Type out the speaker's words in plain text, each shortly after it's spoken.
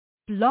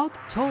Blog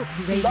Talk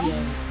Radio.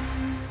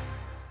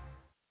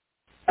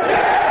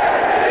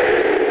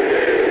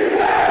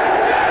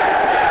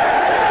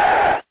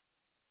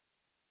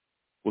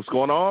 What's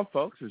going on,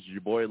 folks? It's your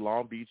boy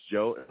Long Beach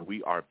Joe, and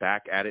we are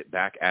back at it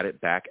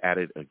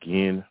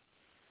again.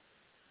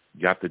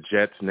 You got the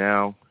Jets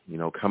now,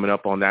 coming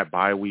up on that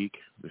bye week.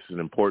 This is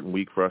an important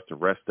week for us to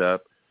rest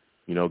up,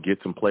 get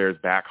some players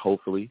back,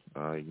 hopefully.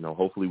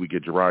 Hopefully we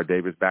get Gerard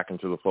Davis back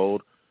into the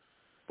fold.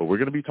 But we're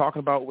going to be talking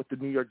about what the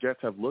New York Jets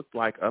have looked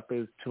like up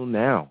until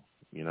now.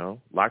 A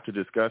lot to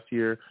discuss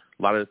here,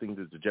 a lot of the things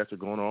that the Jets are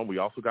going on. We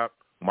also got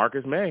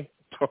Marcus May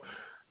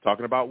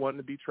talking about wanting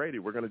to be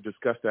traded. We're going to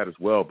discuss that as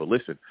well. But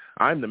listen,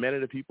 I'm the man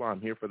of the people. I'm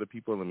here for the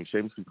people. Let me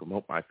shamelessly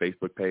promote my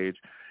Facebook page.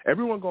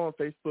 Everyone go on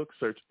Facebook,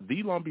 search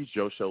The Long Beach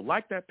Joe Show.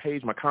 Like that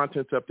page. My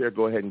content's up there.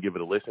 Go ahead and give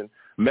it a listen.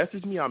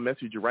 Message me. I'll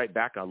message you right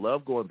back. I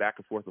love going back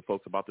and forth with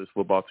folks about this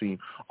football team.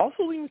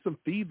 Also leaving some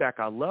feedback.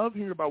 I love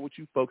hearing about what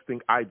you folks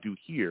think I do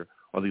here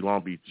on The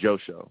Long Beach Joe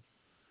Show.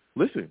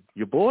 Listen,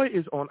 your boy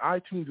is on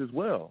iTunes as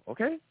well,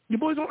 okay? Your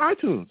boy's on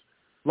iTunes.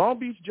 Long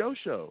Beach Joe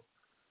Show.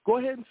 Go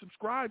ahead and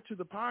subscribe to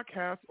the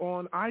podcast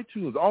on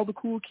iTunes. All the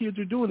cool kids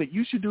are doing it.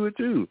 You should do it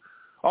too.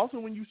 Also,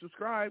 when you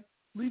subscribe,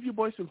 leave your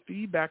boy some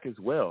feedback as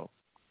well.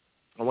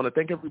 I want to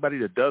thank everybody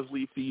that does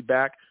leave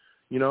feedback.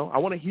 I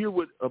want to hear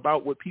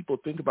about what people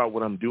think about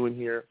what I'm doing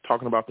here,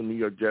 talking about the New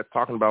York Jets,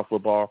 talking about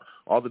football,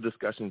 all the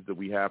discussions that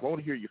we have. I want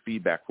to hear your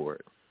feedback for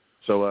it.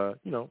 So,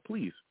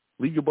 please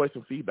leave your boy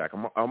some feedback.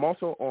 I'm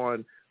also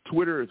on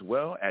Twitter as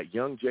well at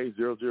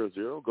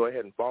YoungJ000. Go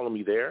ahead and follow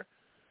me there.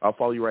 I'll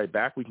follow you right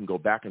back. We can go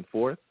back and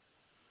forth.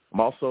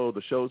 I'm also,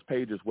 the show's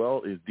page as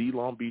well is The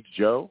Long Beach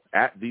Joe,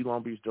 at The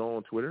Long Beach Joe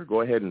on Twitter.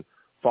 Go ahead and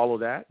follow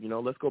that.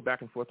 Let's go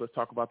back and forth. Let's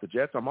talk about the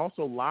Jets. I'm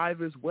also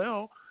live as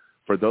well.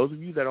 For those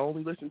of you that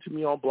only listen to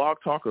me on Blog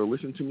Talk or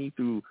listen to me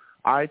through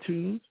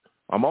iTunes,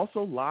 I'm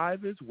also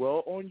live as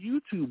well on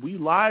YouTube. We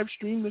live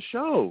stream the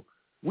show.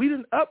 We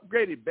done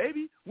upgraded,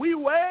 baby. We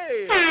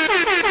way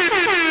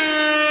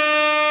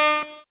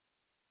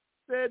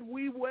said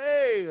we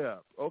way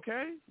up,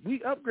 okay? We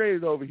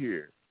upgraded over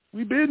here.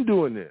 We've been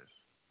doing this.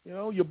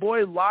 Your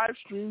boy live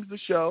streams the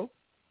show,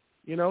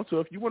 so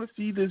if you want to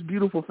see this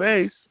beautiful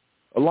face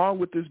along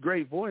with this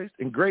great voice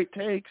and great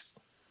takes,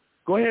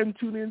 go ahead and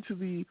tune into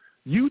the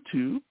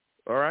YouTube,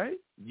 all right?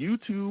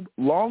 YouTube,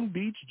 Long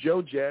Beach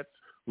Joe Jets.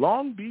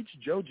 Long Beach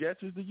Joe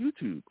Jets is the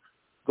YouTube.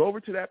 Go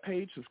over to that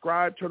page,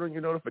 subscribe, turn on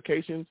your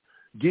notifications,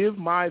 give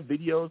my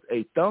videos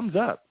a thumbs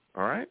up,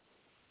 all right?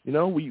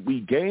 We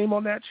game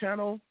on that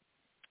channel.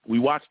 We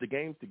watch the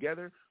games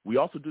together. We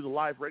also do the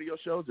live radio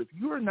shows. If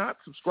you are not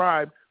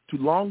subscribed to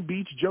Long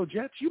Beach Joe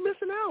Jets, you're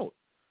missing out.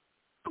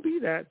 Don't be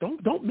that.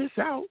 Don't miss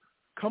out.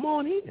 Come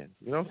on in.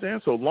 You know what I'm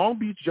saying? So Long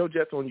Beach Joe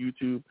Jets on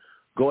YouTube.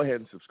 Go ahead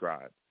and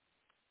subscribe.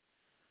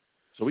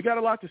 So we got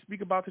a lot to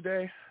speak about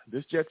today.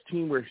 This Jets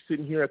team, we're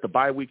sitting here at the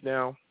bye week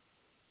now.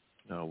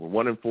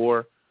 We're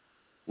 1-4.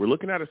 We're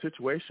looking at a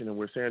situation and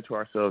we're saying to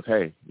ourselves,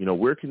 hey,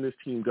 where can this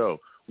team go?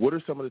 What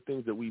are some of the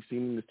things that we've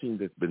seen in this team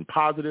that's been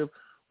positive?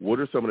 What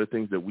are some of the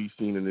things that we've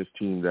seen in this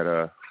team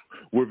that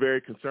we're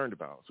very concerned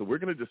about? So we're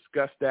going to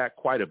discuss that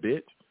quite a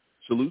bit.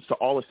 Salutes to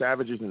all the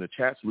savages in the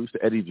chat. Salutes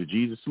to Eddie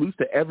DeJesus. Salutes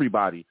to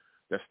everybody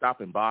that's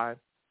stopping by.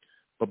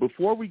 But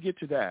before we get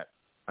to that,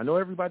 I know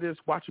everybody that's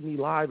watching me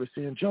live is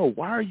saying, Joe,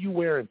 why are you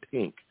wearing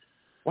pink?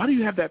 Why do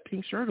you have that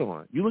pink shirt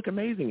on? You look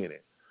amazing in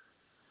it.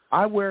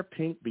 I wear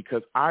pink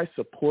because I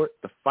support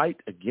the fight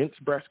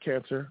against breast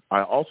cancer.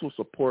 I also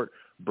support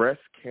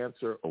breast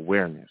cancer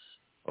awareness,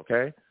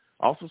 okay?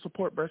 I also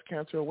support breast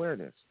cancer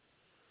awareness.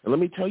 And let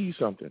me tell you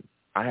something.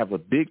 I have a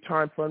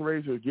big-time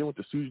fundraiser again with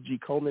the Susie G.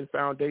 Komen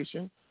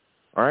Foundation.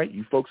 All right,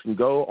 you folks can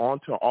go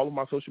on to all of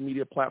my social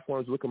media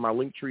platforms, look at my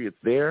link tree. It's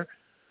there.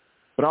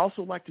 But I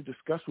also like to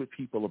discuss with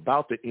people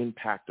about the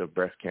impact of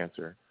breast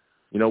cancer.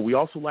 We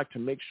also like to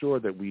make sure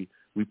that we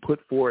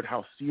put forward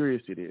how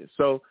serious it is.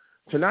 So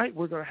tonight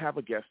we're going to have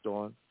a guest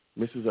on,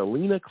 Mrs.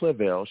 Alina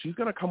Clavell. She's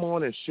going to come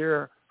on and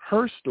share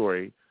her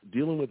story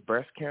dealing with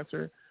breast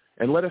cancer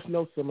and let us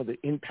know some of the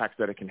impacts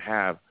that it can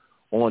have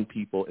on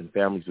people and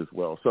families as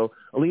well. So,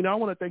 Alina, I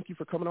want to thank you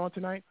for coming on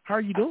tonight. How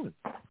are you doing?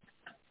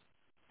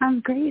 I'm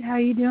great. How are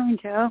you doing,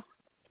 Joe?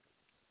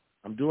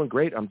 I'm doing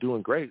great.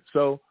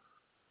 So,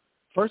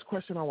 first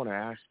question I want to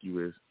ask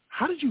you is,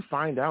 how did you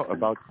find out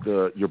about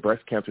your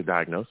breast cancer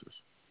diagnosis?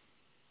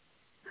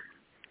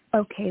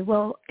 Okay,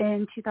 well,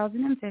 in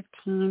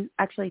 2014,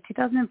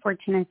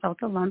 I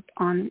felt a lump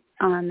on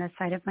the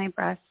side of my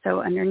breast,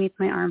 so underneath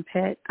my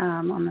armpit,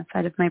 on the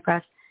side of my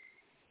breast.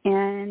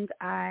 And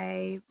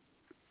I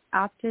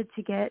opted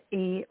to get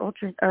my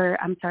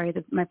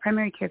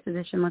primary care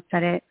physician looked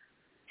at it,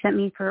 sent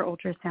me for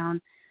ultrasound.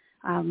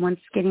 Once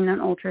getting an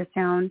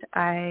ultrasound,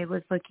 I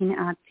was looking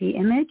at the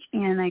image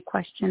and I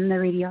questioned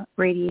the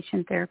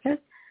radiation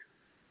therapist.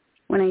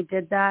 When I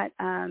did that,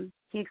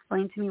 he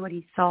explained to me what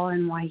he saw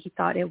and why he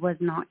thought it was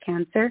not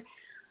cancer.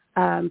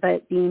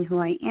 But being who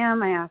I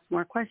am, I asked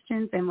more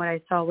questions, and what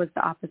I saw was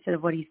the opposite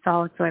of what he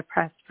saw, so I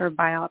pressed for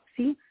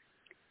biopsy.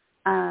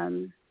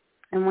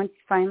 And once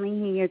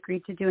finally he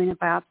agreed to doing a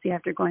biopsy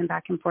after going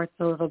back and forth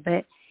a little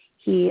bit,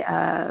 he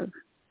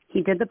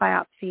did the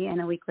biopsy,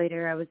 and a week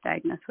later I was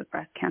diagnosed with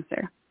breast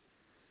cancer.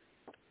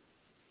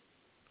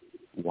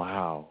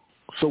 Wow.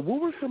 So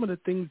what were some of the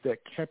things that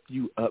kept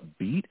you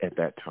upbeat at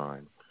that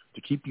time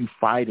to keep you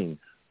fighting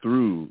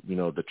through,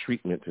 the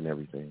treatments and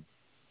everything?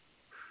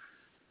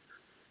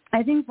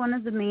 I think one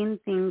of the main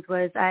things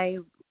was I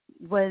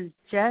was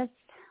just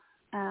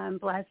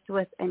blessed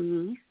with a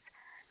niece.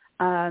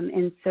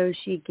 And so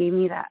she gave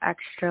me that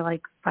extra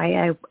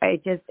fight.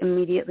 I just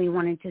immediately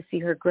wanted to see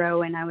her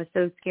grow, and I was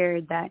so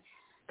scared that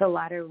the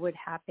latter would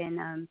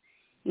happen.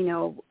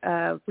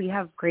 We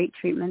have great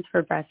treatments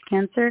for breast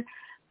cancer,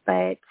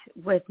 but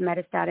with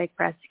metastatic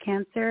breast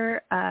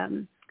cancer,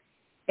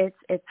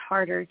 it's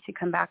harder to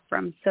come back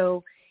from.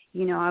 So,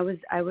 I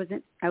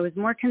was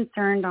more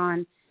concerned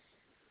on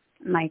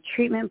my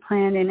treatment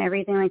plan and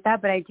everything like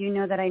that, but I do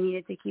know that I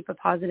needed to keep a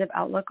positive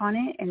outlook on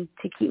it and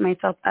to keep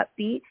myself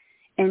upbeat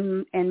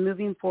and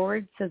moving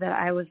forward so that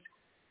I was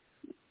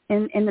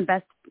in the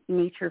best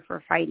nature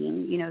for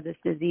fighting, this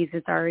disease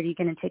is already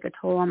going to take a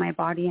toll on my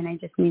body, and I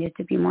just needed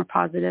to be more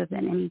positive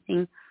than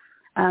anything.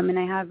 And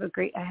I have a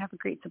great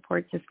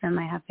support system.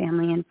 I have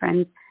family and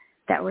friends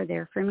that were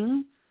there for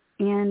me,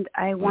 and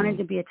I wanted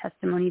to be a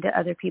testimony to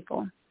other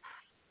people.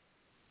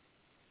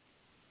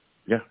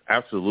 Yeah,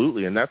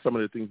 absolutely. And that's some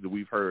of the things that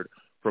we've heard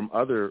from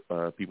other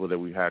people that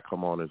we had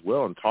come on as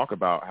well and talk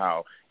about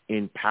how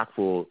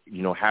impactful,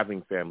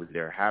 having family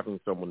there, having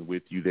someone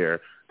with you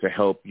there to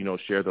help,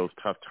 share those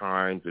tough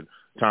times and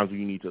times when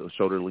you need to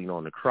shoulder lean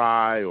on to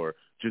cry or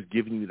just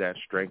giving you that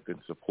strength and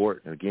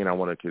support. And again, I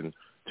want to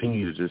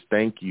continue to just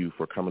thank you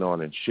for coming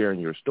on and sharing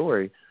your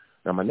story.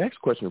 Now, my next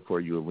question for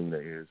you, Alina,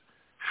 is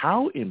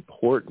how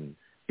important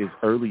is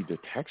early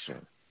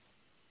detection?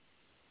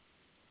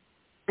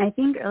 I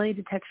think early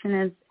detection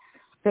is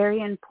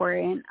very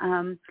important.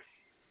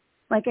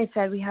 Like I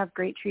said, we have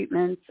great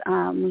treatments.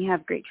 We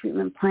have great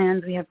treatment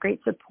plans. We have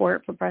great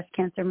support for breast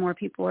cancer. More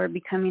people are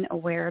becoming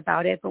aware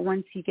about it. But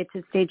once you get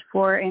to stage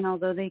 4, and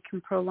although they can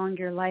prolong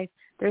your life,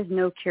 there's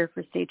no cure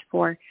for stage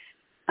 4.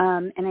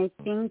 And I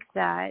think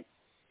that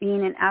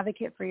being an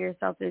advocate for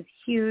yourself is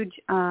huge.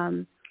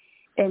 And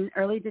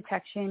early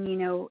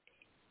detection,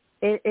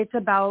 it's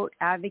about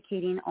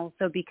advocating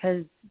also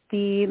because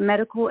the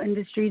medical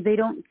industry, they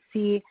don't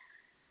see,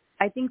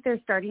 I think they're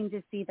starting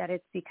to see that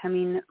it's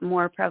becoming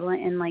more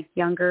prevalent in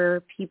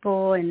younger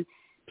people and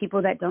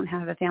people that don't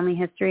have a family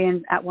history.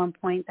 And at one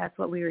point, that's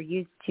what we were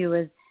used to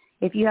is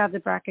if you have the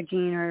BRCA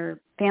gene or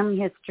family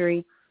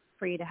history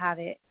for you to have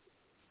it,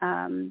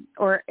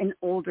 or an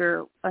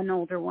older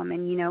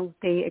woman,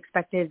 they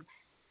expected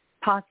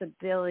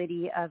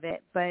possibility of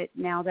it. But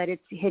now that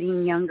it's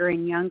hitting younger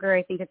and younger,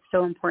 I think it's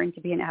so important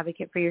to be an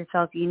advocate for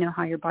yourself. You know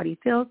how your body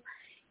feels.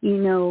 You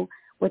know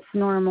what's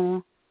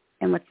normal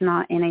and what's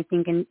not. And I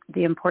think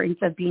the importance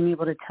of being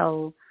able to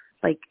tell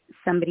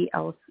somebody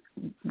else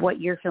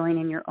what you're feeling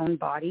in your own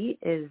body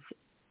is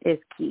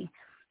key.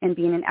 And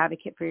being an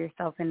advocate for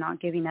yourself and not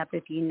giving up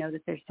if you know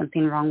that there's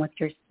something wrong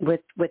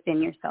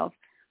within yourself.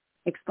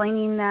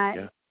 Explaining that.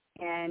 Yeah.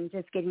 And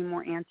just getting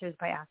more answers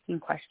by asking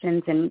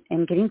questions and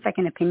getting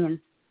second opinions.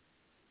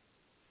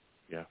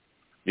 Yeah.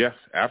 Yes,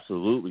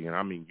 absolutely. And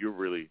I mean, you're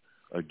really,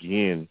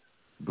 again,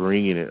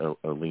 bringing it,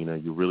 Alina.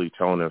 You're really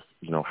telling us,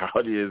 how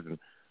it is. And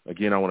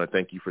again, I want to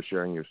thank you for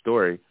sharing your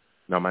story.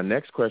 Now, my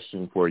next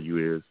question for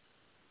you is,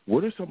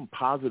 what are some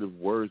positive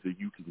words that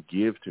you can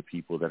give to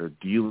people that are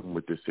dealing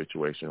with this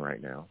situation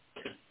right now?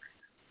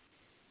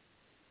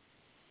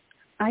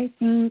 I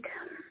think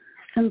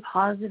some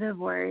positive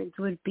words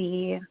would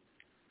be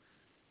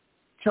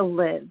to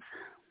live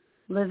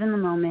in the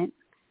moment,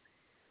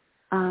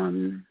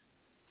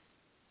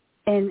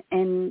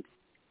 and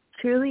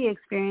truly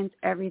experience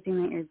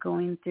everything that you're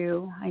going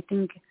through. I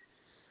think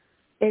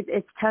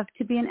it's tough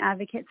to be an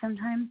advocate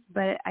sometimes,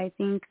 but I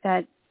think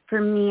that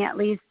for me at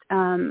least,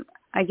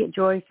 I get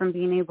joy from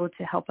being able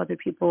to help other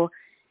people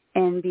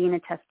and being a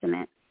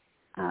testament.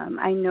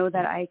 I know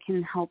that I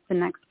can help the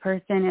next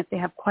person if they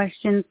have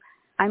questions.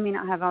 I may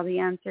not have all the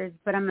answers,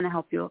 but I'm going to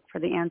help you look for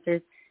the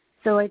answers.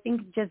 So I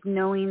think just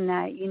knowing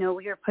that,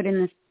 we are put in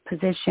this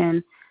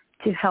position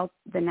to help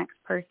the next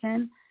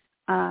person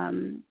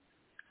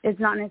is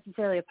not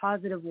necessarily a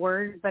positive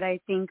word, but I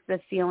think the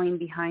feeling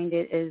behind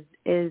it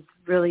is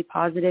really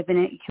positive, and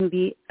it can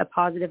be a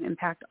positive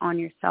impact on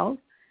yourself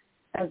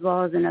as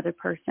well as another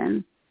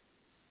person.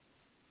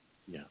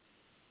 Yeah,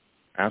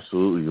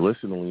 absolutely.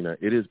 Listen, Alina,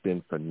 it has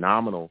been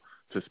phenomenal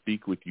to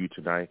speak with you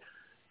tonight.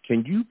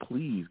 Can you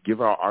please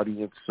give our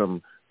audience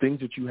some things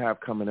that you have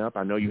coming up?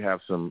 I know you have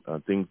some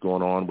things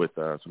going on with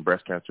some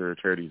breast cancer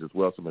charities as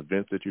well, some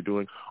events that you're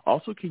doing.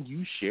 Also, can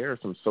you share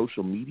some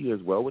social media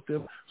as well with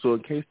them? So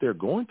in case they're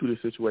going through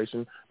this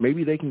situation,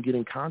 maybe they can get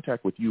in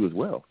contact with you as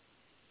well.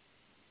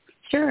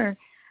 Sure.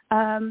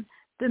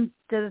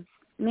 The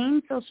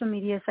main social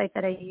media site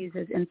that I use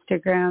is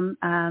Instagram.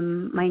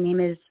 My name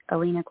is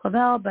Alina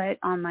Clavel, but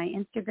on my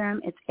Instagram,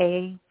 it's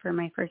A for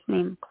my first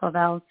name,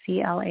 Clavel,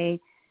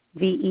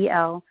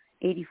 CLAVEL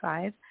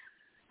 85.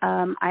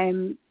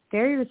 I'm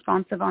very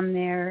responsive on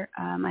there.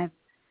 I've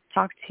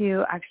talked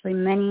to actually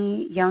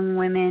many young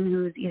women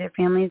whose either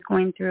family is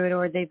going through it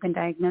or they've been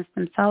diagnosed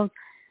themselves.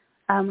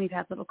 We've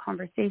had little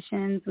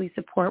conversations. We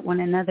support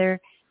one another.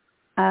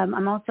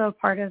 I'm also a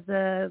part of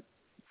the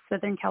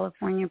Southern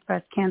California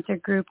breast cancer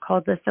group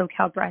called the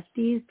SoCal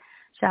Breasties.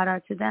 Shout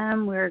out to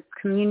them. We're a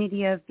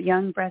community of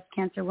young breast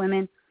cancer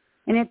women.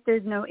 And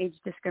there's no age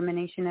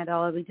discrimination at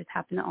all. We just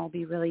happen to all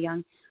be really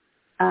young.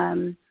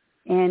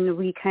 And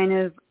we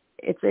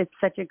it's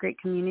such a great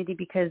community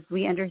because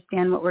we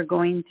understand what we're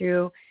going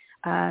through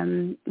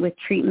with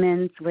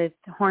treatments, with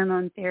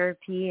hormone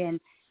therapy, and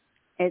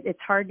it's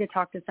hard to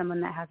talk to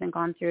someone that hasn't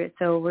gone through it.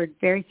 So we're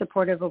very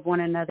supportive of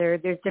one another.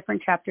 There's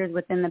different chapters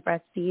within the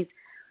Breasties.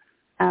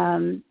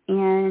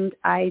 And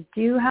I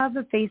do have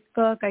a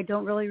Facebook. I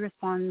don't really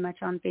respond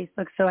much on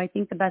Facebook, so I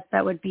think the best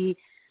bet would be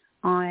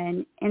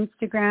on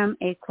Instagram,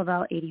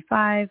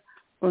 aclavel85,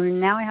 or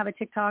now I have a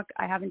TikTok.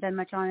 I haven't done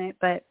much on it,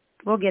 but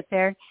we'll get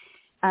there.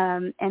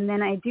 And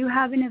then I do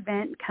have an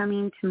event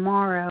coming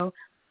tomorrow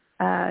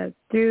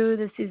through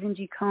the Susan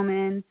G.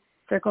 Komen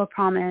Circle of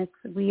Promise.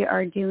 We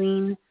are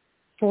doing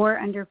 4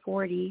 under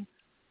 40,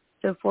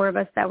 so 4 of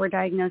us that were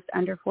diagnosed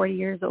under 40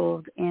 years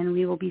old, and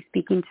we will be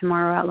speaking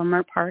tomorrow at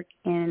Lamar Park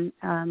in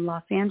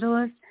Los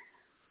Angeles.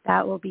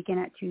 That will begin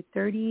at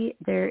 2:30.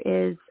 There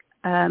is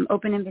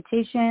open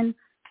invitation,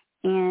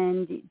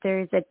 and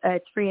there's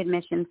it's free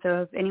admission.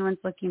 So if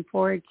anyone's looking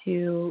forward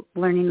to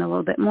learning a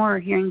little bit more or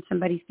hearing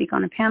somebody speak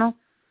on a panel,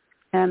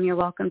 you're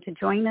welcome to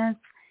join us.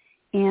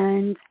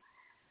 And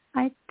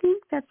I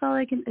think that's all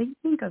I can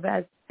think of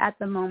as at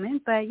the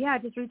moment. But, yeah,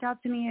 just reach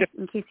out to me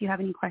in case you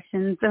have any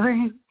questions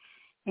or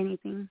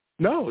anything.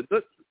 No,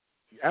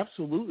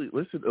 absolutely.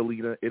 Listen,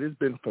 Alina, it has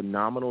been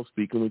phenomenal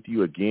speaking with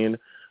you again.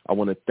 I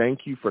want to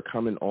thank you for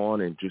coming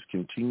on and just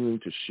continuing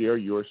to share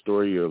your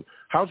story of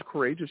how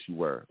courageous you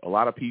were. A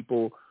lot of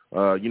people,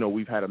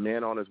 we've had a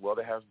man on as well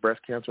that has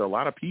breast cancer. A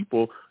lot of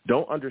people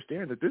don't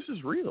understand that this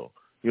is real.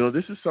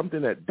 This is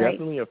something that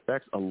definitely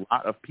affects a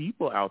lot of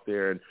people out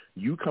there, and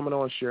you coming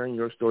on sharing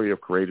your story of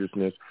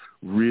courageousness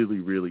really,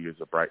 really is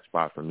a bright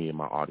spot for me and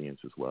my audience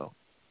as well.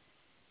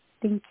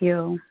 Thank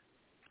you.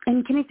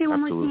 And can I say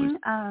one more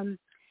thing?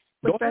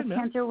 With Breast ahead,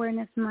 Cancer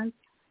Awareness Month,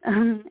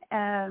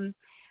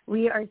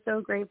 we are so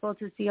grateful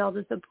to see all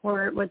the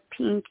support with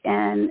Pink,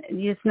 and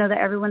you just know that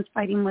everyone's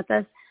fighting with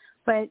us.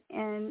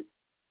 And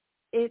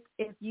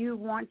if you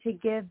want to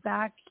give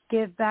back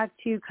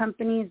to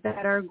companies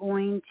that are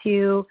going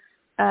to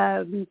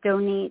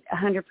donate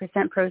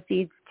 100%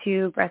 proceeds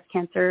to breast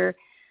cancer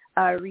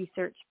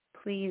research,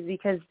 please,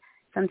 because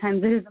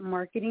sometimes it is a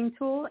marketing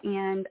tool,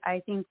 and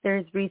I think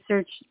there's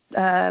research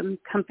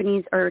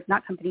companies, or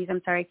not companies,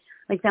 I'm sorry,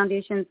 like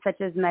foundations such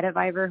as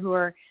Mediviver who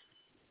are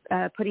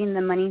putting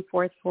the money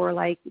forth for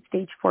like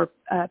stage 4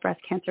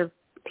 breast cancer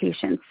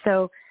patients.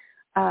 So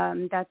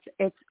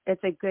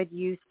it's a good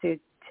use to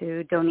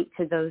donate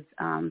to those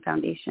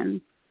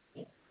foundations.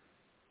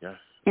 Yes.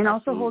 And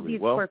also hold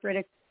these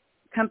corporate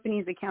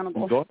companies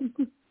accountable.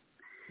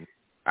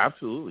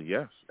 Absolutely,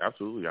 yes,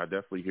 absolutely. I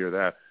definitely hear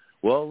that.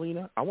 Well,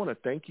 Alina, I want to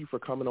thank you for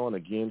coming on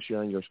again,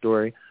 sharing your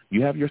story.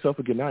 You have yourself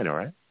a good night, all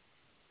right?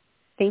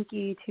 Thank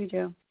you, you too,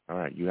 Joe. All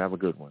right, you have a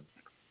good one.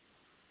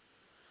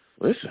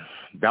 Listen,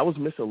 that was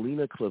Miss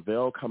Alina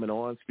Clavel coming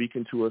on,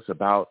 speaking to us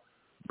about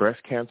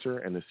breast cancer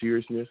and the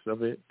seriousness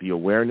of it, the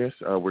awareness.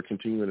 We're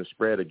continuing to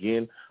spread.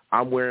 Again,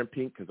 I'm wearing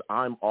pink because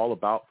I'm all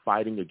about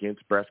fighting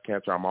against breast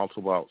cancer. I'm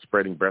also about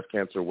spreading breast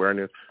cancer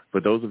awareness.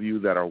 For those of you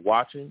that are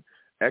watching, !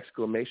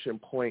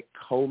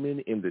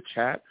 Komen in the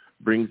chat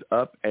brings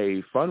up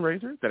a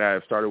fundraiser that I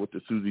have started with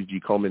the Susie G.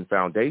 Komen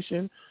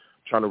Foundation,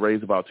 trying to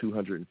raise about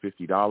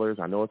 $250.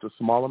 I know it's a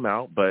small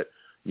amount, but,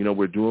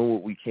 we're doing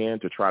what we can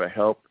to try to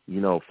help,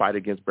 fight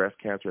against breast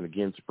cancer and,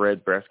 again,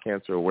 spread breast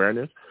cancer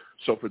awareness.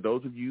 So for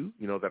those of you,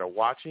 that are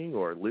watching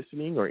or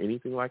listening or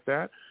anything like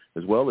that,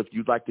 as well, if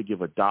you'd like to give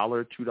 $1,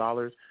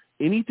 $2,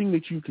 anything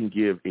that you can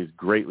give is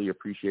greatly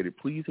appreciated.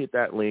 Please hit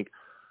that link.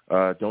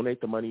 Donate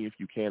the money if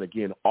you can.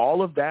 Again,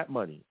 all of that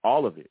money,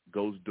 all of it,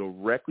 goes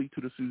directly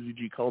to the Susie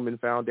G. Komen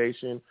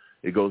Foundation.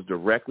 It goes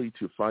directly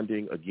to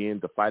funding, again,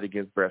 the fight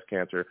against breast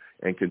cancer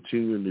and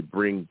continuing to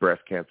bring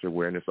breast cancer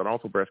awareness and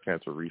also breast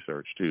cancer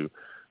research, too.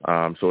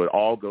 So it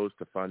all goes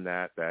to fund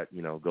that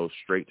goes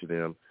straight to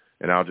them,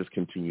 and I'll just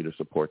continue to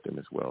support them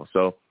as well.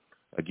 So,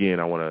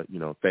 again, I want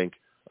to, thank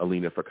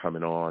Alina for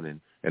coming on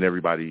and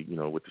everybody,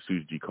 with the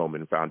Susie G.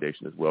 Komen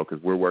Foundation as well,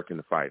 because we're working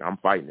the fight. I'm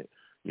fighting it.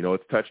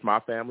 It's touched my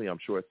family. I'm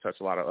sure it's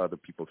touched a lot of other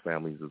people's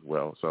families as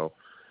well. So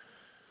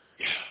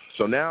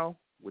now,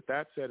 with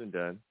that said and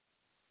done,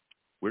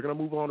 we're going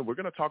to move on, and we're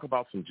going to talk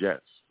about some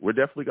Jets. We're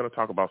definitely going to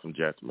talk about some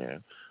Jets,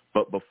 man.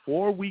 But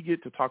before we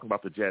get to talk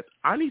about the Jets,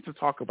 I need to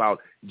talk about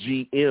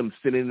GM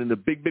sending in the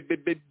big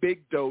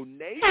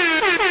donation.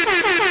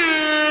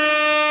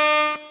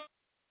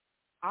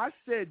 I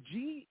said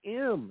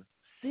GM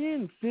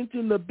sent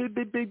in the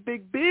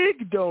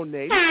big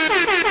donation.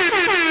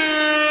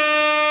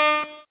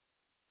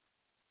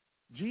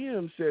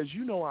 GM says,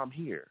 I'm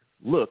here.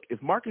 Look,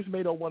 if Marcus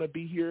May don't want to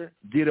be here,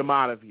 get him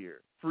out of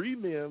here. free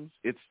Mims.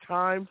 It's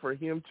time for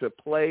him to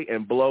play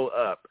and blow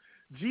up.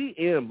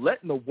 GM,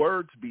 letting the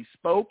words be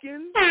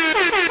spoken.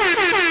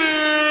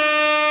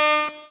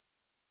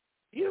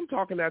 GM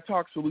talking that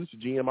talk. Salute to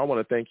GM. I want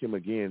to thank him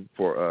again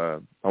for.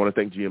 I want to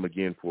thank GM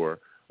again for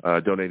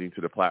donating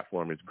to the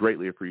platform. It's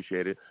greatly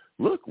appreciated.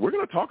 Look, we're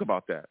going to talk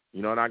about that.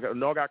 You know, and I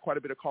know I got quite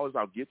a bit of callers.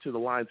 I'll get to the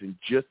lines in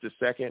just a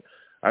second.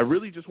 I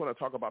really just want to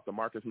talk about the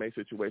Marcus Maye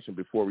situation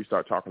before we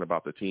start talking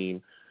about the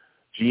team.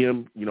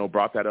 GM, you know,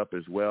 brought that up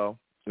as well.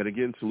 And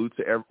again, salute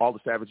to all the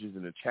savages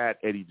in the chat,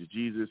 Eddie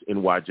DeJesus,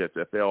 NY Jets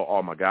FL,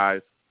 all my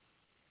guys.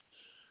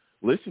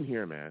 Listen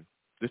here, man.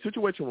 The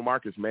situation with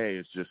Marcus Maye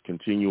is just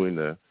continuing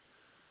to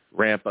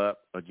ramp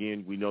up.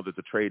 Again, we know that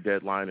the trade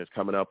deadline is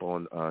coming up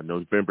on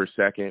November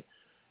 2nd,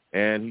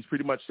 and he's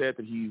pretty much said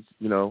that he's,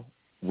 you know,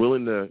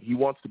 he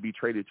wants to be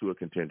traded to a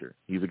contender.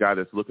 He's a guy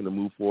that's looking to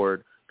move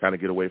forward, kind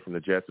of get away from the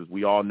Jets. As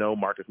we all know,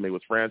 Marcus Maye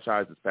was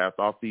franchised this past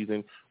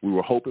offseason. We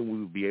were hoping we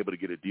would be able to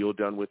get a deal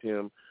done with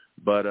him,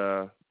 but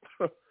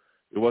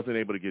it wasn't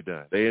able to get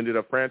done. They ended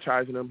up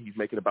franchising him. He's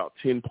making about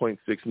 $10.6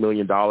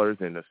 million,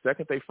 and the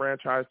second they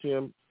franchised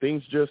him,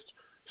 things just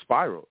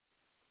spiraled.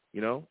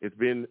 You know, it's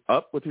been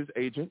up with his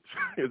agent.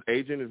 His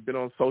agent has been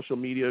on social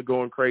media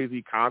going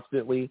crazy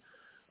constantly.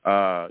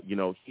 You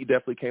know, he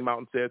definitely came out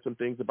and said some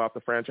things about the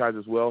franchise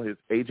as well. His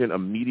agent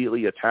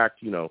immediately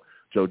attacked, you know,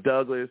 Joe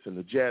Douglas and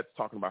the Jets,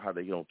 talking about how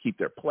they don't keep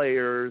their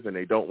players and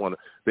they don't want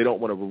to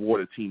reward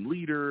a team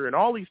leader and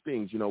all these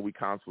things, you know, we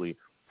constantly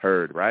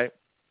heard, right?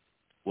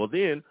 Well,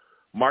 then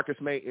Marcus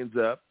Maye ends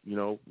up, you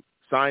know,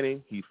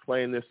 signing. He's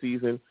playing this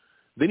season.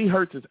 Then he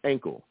hurts his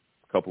ankle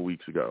a couple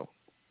weeks ago.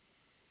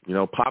 You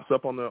know, pops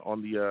up on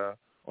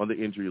the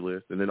injury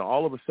list, and then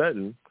all of a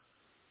sudden,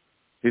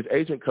 his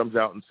agent comes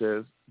out and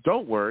says,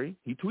 "Don't worry."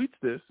 He tweets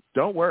this,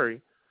 "Don't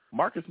worry,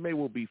 Marcus Maye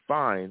will be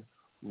fine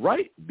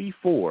right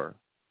before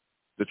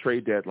the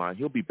trade deadline.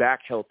 He'll be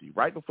back healthy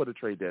right before the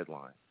trade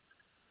deadline."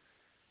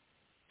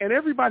 And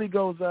everybody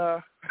goes,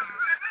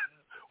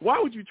 "Why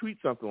would you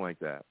tweet something like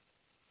that?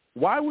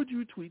 Why would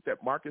you tweet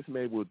that Marcus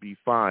Maye would be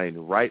fine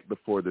right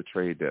before the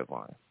trade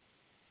deadline?"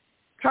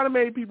 Kind of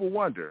made people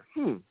wonder,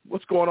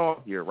 what's going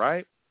on here,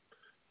 right?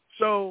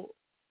 So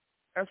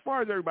as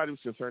far as everybody was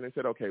concerned, they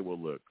said, okay, well,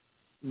 look,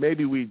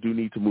 maybe we do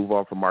need to move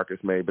on from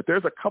Marcus Maye, but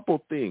there's a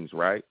couple things,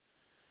 right,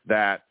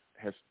 that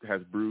has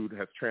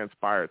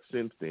transpired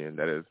since then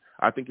that is,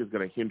 I think is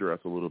going to hinder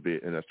us a little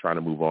bit in us trying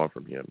to move on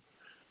from him.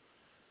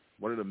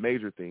 One of the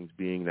major things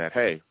being that,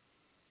 hey,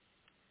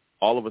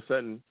 all of a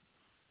sudden,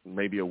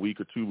 maybe a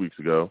week or 2 weeks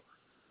ago,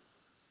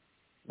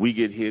 we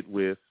get hit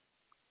with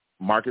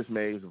Marcus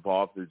Maye is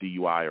involved in the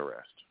DUI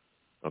arrest.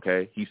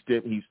 Okay, he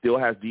still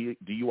has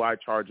DUI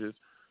charges,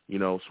 you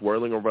know,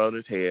 swirling around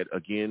his head.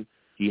 Again,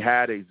 he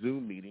had a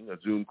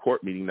Zoom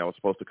court meeting that was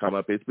supposed to come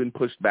up. It's been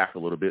pushed back a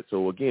little bit.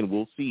 So again,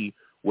 we'll see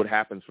what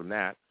happens from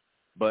that.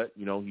 But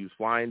you know, he was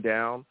flying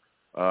down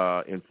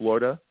in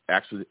Florida.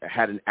 Actually,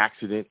 had an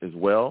accident as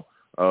well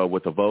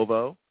with a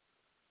Volvo.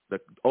 The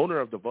owner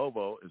of the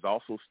Volvo is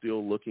also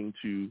still looking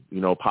to,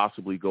 you know,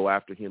 possibly go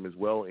after him as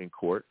well in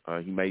court.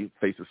 He may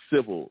face a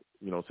civil,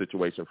 you know,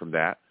 situation from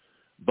that.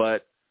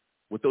 But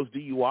with those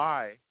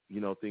DUI,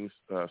 you know, things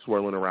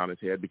swirling around his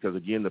head, because,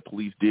 again, the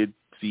police did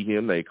see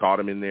him. They caught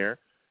him in there,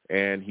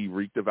 and he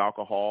reeked of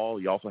alcohol.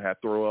 He also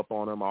had throw up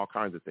on him, all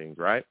kinds of things,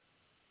 right?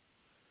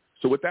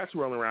 So with that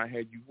swirling around his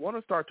head, you want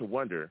to start to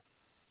wonder,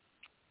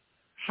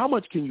 how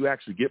much can you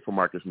actually get from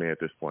Marcus Maye at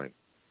this point?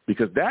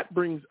 Because that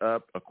brings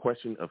up a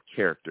question of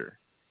character,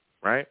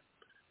 right?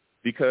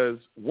 Because,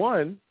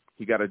 one,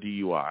 he got a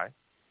DUI.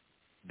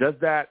 Does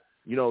that,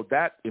 you know,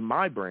 that in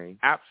my brain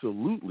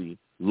absolutely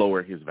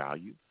lower his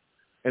value?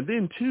 And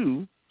then,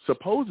 two,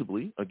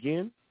 supposedly,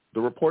 again,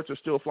 the reports are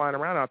still flying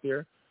around out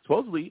there,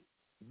 supposedly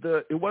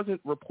it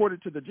wasn't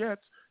reported to the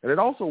Jets, and it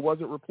also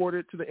wasn't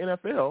reported to the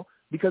NFL,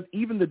 because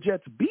even the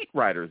Jets beat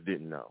writers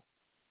didn't know.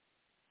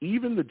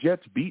 Even the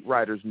Jets beat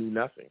writers knew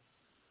nothing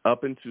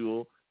up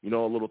until, you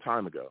know, a little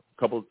time ago,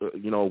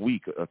 a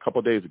week, a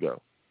couple days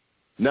ago.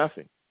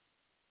 Nothing.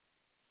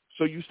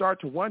 So you start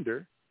to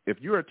wonder, if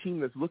you're a team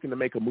that's looking to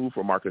make a move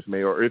for Marcus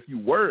Maye, or if you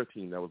were a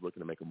team that was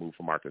looking to make a move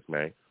for Marcus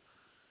Maye,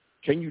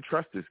 can you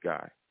trust this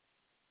guy?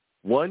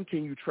 One,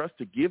 can you trust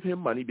to give him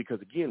money?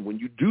 Because, again, when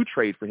you do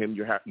trade for him,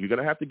 you're going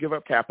to have to give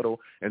up capital,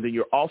 and then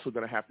you're also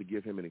going to have to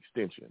give him an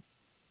extension,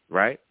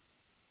 right?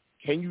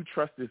 Can you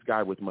trust this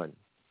guy with money?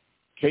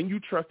 Can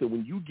you trust that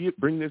when you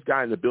bring this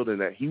guy in the building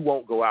that he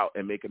won't go out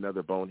and make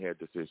another bonehead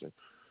decision?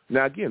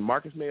 Now, again,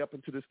 Marcus Maye up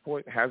until this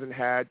point hasn't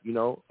had, you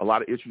know, a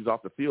lot of issues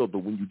off the field, but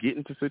when you get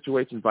into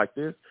situations like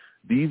this,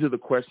 these are the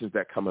questions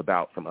that come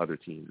about from other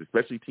teams,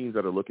 especially teams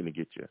that are looking to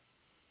get you.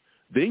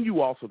 Then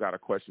you also got a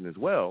question as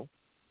well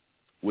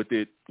with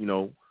it, you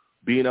know,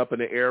 being up in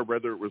the air,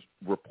 whether it was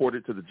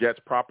reported to the Jets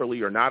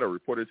properly or not, or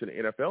reported to the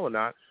NFL or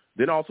not.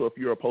 Then also, if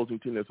you're an opposing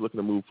team that's looking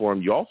to move for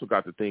him, you also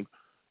got to think,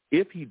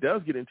 if he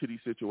does get into these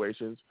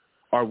situations,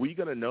 are we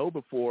going to know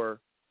before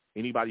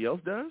anybody else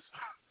does?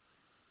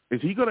 Is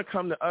he going to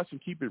come to us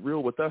and keep it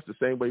real with us the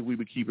same way we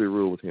would keep it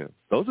real with him?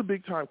 Those are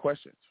big-time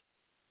questions.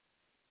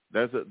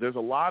 There's a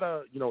lot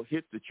of,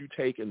 hits that you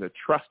take in the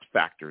trust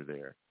factor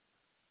there.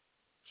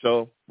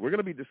 So we're going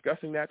to be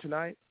discussing that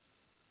tonight.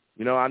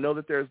 I know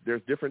that there's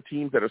different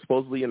teams that are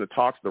supposedly in the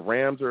talks. The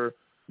Rams are,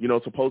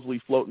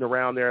 supposedly floating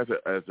around there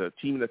as a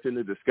team that's in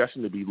the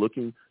discussion to be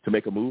looking to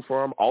make a move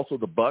for them. Also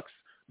the Bucks,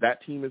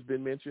 that team has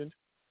been mentioned.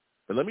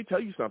 But let me tell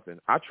you something.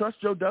 I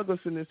trust Joe Douglas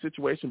in this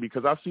situation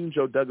because I've seen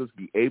Joe Douglas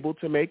be able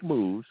to make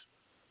moves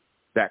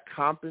that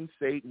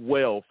compensate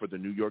well for the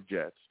New York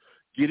Jets.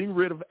 Getting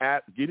rid of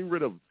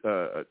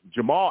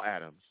Jamal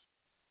Adams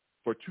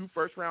for 2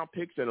 first-round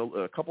picks and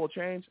a couple of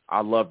change,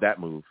 I love that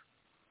move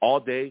all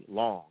day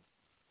long.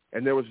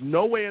 And there was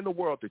no way in the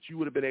world that you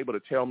would have been able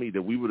to tell me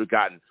that we would have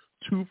gotten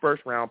 2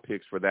 first-round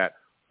picks for that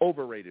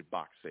overrated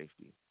box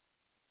safety.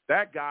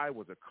 That guy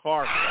was a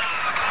car crash.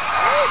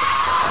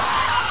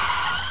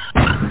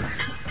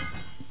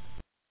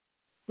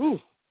 Ooh,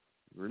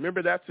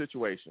 remember that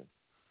situation.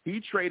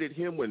 He traded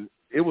him when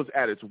it was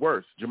at its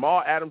worst.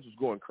 Jamal Adams was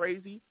going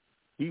crazy.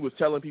 He was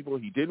telling people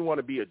he didn't want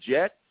to be a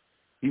Jet.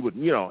 He was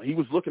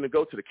looking to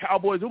go to the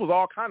Cowboys. There was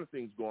all kinds of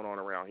things going on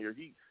around here.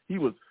 He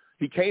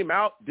came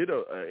out, did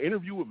an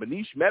interview with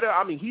Manish Mehta.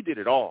 I mean, he did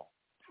it all.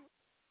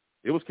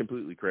 It was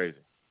completely crazy.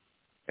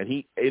 And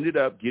he ended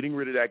up getting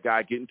rid of that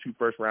guy, getting 2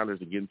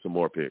 first-rounders, and getting some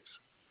more picks.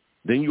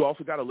 Then you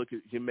also got to look at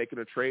him making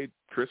a trade,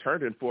 Chris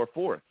Herndon, for a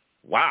 4th.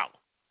 Wow.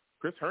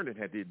 Chris Herndon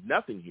did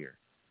nothing here.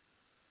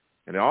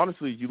 And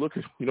honestly, you look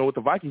at, with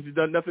the Vikings, he's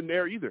done nothing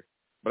there either.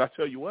 But I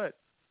tell you what,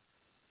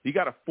 he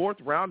got a 4th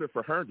rounder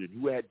for Herndon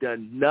who had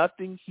done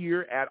nothing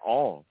here at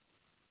all.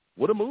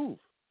 What a move.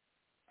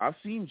 I've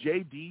seen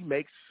JD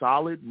make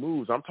solid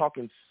moves. I'm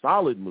talking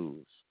solid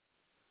moves.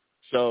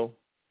 So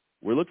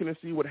we're looking to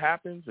see what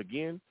happens.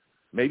 Again,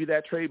 maybe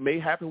that trade may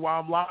happen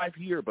while I'm live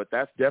here, but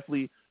that's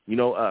definitely,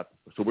 up.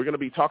 So we're going to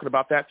be talking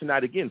about that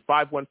tonight. Again,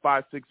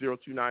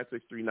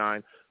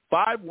 515-602-9639.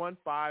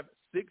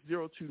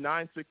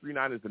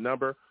 515-602-9639 is the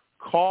number.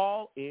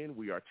 Call in.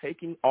 We are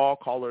taking all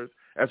callers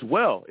as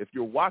well. If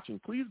you're watching,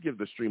 please give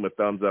the stream a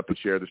thumbs up and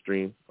share the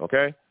stream,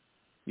 okay?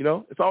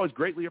 It's always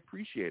greatly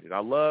appreciated. I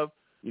love,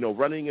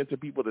 running into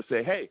people to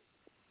say, hey,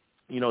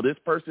 this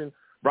person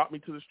brought me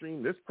to the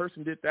stream. This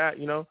person did that,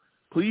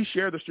 Please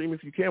share the stream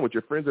if you can with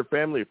your friends or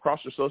family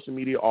across your social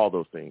media, all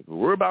those things.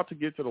 We're about to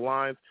get to the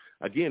lines.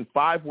 Again,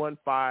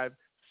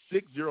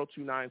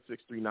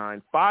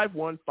 515-602-9639.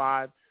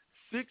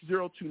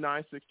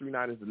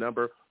 515-602-9639 is the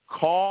number.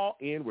 Call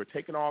in. We're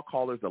taking all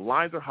callers. The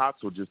lines are hot,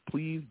 so just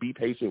please be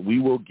patient. We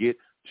will get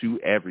to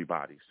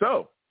everybody.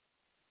 So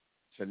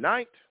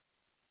tonight,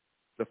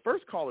 the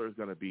first caller is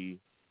going to be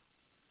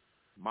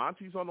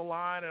Monty's on the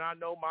line, and I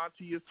know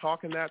Monty is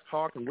talking that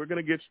talk, and we're going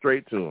to get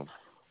straight to him.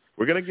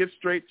 Monty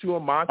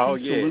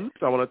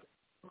salutes. I want to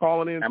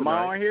call in tonight. Am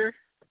I on here?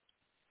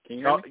 Can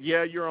you hear me?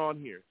 Yeah, you're on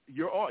here.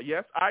 You're on.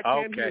 Yes, I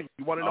can hear you.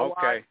 You want to know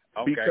why?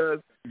 Okay.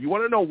 Because you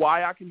want to know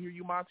why I can hear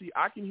you, Monty?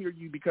 I can hear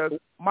you because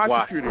my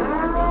security goes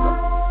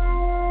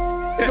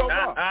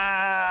up.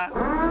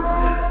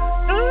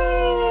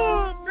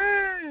 Oh,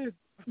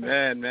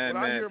 man.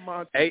 I hear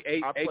Monty,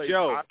 Hey,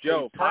 Joe,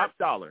 top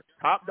dollar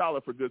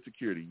for good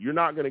security. You're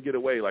not going to get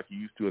away like you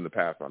used to in the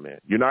past, my man.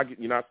 You're not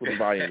slipping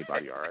by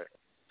anybody, all right?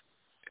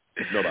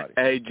 Nobody.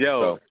 Hey,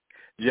 Joe.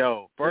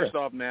 Joe, first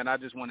off, man, I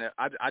just want to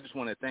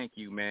thank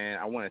you, man.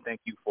 I want to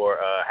thank you for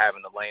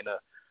having Elena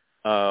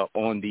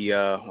on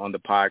the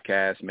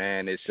podcast,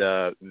 man. It's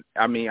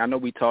I know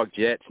we talk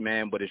Jets,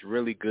 man, but it's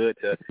really good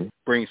to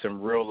bring some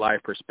real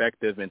life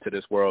perspective into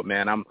this world,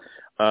 man.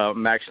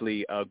 I'm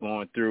actually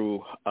going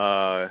through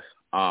my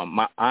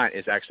aunt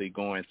is actually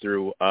going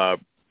through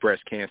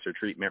breast cancer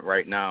treatment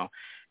right now.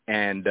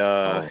 And,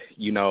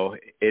 she's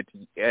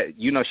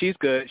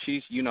good.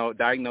 She's,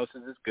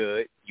 diagnosis is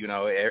good.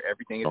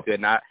 Everything is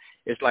good. And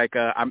it's like,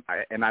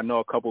 I know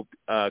a couple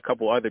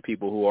other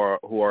people who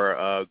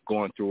are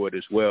going through it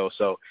as well.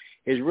 So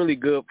it's really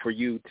good for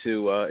you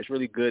it's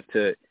really good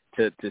to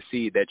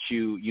see that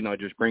you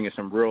just bringing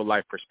some real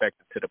life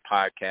perspective to the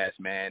podcast,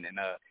 man. And,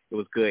 it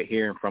was good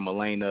hearing from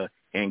Elena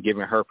and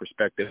giving her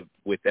perspective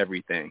with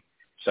everything.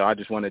 So I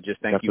just want to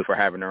thank you for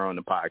having her on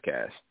the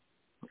podcast.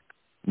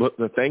 Well,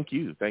 thank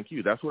you.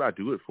 That's what I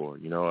do it for.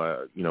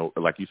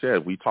 Like you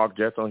said, we talk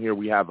Jets on here.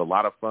 We have a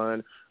lot of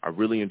fun. I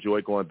really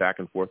enjoy going back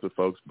and forth with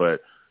folks,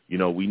 but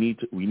we need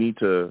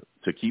to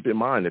keep in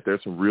mind that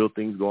there's some real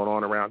things going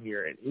on around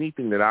here, and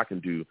anything that I can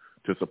do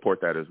to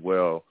support that as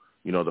well.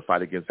 The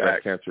fight against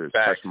breast cancer has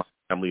touched my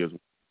family as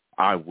well.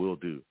 I will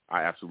do.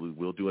 I absolutely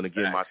will do. And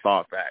again, my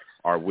thoughts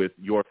are with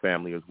your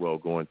family as well,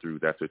 going through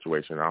that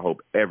situation. I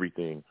hope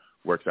everything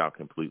works out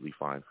completely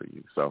fine for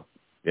you. So.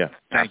 Yeah,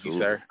 thank you,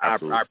 sir. I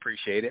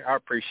appreciate it.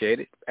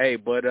 Hey,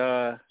 but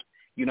I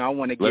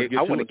want to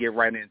get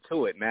right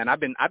into it, man. I've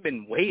been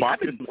waiting. I've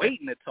been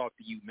waiting to talk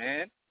to you,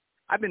 man.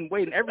 I've been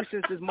waiting ever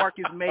since this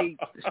Marcus Maye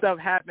stuff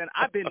happened.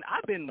 I've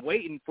been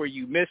waiting for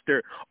you,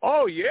 Mister.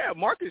 Oh yeah,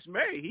 Marcus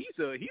Maye. He's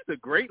a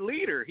great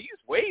leader. He's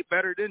way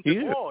better than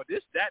Jamal.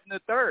 This, that, and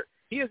the third.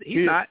 He's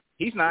not.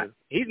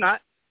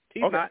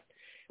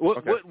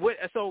 What?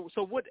 So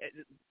what?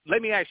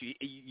 Let me ask you.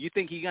 You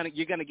think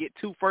you're gonna get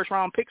 2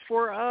 first-round picks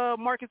for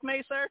Marcus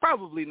May, sir?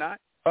 Probably not.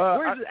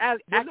 Where's his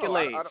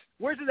accolades? No,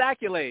 Where's his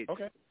accolades?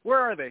 Okay. Where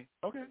are they?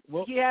 Okay.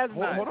 Well, he has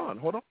none.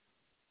 Hold on.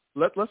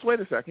 Let's wait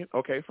a second.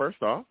 Okay.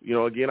 First off,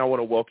 again, I want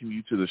to welcome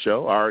you to the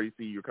show. I already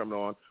see you're coming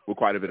on with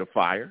quite a bit of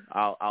fire.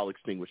 I'll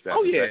extinguish that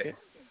in a second.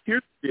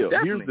 Here's the deal.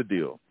 Definitely. Here's the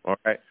deal. All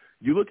right.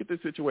 You look at the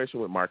situation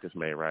with Marcus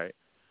May, right?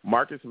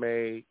 Marcus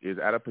May is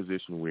at a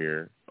position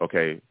where,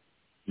 okay,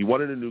 he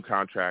wanted a new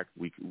contract.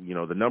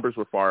 The numbers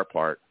were far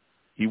apart.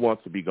 He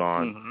wants to be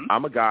gone. Mm-hmm.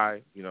 I'm a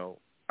guy,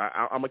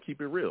 I'm going to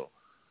keep it real.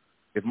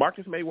 If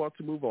Marcus May wants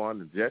to move on,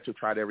 the Jets have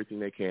tried everything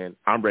they can.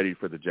 I'm ready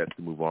for the Jets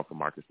to move on from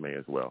Marcus May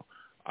as well.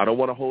 I don't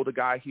want to hold a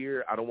guy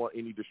here. I don't want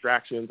any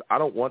distractions. I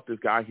don't want this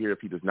guy here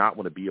if he does not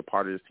want to be a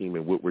part of this team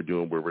and what we're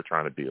doing, where we're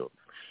trying to build.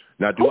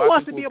 Now, Who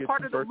wants to be a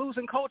part of the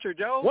losing culture,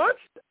 Joe? What?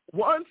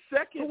 1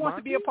 second. Who wants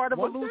to be a part of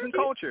a losing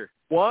culture?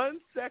 1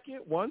 second.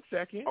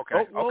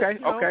 Okay. Okay.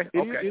 Go ahead.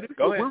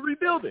 We're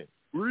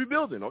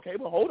rebuilding. Okay,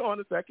 but hold on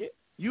a second.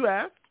 You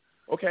asked.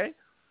 Okay.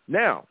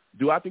 Now,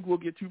 do I think we'll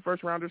get 2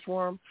 first-rounders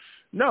for him?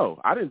 No,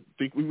 I didn't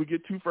think we would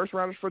get 2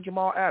 first-rounders for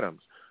Jamal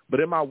Adams. But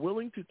am I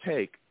willing to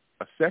take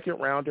a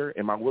second-rounder?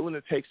 Am I willing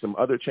to take some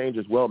other change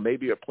as well,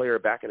 maybe a player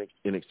back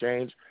in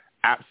exchange?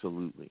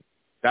 Absolutely.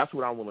 That's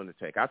what I'm willing to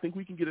take. I think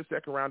we can get a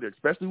second-rounder,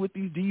 especially with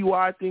these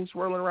DUI things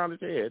swirling around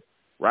his head,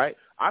 right?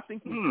 I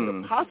think we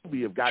could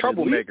possibly have gotten at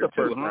least the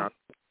first round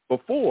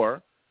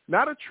before.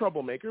 Not a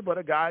troublemaker, but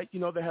a guy,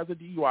 that has a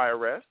DUI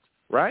arrest,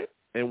 right?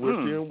 And we're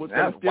seeing what's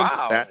going to stem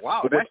from that.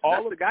 Wow, that's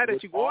the guy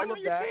that you go on your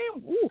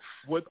team?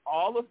 With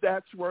all of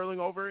that swirling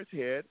over his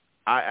head,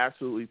 I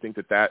absolutely think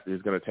that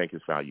is going to tank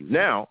his value.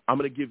 Now, I'm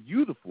going to give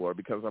you the floor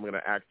because I'm going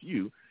to ask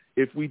you,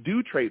 if we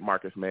do trade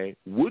Marcus May,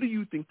 what do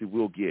you think that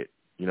we'll get?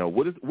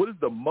 What is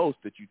the most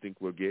that you think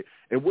we'll get,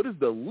 and what is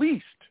the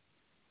least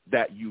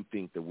that you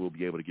think that we'll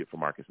be able to get for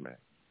Marcus May?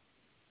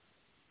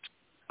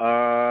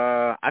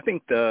 I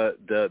think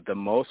the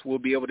most we'll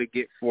be able to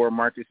get for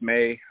Marcus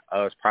May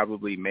is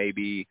probably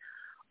maybe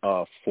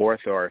a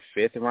 4th or a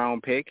 5th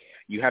round pick.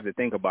 You have to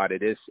think about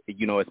it. It's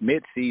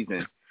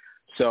mid-season,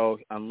 so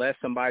unless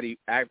somebody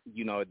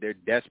they're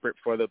desperate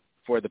for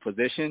the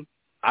position,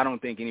 I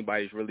don't think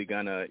anybody's really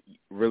gonna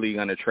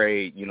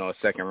trade, a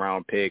 2nd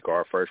round pick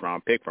or a 1st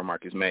round pick for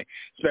Marcus May,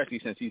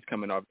 especially since he's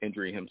coming off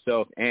injury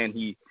himself, and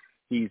he's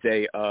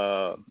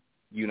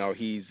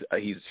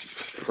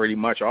pretty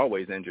much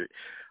always injured.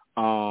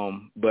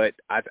 But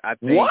I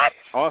think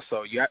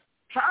also you have.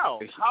 How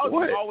is he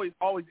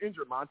always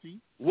injured, Monty?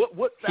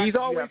 What he's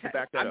always have to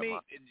back that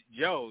up?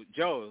 Joe.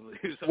 So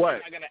what?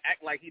 He's not gonna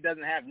act like he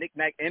doesn't have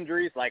knick-knack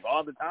injuries like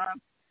all the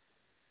time.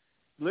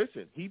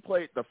 Listen, he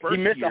played the first year.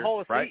 He missed year, the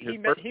whole right?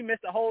 season. He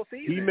missed the whole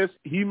season.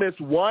 He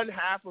missed one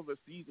half of a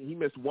season. He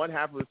missed one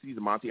half of a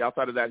season, Monty.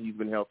 Outside of that, he's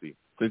been healthy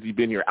since he's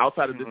been here.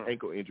 Outside of this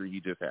ankle injury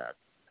he just had.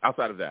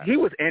 Outside of that, he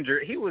was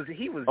injured. He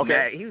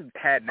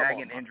had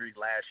nagging injuries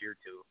last year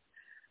too.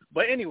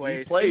 But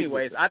anyways,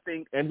 I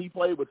think he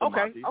played with him,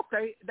 Monty.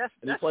 Okay, that's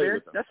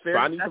fair. That's fair. So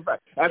I need some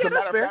facts. As a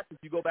matter of fact, if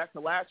you go back to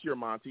last year,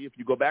 Monty,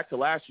 he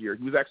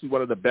was actually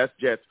one of the best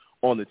Jets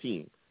on the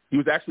team. He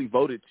was actually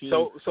voted team.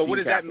 So what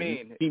does that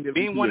mean?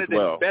 Being one of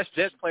the best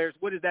Jets players,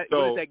 what does that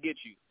get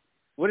you?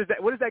 What does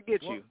that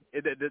get you?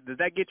 Does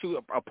that get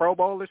you a Pro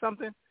Bowl or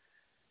something?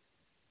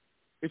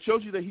 It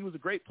shows you that he was a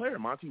great player,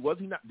 Monty. Was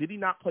he not? Did he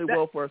not play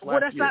well for us last year? Well,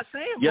 that's not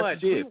saying much. Yes,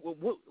 he did.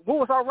 What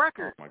was our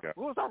record? Oh my God.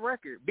 What was our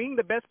record? Being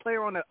the best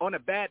player on a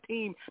bad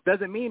team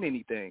doesn't mean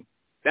anything.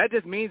 That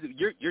just means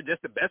you're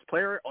just the best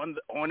player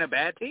on a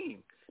bad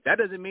team. That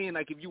doesn't mean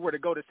like if you were to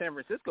go to San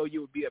Francisco,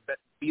 you would be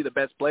the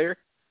best player.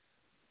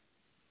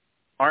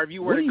 Or if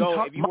you were to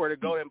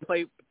go and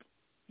play,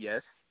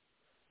 yes.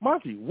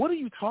 Monty, what are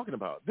you talking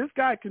about? This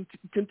guy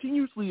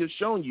continuously has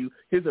shown you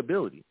his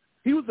ability.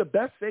 He was the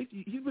best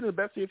safety. He's been the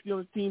best safety on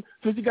his team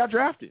since he got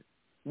drafted.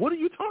 What are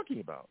you talking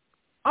about?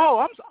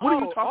 Has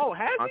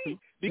Monty? he?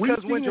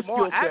 Because when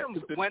Jamal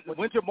Adams was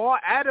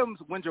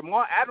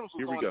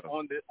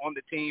on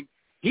the team,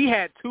 he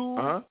had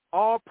 2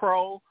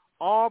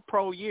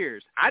 all-pro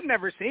years. I've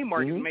never seen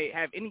Marcus May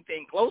have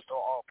anything close to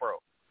all-pro.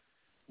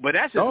 But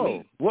that's just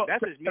me. Well,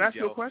 that's just me, Can I ask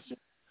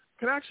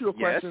you a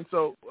question?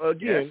 So,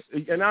 again,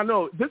 and I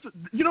know this.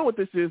 You know what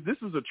this is? This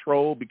is a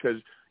troll because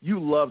you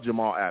love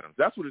Jamal Adams.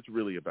 That's what it's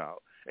really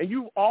about. And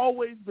you've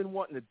always been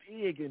wanting to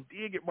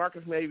dig at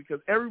Marcus May because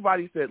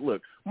everybody said,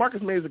 look,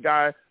 Marcus May is a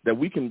guy that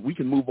we can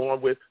move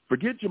on with.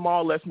 Forget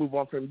Jamal. Let's move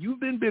on from him. You've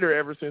been bitter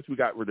ever since we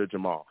got rid of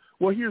Jamal.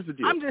 Well, here's the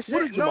deal. I'm just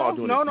what saying, is Jamal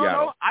doing in Seattle?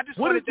 No. I just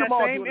wanted that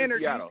same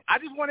energy. I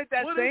just wanted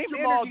that same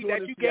energy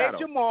that you gave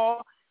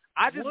Jamal.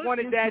 I just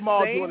wanted that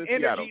same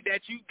energy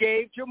that you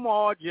gave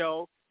Jamal,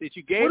 Joe. That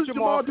you gave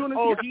Jamal.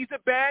 He's a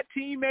bad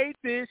teammate.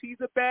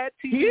 He's a bad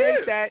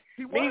teammate. That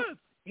he was.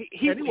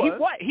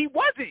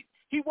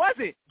 He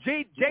wasn't.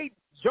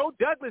 Joe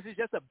Douglas is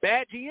just a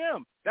bad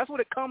GM. That's what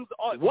it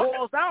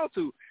boils down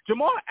to.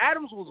 Jamal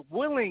Adams was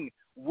willing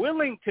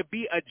to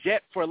be a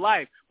Jet for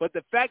life, but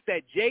the fact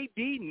that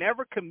JD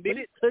never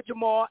committed to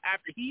Jamal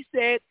after he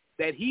said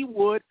that he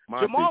would.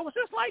 Monty. Jamal was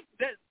just like,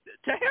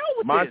 to hell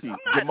with Monty, this.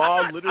 I'm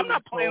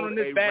not playing on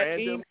this bad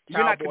team.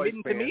 You're not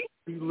committing to me?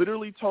 He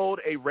literally told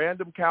a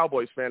random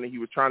Cowboys fan that he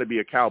was trying to be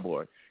a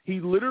Cowboy. He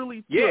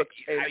literally took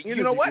an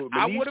interview with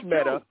Manish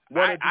Mehta,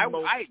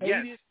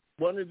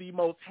 one of the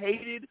most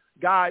hated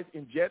guys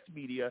in Jets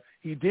media.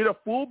 He did a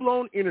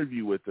full-blown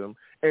interview with him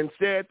and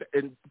said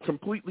and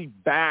completely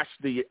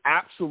bashed the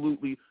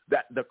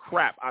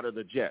crap out of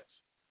the Jets.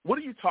 What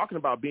are you talking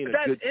about being a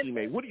good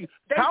teammate?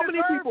 How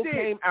many people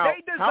came out?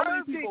 How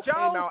many people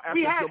came out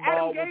after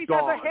Jamal was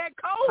gone? As a head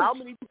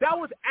coach. That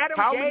was Adam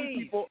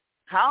Gase.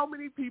 How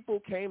many people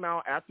came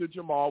out after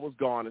Jamal was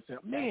gone and said,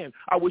 "Man,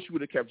 I wish we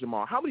would have kept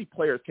Jamal"? How many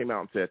players came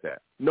out and said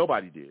that?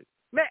 Nobody did.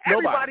 Man,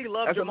 everybody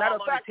loved Jamal on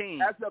the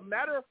team. As a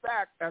matter of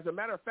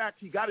fact,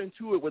 he got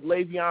into it with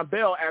Le'Veon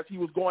Bell as he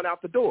was going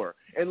out the door,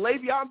 and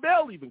Le'Veon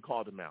Bell even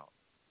called him out.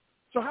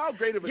 So how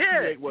great of a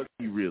teammate was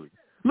he really?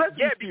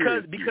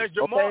 Because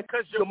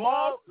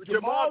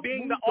Jamal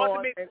being the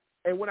ultimate.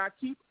 And when I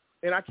keep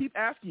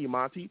asking you,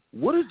 Monty,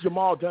 what has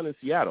Jamal done in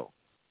Seattle?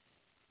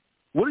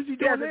 What is he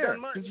doing there?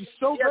 Because he's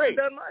so great.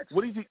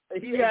 What is he?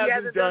 He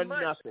hasn't done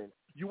nothing.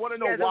 You want to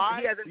know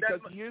why? Because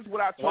here's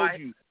what I told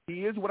you.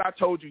 He is what I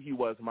told you he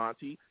was,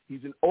 Monty.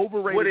 He's an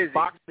overrated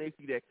box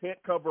safety that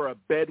can't cover a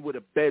bed with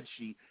a bed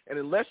sheet. And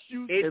unless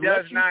you see him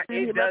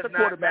as a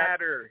quarterback,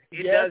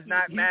 it does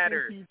not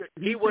matter.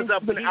 He was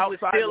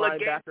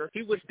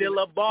still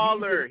a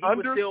baller. He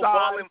was still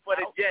balling for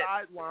the Jets.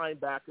 Outside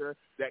linebacker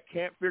that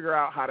can't figure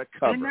out how to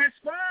cover. And that's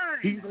fine.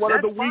 He's one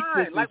of the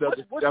weaknesses of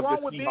the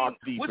Seahawks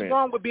defense. What's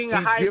wrong with being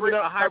a hybrid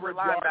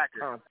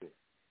linebacker?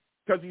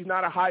 Because he's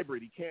not a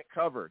hybrid. He can't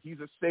cover. He's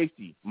a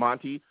safety,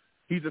 Monty.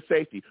 He's a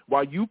safety.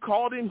 While you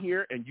called in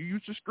here and you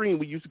used to scream,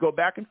 we used to go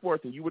back and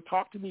forth, and you would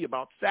talk to me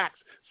about sacks.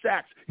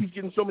 He's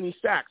getting so many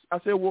sacks. I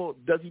said, well,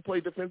 does he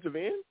play defensive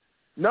end?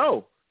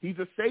 No. He's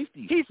a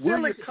safety. He's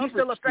still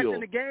affecting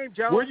the game,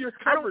 Joe.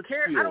 I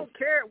don't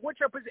care what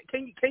your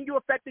position. Can you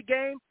affect the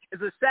game? Is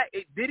a sack?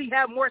 Did he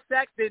have more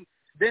sacks than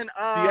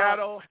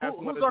Seattle has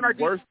one of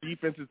the worst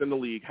defenses in the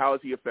league? How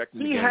is he affecting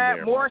the game? He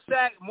had more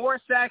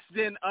sacks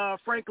than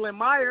Franklin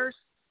Myers.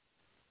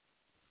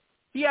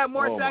 He had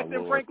more sacks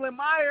than Franklin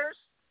Myers.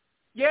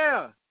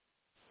 Yeah,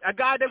 a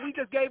guy that we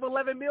just gave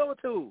 $11 million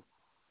to.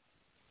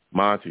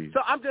 Monty. So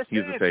I'm just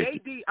saying,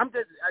 JD.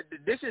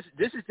 This is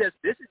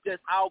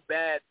just how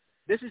bad.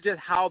 This is just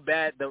how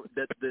bad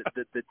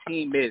the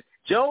team is.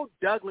 Joe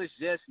Douglas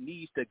just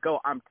needs to go.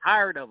 I'm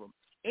tired of him.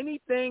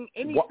 Anybody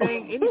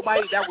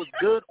that was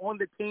good on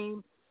the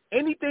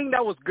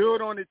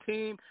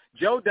team,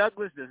 Joe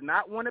Douglas does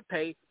not want to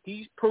pay.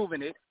 He's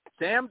proven it.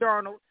 Sam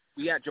Darnold.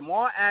 We got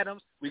Jamal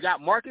Adams. We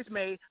got Marcus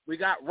May. We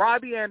got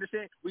Robbie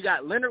Anderson. We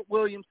got Leonard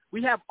Williams.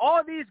 We have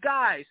all these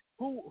guys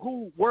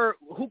who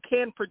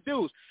can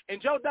produce.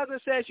 And Joe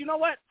Douglas says, you know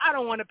what? I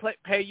don't want to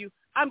pay you.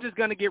 I'm just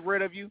going to get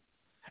rid of you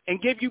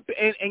and give you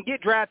and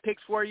get draft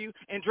picks for you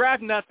and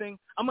draft nothing.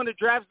 I'm going to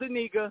draft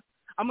Zuniga.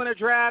 I'm going to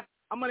draft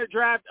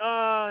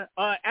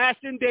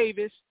Ashton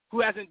Davis, who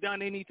hasn't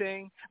done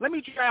anything. Let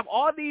me draft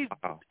all these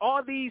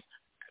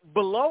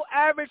below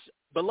average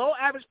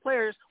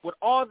players with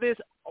all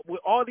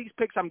these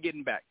picks I'm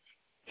getting back.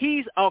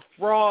 He's a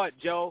fraud,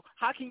 Joe.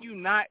 How can you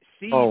not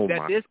see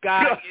that this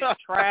guy is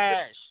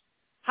trash?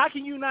 How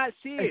can you not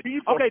see it?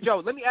 Okay,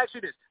 Joe, let me ask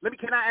you this.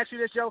 Can I ask you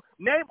this, Joe?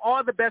 Name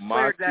all the best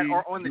players that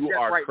are on the Jets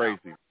right now.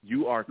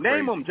 You are crazy.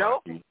 Name them,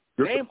 Joe.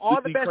 Name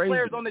all the best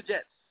players on the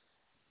Jets.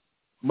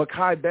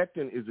 Mekhi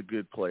Becton is a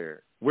good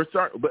player.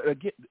 But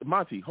again,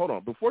 Monty, hold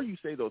on. Before you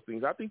say those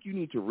things, I think you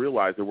need to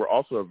realize that we're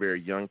also a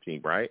very young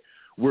team, right?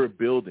 We're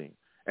building,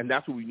 and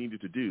that's what we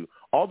needed to do.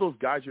 All those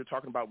guys you're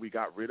talking about we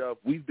got rid of,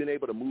 we've been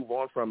able to move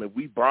on from, and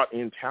we brought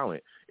in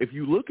talent. If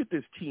you look at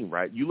this team,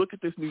 right, you look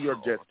at this New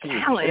York Jets team,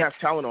 it has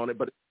talent on it,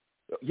 but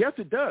yes,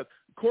 it does.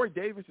 Corey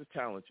Davis is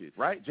talented,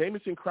 right?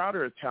 Jamison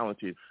Crowder is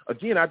talented.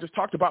 Again, I just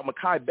talked about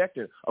Mekhi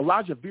Becton.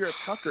 Elijah Vera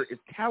Tucker is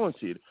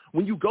talented.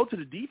 When you go to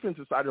the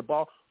defensive side of the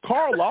ball,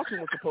 Carl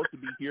Lawson was supposed to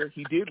be here.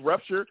 He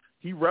ruptured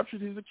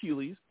his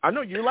Achilles. I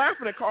know you're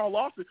laughing at Carl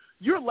Lawson.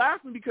 You're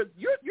laughing because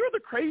you're the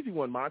crazy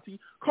one, Monty.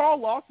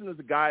 Carl Lawson is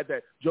a guy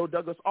that Joe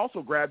Douglas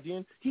also grabbed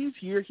in. He's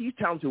here. He's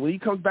talented. When he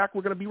comes back,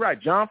 we're going to be right.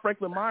 John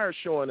Franklin Myers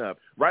showing up,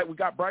 right? We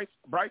got Bryce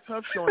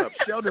Huff showing up.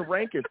 Sheldon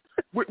Rankins.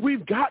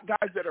 We've got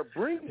guys that are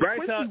bringing.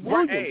 Quincy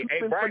Williams,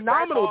 who's been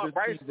phenomenal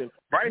this season.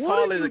 Bryce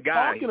Hall is a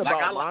guy.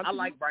 I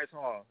like Bryce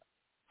Hall.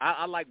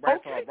 I like Bryce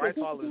Hall. Bryce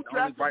Hall is the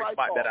only bright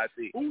spot that I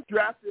see. Who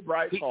drafted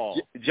Bryce Hall?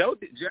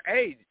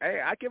 Hey,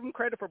 I give him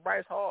credit for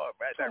Bryce Hall.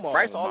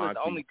 Bryce Hall is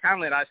the only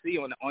talent I see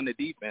on the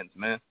defense,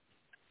 man.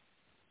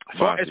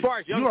 As far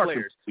as young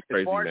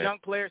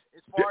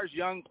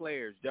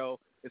players, Joe.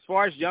 As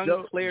far as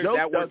young players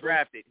that were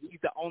drafted, he's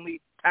the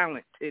only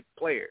talented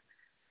player.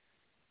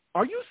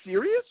 Are you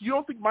serious? You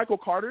don't think Michael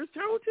Carter is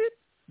talented?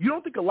 You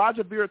don't think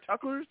Elijah Vera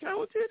Tucker is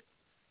talented?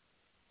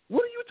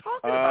 What are you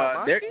talking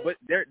about?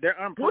 They're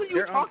unproven. What are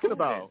you talking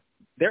about?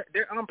 They're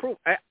unproven.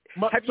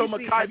 So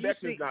Mekhi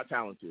Becton's not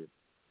talented.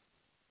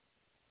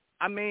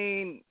 I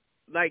mean,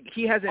 like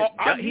he hasn't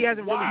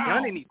really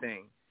done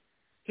anything.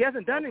 He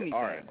hasn't done anything.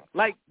 All right.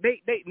 Like they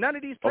none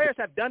of these players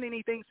have done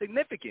anything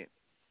significant.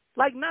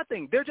 Like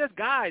nothing. They're just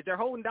guys. They're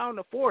holding down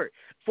the fort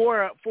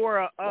for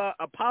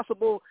a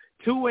possible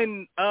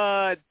 2-15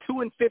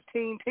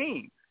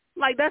 team.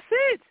 Like that's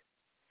it.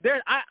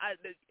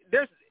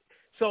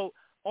 So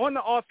on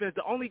the offense,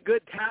 the only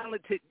good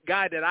talented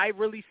guy that I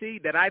really see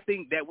that I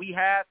think that we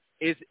have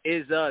is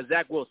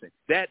Zach Wilson.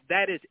 That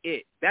is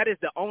it. That is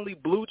the only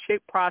blue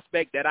chip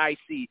prospect that I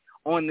see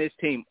on this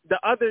team. The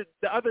other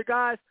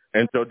guys.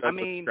 And so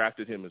Douglas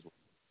drafted him as well.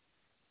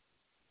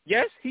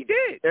 Yes, he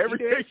did.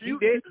 You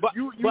did. But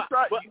you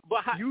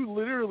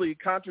literally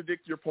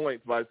contradict your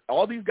points by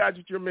all these guys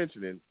that you're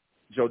mentioning.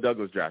 Joe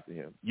Douglas drafted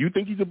him. You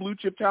think he's a blue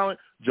chip talent?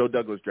 Joe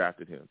Douglas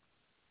drafted him.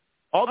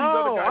 All these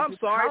other guys. I'm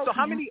sorry. So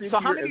how many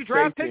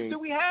draft picks do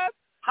we have?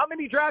 How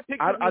many draft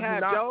picks do we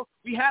have, Joe?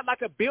 We had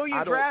like 1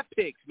 billion draft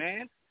picks,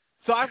 man.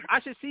 So I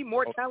should see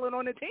more talent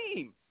on the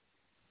team.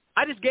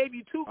 I just gave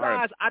you 2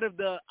 guys out of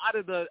the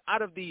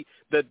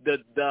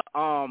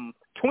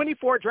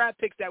 24 draft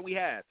picks that we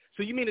have.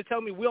 So you mean to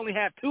tell me we only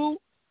have 2?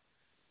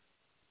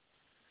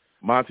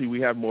 Monty, we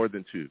have more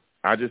than 2.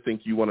 I just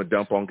think you want to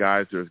dump on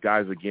guys. There's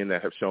guys, again,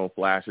 that have shown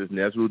flashes.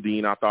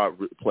 Nesruddin, I thought,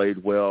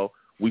 played well.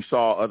 We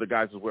saw other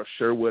guys as well.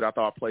 Sherwood, I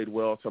thought, played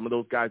well. Some of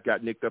those guys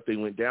got nicked up. They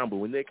went down. But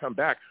when they come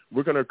back,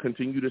 we're going to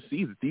continue to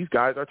see that these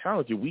guys are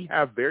talented. We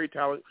have very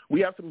talented. We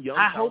have some young,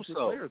 talented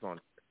players on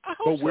it.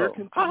 We're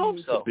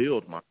continuing to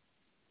build, Monty.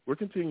 We're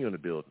continuing to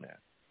build, man.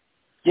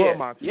 Yeah, well,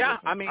 Monty, yeah.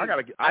 Listen, I mean, I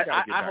gotta get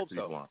back hope to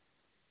these so. ones.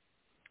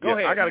 Go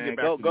ahead, I gotta man. get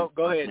back to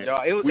go ahead,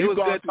 Joe. It was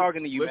good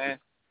talking to you, man.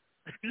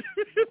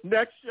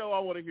 Next show, I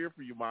want to hear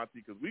from you,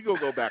 Monty, because we gonna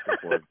go back and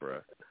forth, bro.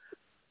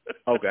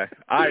 Okay.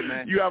 All right,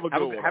 man. You have a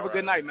good one. Have a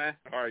good night, man.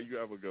 All right, you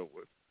have a good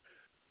one.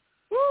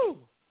 Woo!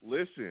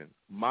 Listen,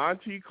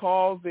 Monty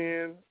calls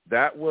in.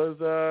 That was,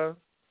 that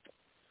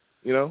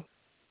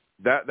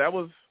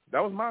was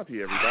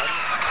Monty, everybody.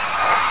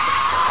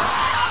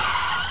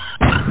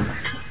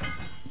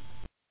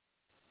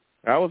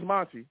 That was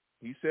Monty.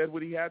 He said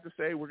what he had to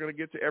say. We're going to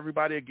get to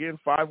everybody again.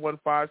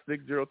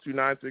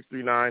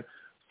 515-602-9639.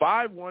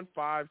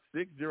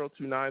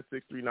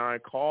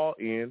 515-602-9639. Call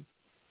in.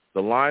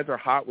 The lines are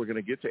hot. We're going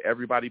to get to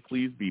everybody.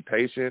 Please be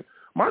patient.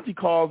 Monty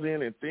calls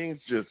in and things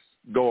just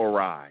go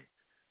awry.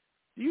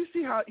 Do you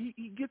see how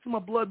he gets my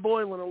blood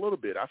boiling a little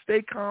bit? I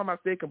stay calm. I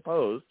stay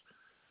composed.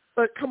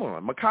 But come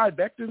on. Mekhi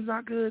Becton's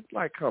not good?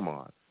 Like, come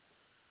on.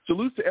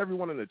 Salute to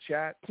everyone in the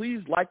chat. Please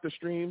like the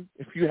stream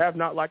if you have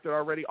not liked it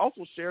already.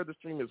 Also share the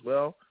stream as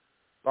well.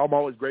 I'm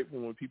always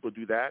grateful when people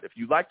do that. If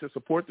you'd like to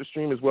support the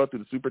stream as well through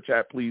the Super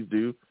Chat, please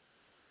do.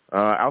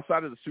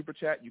 Outside of the Super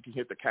Chat, you can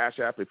hit the Cash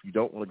App. If you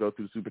don't want to go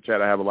through the Super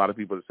Chat, I have a lot of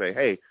people that say,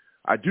 hey,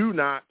 I do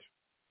not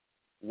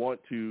want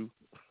to,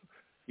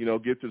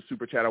 give to the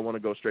Super Chat. I want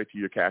to go straight to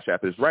your Cash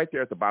App. It's right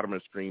there at the bottom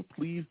of the screen.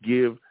 Please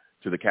give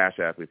to the Cash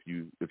App if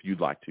you'd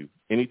like to.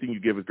 Anything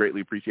you give is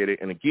greatly appreciated.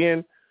 And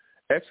again, !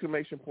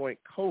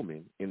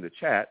 Coleman in the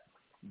chat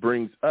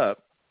brings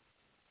up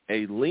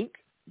a link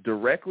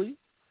directly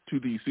to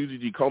the Susie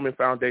G. Komen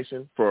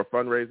Foundation for a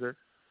fundraiser.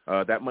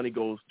 That money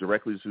goes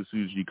directly to the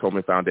Susie G.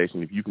 Komen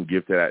Foundation. If you can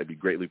give to that, it'd be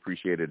greatly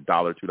appreciated.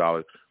 $1,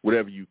 $2,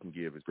 whatever you can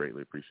give is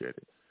greatly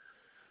appreciated.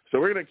 So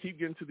we're going to keep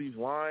getting to these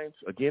lines.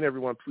 Again,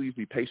 everyone, please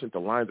be patient. The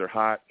lines are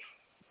hot.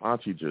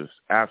 Monty just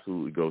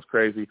absolutely goes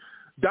crazy.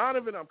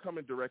 Donovan, I'm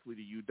coming directly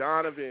to you.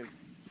 Donovan,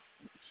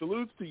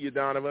 salutes to you,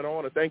 Donovan. I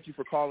want to thank you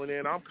for calling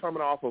in. I'm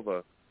coming off of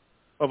a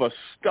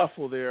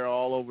scuffle there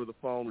all over the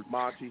phone with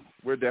Monty.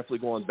 We're definitely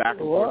going back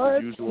and forth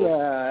as usual.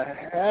 What the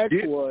heck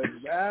was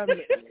that?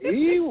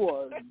 He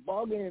was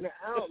bugging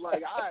out.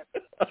 Like,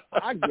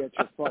 I get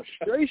your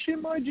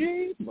frustration, my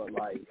G, but,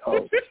 like,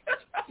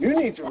 you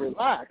need to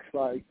relax.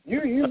 Like,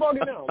 you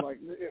bugging out. Like,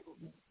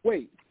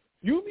 wait,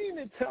 you mean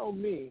to tell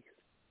me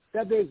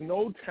that there's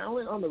no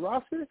talent on the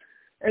roster?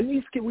 And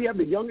we have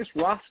the youngest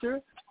roster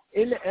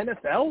in the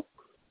NFL?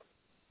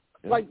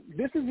 Like,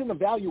 this is an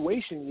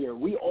evaluation year.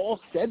 We all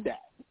said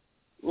that.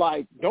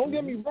 Like, don't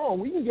get me wrong.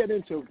 We can get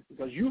into –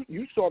 because you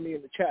saw me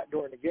in the chat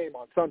during the game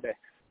on Sunday.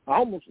 I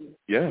almost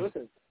 –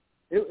 listen,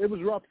 it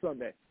was rough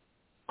Sunday.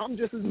 I'm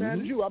just as mad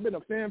as you. I've been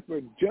a fan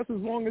for just as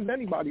long as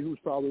anybody who's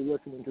probably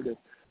listening to this.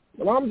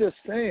 But I'm just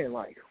saying,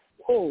 like,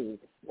 whoa,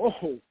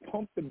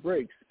 pump the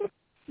brakes.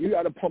 You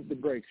got to pump the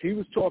brakes. He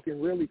was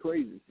talking really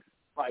crazy.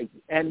 Like,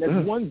 and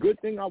there's one good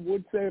thing I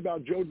would say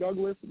about Joe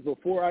Douglas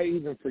before I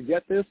even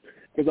forget this,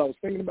 because I was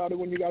thinking about it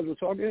when you guys were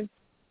talking.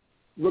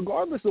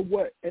 Regardless of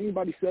what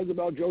anybody says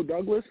about Joe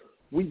Douglas,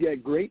 we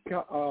get great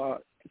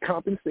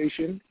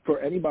compensation for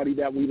anybody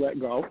that we let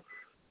go.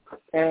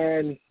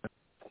 And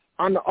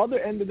on the other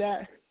end of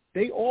that,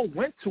 they all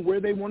went to where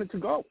they wanted to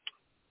go.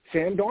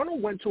 Sam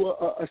Darnold went to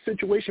a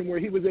situation where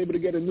he was able to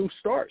get a new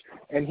start,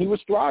 and he was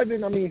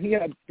thriving. I mean, he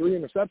had 3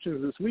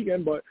 interceptions this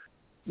weekend, but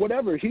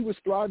whatever, he was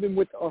thriving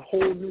with a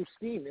whole new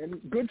scheme, and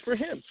good for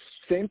him.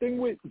 Same thing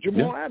with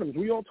Jamal Adams.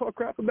 We all talk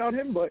crap about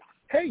him, but,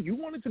 hey, you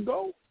wanted to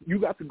go. You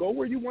got to go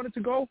where you wanted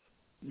to go.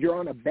 You're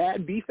on a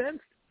bad defense.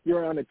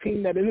 You're on a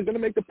team that isn't going to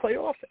make the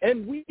playoffs,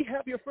 and we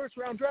have your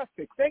first-round draft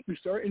pick. Thank you,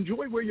 sir.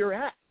 Enjoy where you're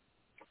at.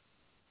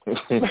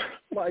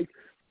 Like,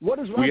 what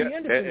has Robbie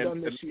Anderson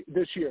done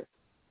this year?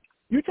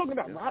 You're talking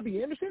about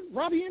Robbie Anderson?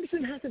 Robbie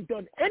Anderson hasn't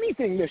done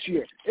anything this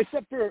year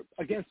except for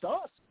against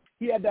us.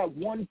 He had that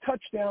one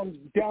touchdown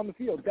down the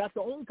field. That's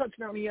the only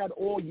touchdown he had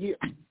all year.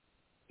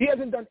 He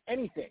hasn't done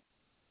anything.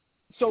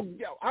 So,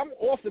 I'm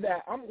off of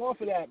that. I'm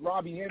off of that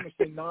Robbie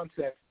Anderson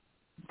nonsense.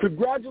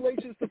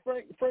 Congratulations to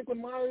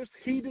Franklin Myers.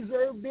 He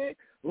deserved it.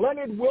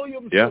 Leonard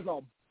Williams was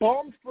a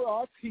bum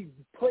for us. He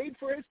played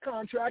for his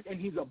contract, and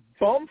he's a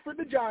bum for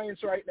the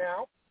Giants right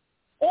now.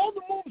 All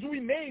the moves we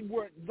made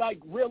were, like,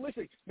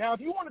 realistic. Now, if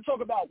you want to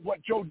talk about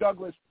what Joe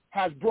Douglas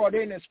has brought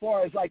in as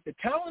far as, like, the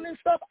talent and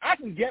stuff, I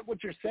can get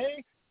what you're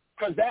saying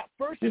because that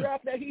first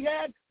draft that he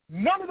had,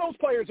 none of those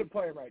players are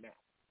playing right now.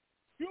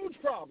 Huge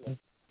problem.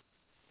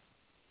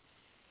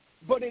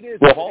 But it is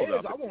what it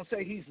is. I won't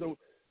say he's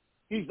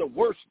the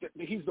worst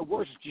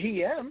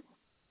GM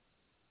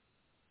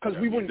because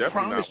we wouldn't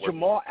promise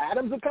Jamal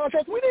Adams a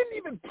contract. We didn't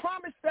even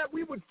promise that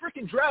we would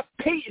freaking draft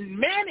Peyton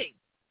Manning.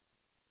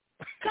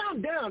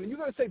 Calm down. You're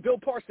going to say Bill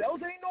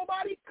Parcells ain't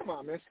nobody? Come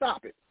on, man.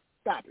 Stop it.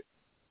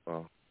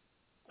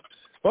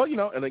 Well, you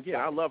know, and again,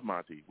 I love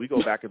Monty. We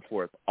go back and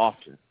forth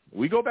often.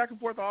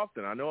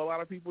 I know a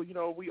lot of people, you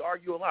know, we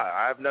argue a lot.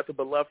 I have nothing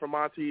but love for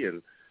Monty,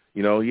 and,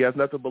 you know, he has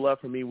nothing but love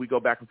for me. We go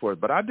back and forth.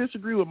 But I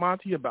disagree with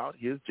Monty about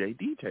his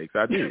JD takes.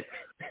 I do.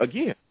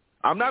 Again,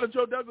 I'm not a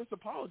Joe Douglas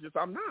apologist.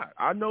 I'm not.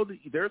 I know that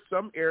there's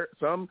some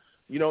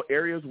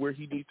areas where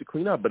he needs to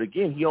clean up. But,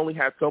 again, he only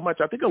had so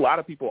much. I think a lot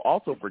of people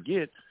also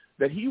forget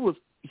that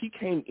he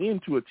came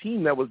into a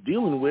team that was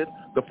dealing with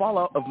the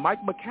fallout of Mike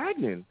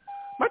Maccagnan.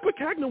 Mike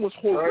Maccagnan was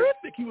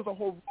horrific. He was a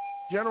horrific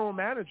general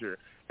manager.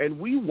 And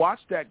we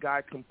watched that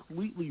guy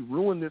completely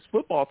ruin this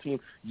football team.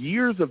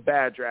 Years of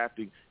bad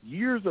drafting,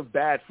 years of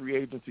bad free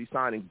agency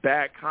signing,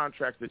 bad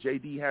contracts that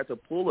JD had to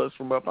pull us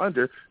from up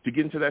under to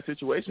get into that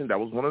situation. That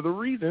was one of the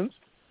reasons,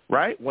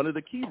 right? One of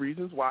the key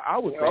reasons why I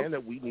was saying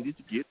that we needed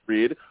to get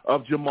rid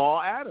of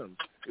Jamal Adams.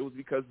 It was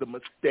because the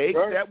mistake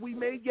that we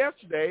made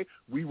yesterday,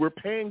 we were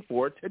paying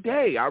for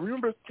today. I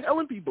remember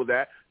telling people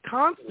that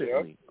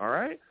constantly, all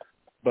right?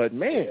 But,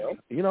 man,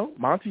 you know,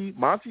 Monty,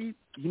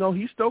 you know,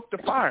 he stoked the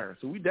fire.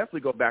 So we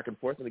definitely go back and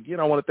forth. And, again,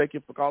 I want to thank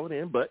you for calling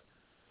in. But,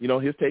 you know,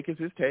 his take is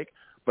his take.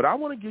 But I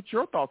want to get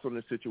your thoughts on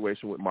this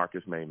situation with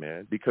Marcus Maye,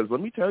 man, because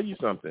let me tell you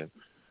something.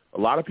 A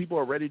lot of people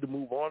are ready to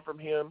move on from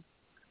him.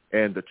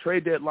 And the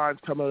trade deadline's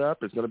coming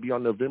up. It's going to be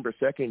on November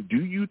 2nd.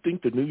 Do you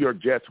think the New York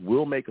Jets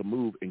will make a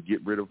move and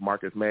get rid of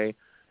Marcus Maye?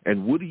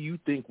 And what do you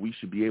think we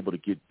should be able to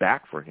get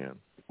back for him?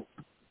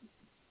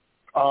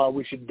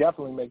 We should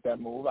definitely make that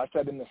move. I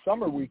said in the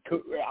summer we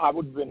could. I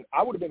would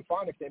have been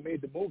fine if they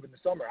made the move in the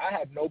summer. I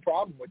had no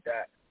problem with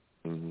that.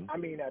 Mm-hmm. I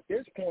mean, at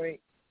this point,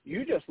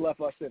 you just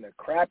left us in a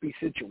crappy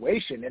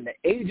situation, and the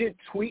agent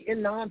tweeting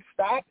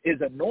nonstop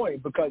is annoying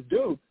because,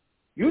 dude,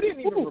 you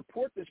didn't even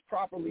report this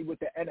properly with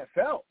the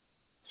NFL.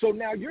 So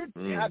now you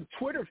have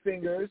Twitter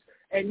fingers,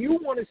 and you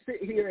want to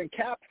sit here and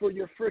cap for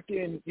your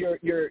freaking your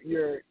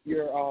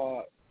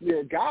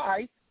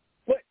guy,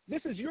 but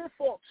this is your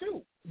fault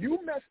too. You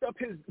messed up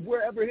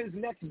wherever his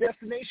next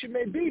destination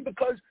may be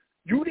because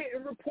you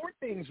didn't report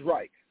things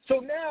right. So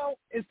now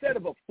instead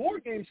of a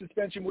 4-game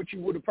suspension, which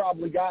you would have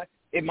probably got,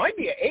 it might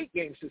be an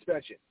 8-game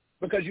suspension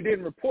because you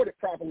didn't report it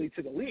properly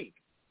to the league.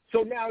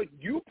 So now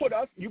you put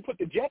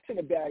the Jets in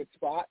a bad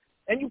spot,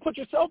 and you put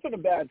yourself in a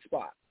bad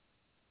spot.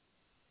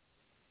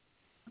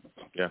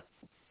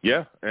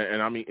 Yeah.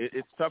 And I mean,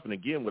 it's tough. And,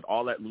 again, with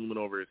all that looming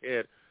over his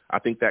head, I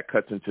think that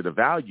cuts into the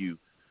value.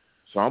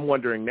 So I'm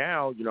wondering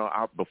now, you know,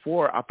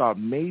 before I thought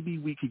maybe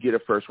we could get a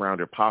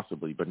first-rounder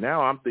possibly, but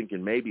now I'm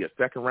thinking maybe a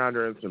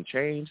second-rounder and some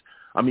change.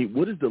 I mean,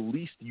 what is the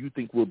least you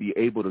think we'll be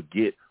able to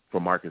get for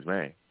Marcus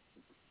Maye?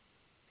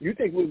 You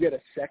think we'll get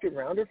a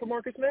second-rounder for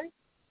Marcus Maye?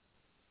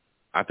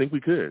 I think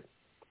we could.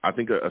 I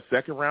think a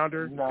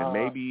second-rounder and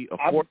maybe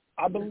a fourth.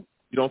 You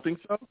don't think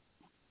so?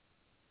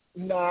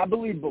 No, I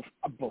believe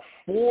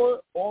before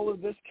all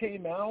of this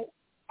came out,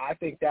 I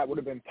think that would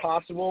have been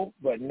possible.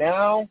 But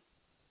now,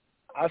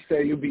 I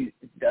say you'll be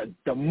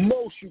the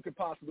most you could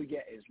possibly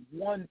get is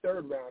 1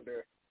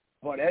 third-rounder.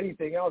 But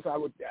anything else,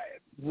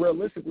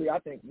 realistically, I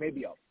think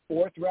maybe a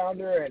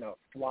 4th-rounder and a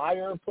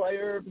flyer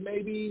player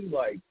maybe.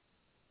 Like,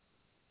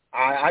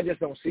 I just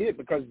don't see it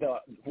because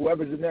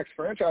whoever's the next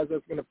franchise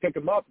that's going to pick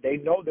him up, they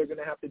know they're going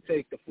to have to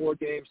take the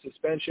 4-game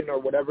suspension or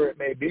whatever it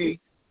may be.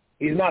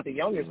 He's not the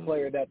youngest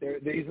player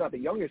he's not the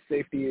youngest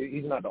safety.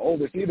 He's not the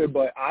oldest either,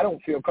 but I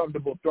don't feel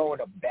comfortable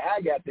throwing a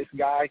bag at this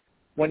guy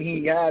when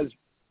he has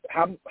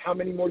how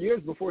many more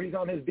years before he's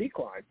on his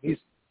decline? He's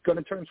going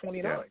to turn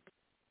 29.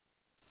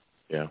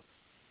 Yeah.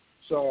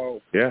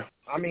 So,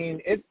 I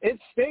mean, it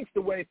stinks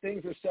the way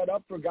things are set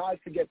up for guys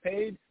to get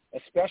paid,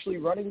 especially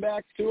running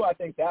backs too. I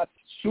think that's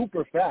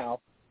super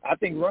foul. I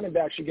think running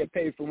backs should get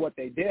paid for what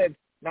they did,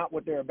 not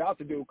what they're about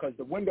to do, because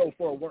the window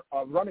for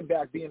a running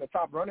back being a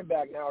top running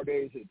back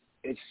nowadays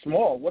it's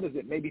small. What is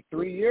it, maybe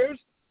 3 years?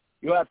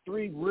 You'll have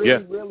 3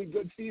 really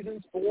good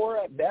seasons, 4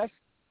 at best,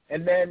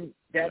 and then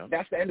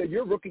that's the end of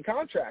your rookie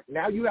contract.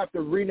 Now you have to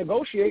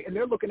renegotiate, and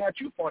they're looking at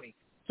you funny.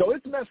 So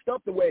it's messed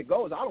up the way it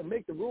goes. I don't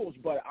make the rules,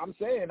 but I'm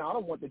saying I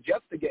don't want the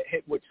Jets to get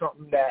hit with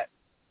something that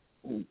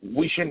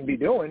we shouldn't be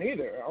doing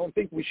either. I don't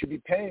think we should be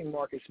paying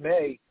Marcus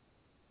May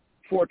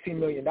 $14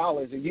 million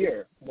a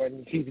year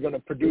when he's going to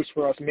produce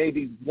for us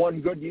maybe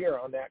one good year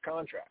on that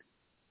contract.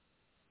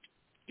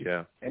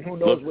 Yeah. And who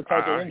knows what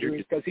type of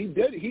injuries, because he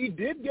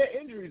did get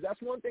injuries.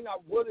 That's one thing I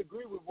would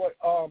agree with what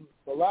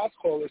the last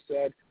caller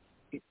said.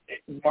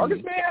 Marcus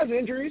May has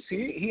injuries.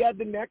 He had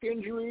the neck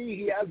injury.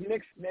 He has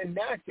neck.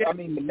 I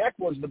mean, the neck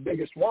was the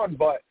biggest one,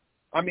 but,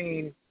 I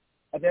mean,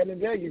 at the end of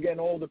the day, you're getting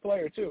an older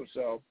player too,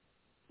 so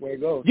where it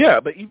goes. Yeah,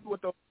 but even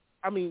with the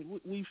 – I mean,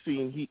 we've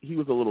seen he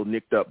was a little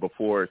nicked up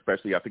before,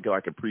 especially I think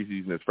like in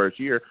preseason his first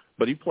year,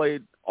 but he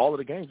played all of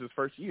the games his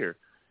first year.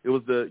 It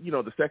was the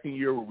second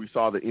year where we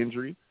saw the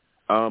injury.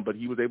 But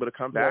he was able to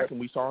come back, and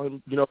we saw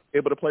him,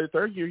 able to play the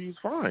third year. He's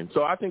fine.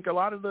 So I think a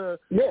lot of the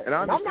and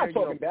I'm not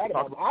talking bad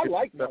about him. I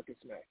like Marcus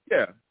May.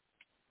 Yeah,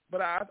 but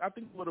I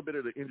think a little bit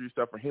of the injury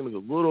stuff for him is a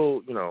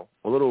little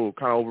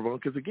kind of overblown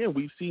because again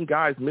we've seen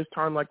guys miss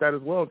time like that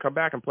as well and come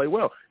back and play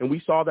well, and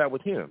we saw that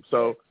with him.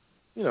 So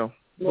but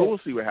we'll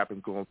see what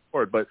happens going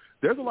forward. But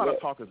there's a lot of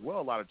talk as well.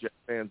 A lot of Jets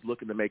fans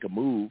looking to make a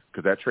move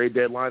because that trade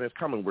deadline is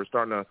coming. We're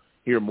starting to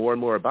hear more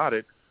and more about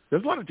it.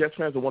 There's a lot of Jets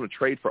fans that want to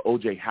trade for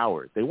O.J.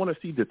 Howard. They want to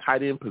see the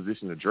tight end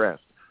position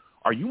addressed.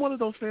 Are you one of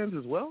those fans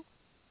as well?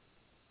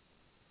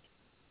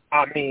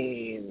 I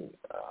mean,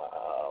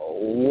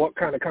 what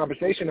kind of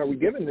compensation are we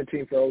giving the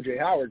team for O.J.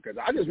 Howard? Because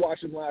I just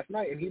watched him last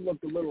night, and he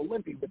looked a little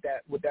limpy with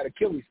that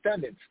Achilles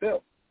tendon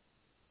still.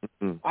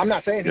 Mm-hmm. I'm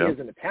not saying he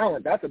isn't a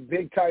talent. That's a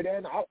big tight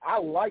end. I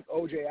like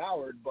O.J.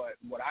 Howard, but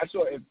what I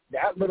saw, if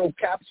that little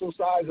capsule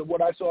size of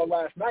what I saw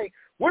last night,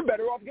 we're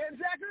better off getting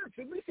Zach Ertz.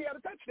 At least he had a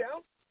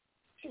touchdown.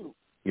 Shoot.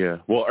 Yeah,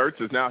 well,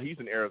 Ertz is he's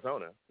in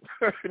Arizona.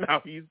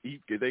 Now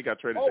they got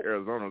traded to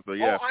Arizona, so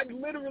yeah.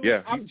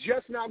 I'm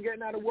just now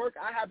getting out of work.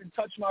 I haven't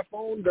touched my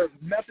phone. The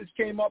message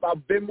came up.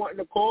 I've been wanting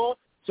to call,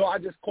 so I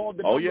just called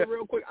the number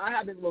real quick. I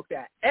haven't looked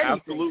at anything.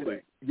 Absolutely.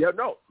 Today. Yeah,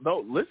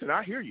 no. Listen,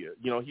 I hear you.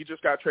 He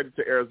just got traded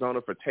to Arizona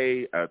for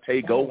Tay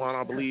Gowan,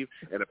 I believe,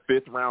 and a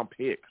 5th-round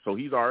pick. So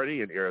he's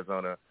already in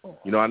Arizona.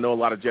 I know a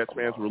lot of Jets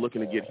fans were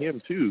looking to get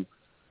him too,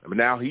 but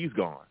now he's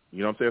gone. You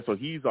know what I'm saying? So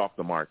he's off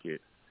the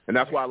market. And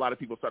that's why a lot of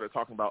people started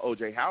talking about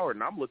O.J. Howard,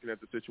 and I'm looking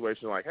at the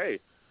situation like, hey,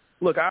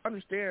 look, I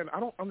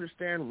don't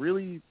understand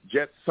really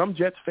some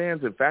Jets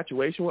fans'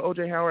 infatuation with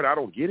O.J. Howard. I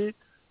don't get it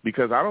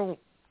because I don't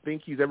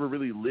think he's ever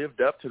really lived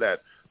up to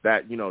that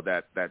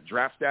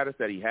draft status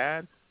that he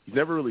had. He's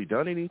never really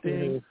done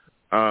anything.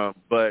 Mm-hmm.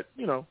 But,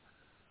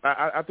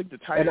 I think the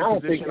tight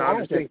end position. I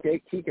don't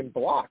think he can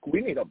block.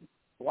 We need a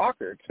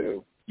blocker,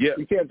 too. Yeah.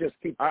 You can't just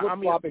keep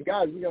flip-flopping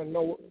guys. We got to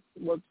know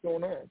what's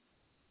going on.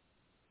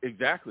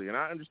 Exactly, and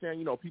I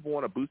understand, people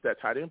want to boost that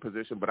tight end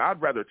position, but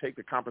I'd rather take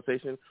the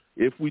compensation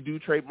if we do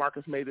trade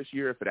Marcus May this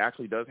year, if it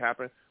actually does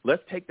happen.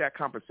 Let's take that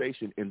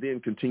compensation and then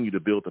continue to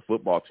build the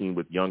football team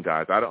with young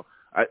guys.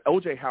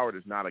 O.J. Howard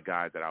is not a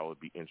guy that I would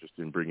be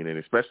interested in bringing in,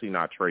 especially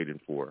not trading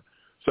for.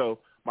 So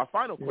my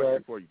final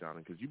question for you,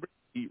 Donovan, because you bring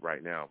the heat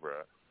right now, bro,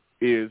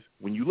 is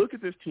when you look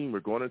at this team, we're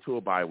going into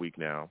a bye week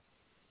now.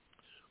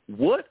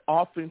 What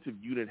offensive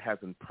unit has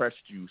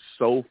impressed you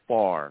so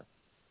far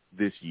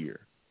this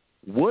year?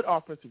 What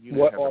offensive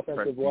unit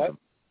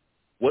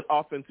What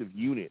offensive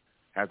unit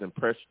has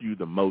impressed you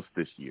the most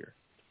this year?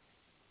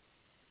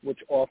 Which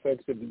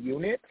offensive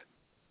unit?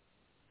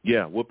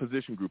 Yeah, what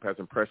position group has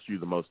impressed you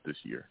the most this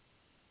year?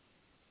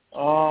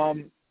 I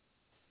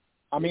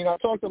mean, I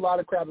talked a lot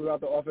of crap about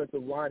the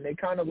offensive line. They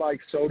kind of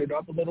sewed it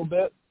up a little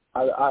bit.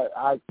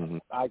 I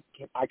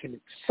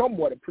can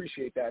somewhat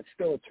appreciate that.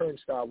 Still a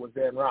turnstile with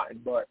Van Rotten,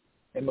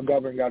 and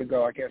McGovern got to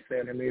go. I can't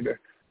stand him either.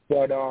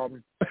 But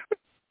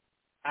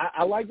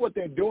I like what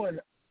they're doing.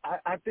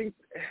 I think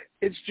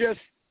it's just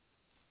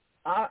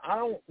I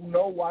don't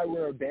know why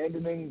we're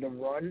abandoning the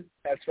run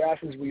as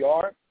fast as we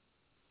are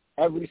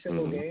every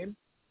single game.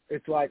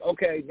 It's like,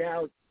 okay,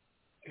 now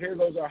here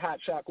goes our hot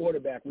shot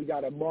quarterback. We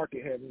got to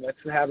market him. Let's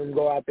have him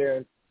go out there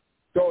and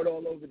throw it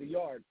all over the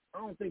yard. I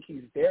don't think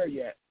he's there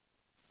yet.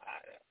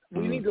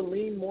 We need to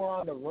lean more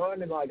on the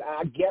run. And,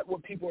 I get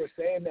what people are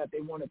saying that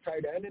they want a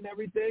tight end and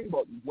everything,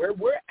 but where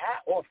we're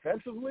at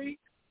offensively,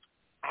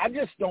 I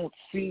just don't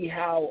see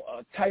how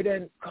a tight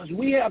end – because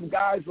we have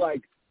guys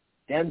like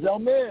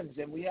Denzel Mims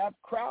and we have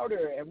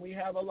Crowder and we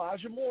have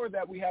Elijah Moore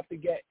that we have to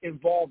get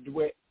involved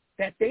with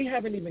that they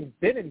haven't even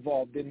been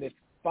involved in this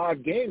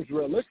 5 games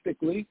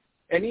realistically.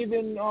 And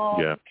even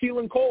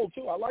Keelan Cole,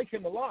 too. I like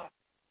him a lot.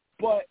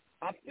 But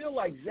I feel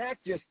like Zach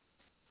just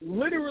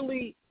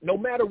literally, no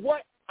matter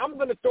what, I'm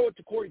going to throw it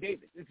to Corey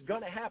Davis. It's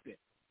going to happen.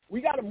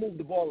 We got to move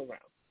the ball around.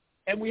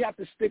 And we have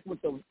to stick a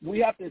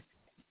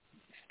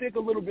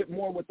little bit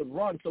more with the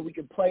run so we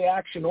can play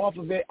action off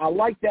of it. I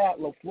like that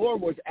LaFleur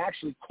was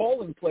actually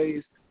calling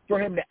plays for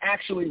him to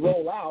actually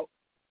roll out.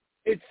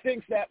 It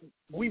stinks that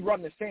we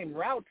run the same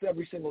routes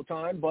every single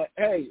time, but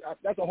hey,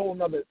 that's a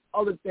whole other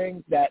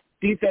thing that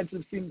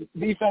defenses seem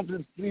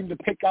to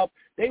pick up.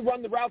 They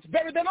run the routes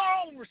better than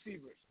our own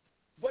receivers.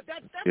 But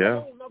that's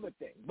a whole other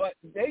thing. But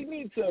they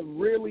need to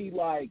really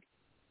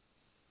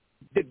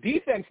the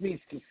defense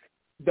needs to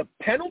 – the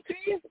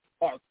penalties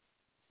are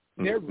 –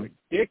 they're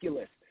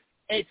ridiculous.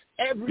 It's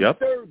every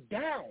third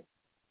down.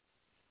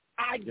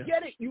 I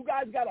get it. You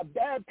guys got a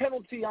bad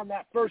penalty on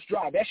that first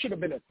drive. That should have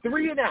been a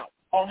 3-and-out,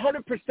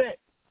 100%.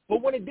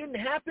 But when it didn't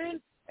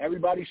happen,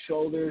 everybody's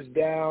shoulders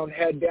down,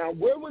 head down.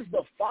 Where was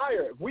the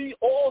fire? We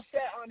all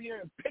sat on here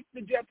and picked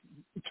the Jets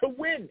to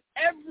win.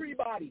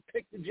 Everybody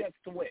picked the Jets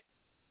to win.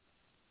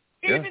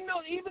 Even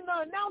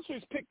the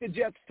announcers picked the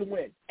Jets to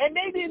win. And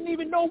they didn't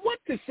even know what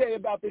to say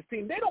about this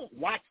team. They don't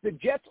watch the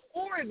Jets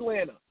or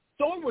Atlanta.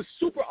 So it was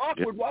super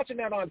awkward watching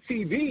that on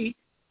TV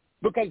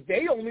because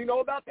they only know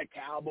about the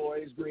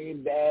Cowboys,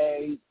 Green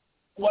Bay,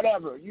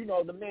 whatever,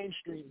 the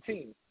mainstream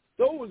team.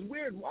 So it was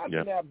weird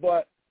watching that,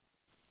 but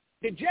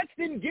the Jets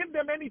didn't give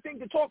them anything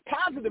to talk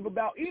positive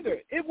about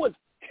either. It was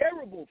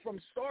terrible from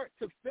start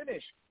to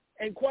finish.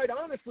 And quite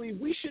honestly,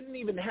 we shouldn't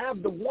even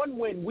have the one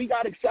win. We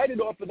got excited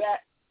off of that.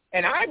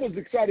 And I was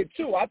excited,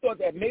 too. I thought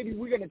that maybe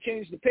we're going to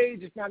change the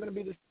page. It's not going to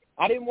be this.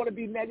 I didn't want to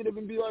be negative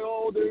and be like,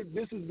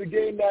 this is the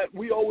game that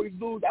we always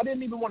lose. I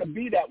didn't even want to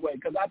be that way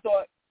because I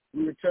thought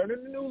we were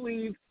turning a new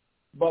leaf,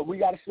 but we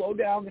got to slow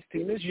down. This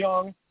team is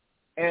young.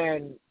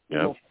 And,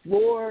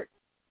 Floor,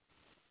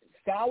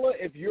 Saleh,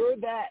 if you're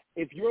that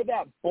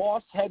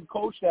boss head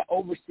coach that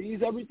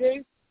oversees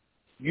everything,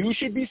 you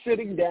should be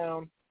sitting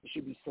down. It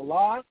should be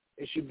Salah.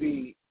 It should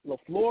be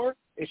LaFleur.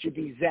 It should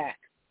be Zach.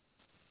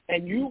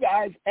 And you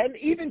guys, and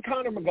even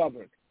Connor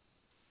McGovern,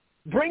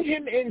 bring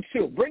him in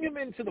too. Bring him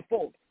into the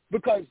fold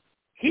because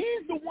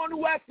he's the one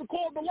who has to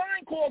call the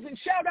line calls and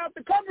shout out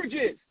the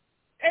coverages.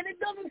 And it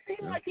doesn't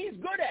seem like he's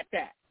good at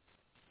that.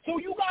 So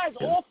you guys,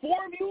 all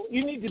four of you,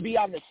 you need to be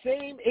on the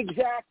same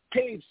exact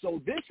page.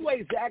 So this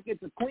way Zach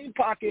gets a clean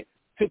pocket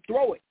to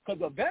throw it.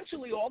 Because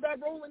eventually all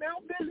that rolling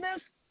out business,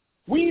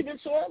 we even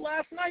saw it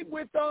last night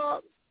with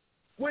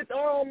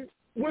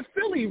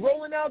Philly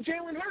rolling out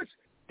Jalen Hurts.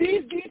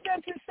 These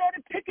defenses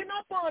started picking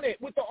up on it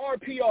with the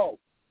RPO.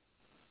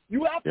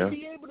 You have to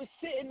be able to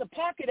sit in the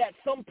pocket at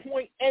some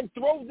point and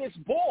throw this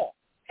ball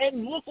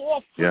and look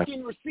off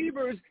freaking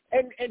receivers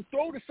and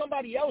throw to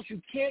somebody else. You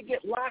can't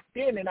get locked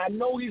in. And I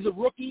know he's a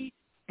rookie,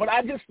 but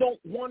I just don't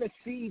want to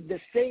see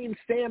the same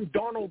Sam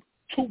Darnold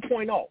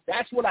 2.0.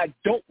 That's what I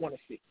don't want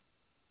to see.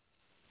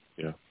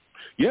 Yeah.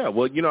 Yeah,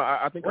 well,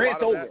 I think a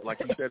lot of that, like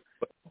you said –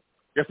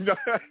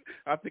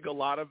 I think a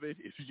lot of it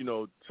is,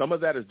 some of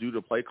that is due to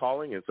play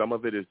calling and some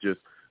of it is just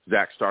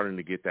Zach starting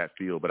to get that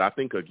feel. But I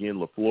think, again,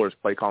 LaFleur's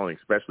play calling,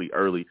 especially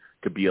early,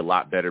 could be a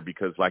lot better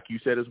because, like you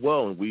said as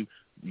well, and we've,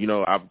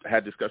 I've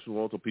had discussions with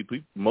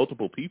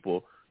multiple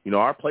people,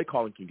 our play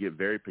calling can get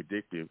very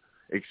predictive,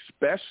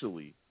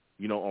 especially,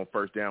 on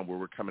first down where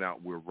we're coming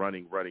out, we're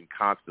running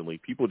constantly.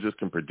 People just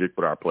can predict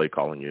what our play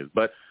calling is.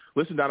 But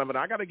listen, Donovan,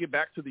 I got to get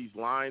back to these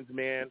lines,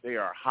 man. They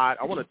are hot.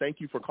 I want to thank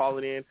you for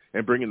calling in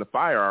and bringing the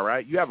fire, all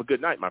right? You have a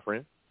good night, my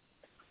friend.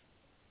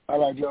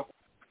 All right, Joe.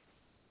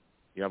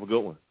 You have a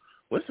good one.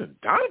 Listen,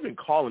 Donovan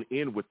calling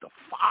in with the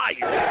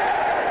fire.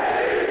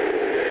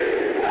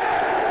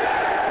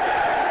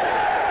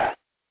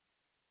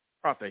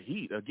 Brought the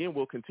heat. Again,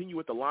 we'll continue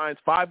with the lines.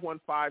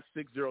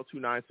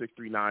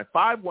 515-602-9639.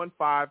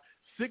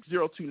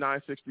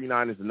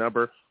 515-602-9639 is the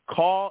number.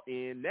 Call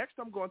in. Next,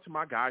 I'm going to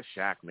my guy,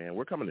 Shaq, man.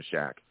 We're coming to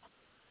Shaq.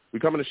 We're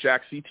coming to Shaq.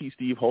 CT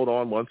Steve, hold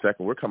on 1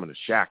 second. We're coming to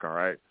Shaq, all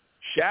right?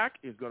 Shaq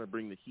is going to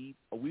bring the heat.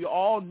 We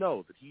all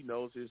know that he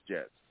knows his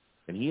Jets,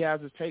 and he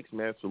has his takes,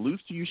 man.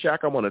 Salutes to you, Shaq.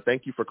 I want to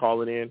thank you for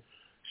calling in.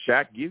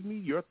 Shaq, give me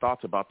your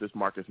thoughts about this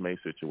Marcus May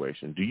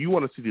situation. Do you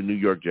want to see the New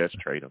York Jets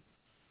trade him?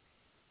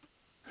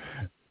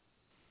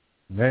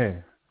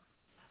 Man,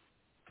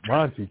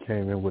 Monty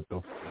came in with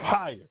the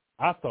fire.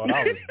 I thought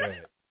I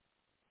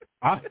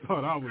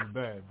was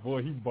bad.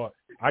 Boy,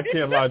 I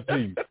can't lie to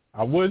you.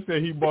 I would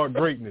say he bought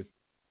greatness,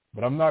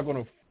 but I'm not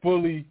going to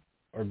fully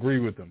agree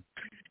with him.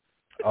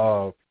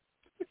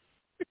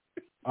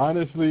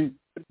 Honestly,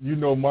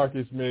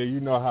 Marcus May,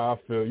 how I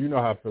feel. You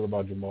know how I feel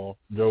about Jamal.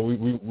 Joe, we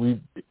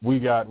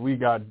got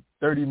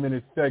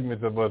 30-minute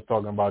segments of us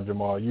talking about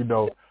Jamal. You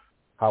know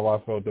how I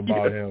felt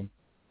about him.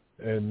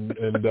 And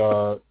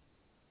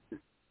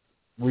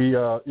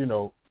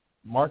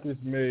Marcus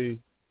May,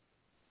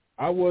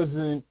 I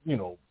wasn't,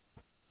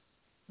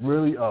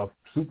 really a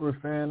super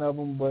fan of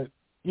him, but,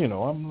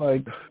 I'm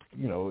like,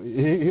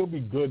 he'll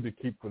be good to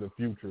keep for the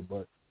future.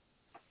 But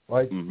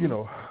like,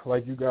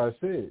 like you guys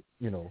said,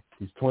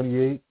 he's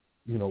 28.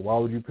 Why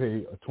would you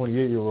pay a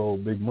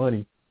 28-year-old big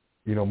money?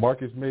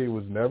 Marcus May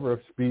was never a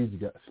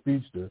speedster.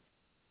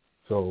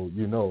 So,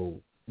 the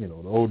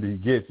older he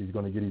gets, he's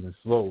going to get even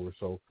slower.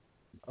 So,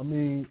 I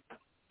mean,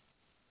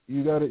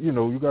 you gotta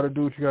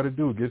do what you gotta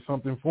do. Get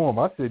something for him.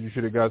 I said you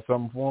should have got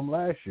something for him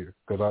last year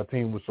because our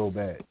team was so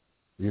bad.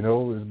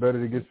 It's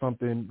better to get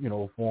something,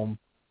 for him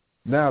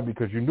now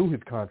because you knew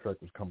his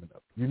contract was coming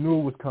up. You knew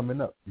it was coming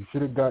up. You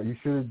should have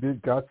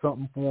got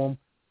something for him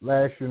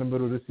last year in the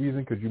middle of the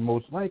season because you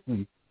most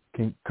likely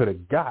could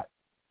have got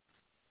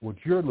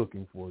what you're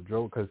looking for,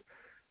 Joe. Because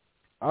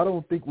I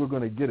don't think we're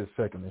gonna get a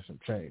second and some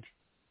change.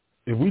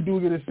 If we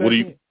do get a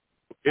second,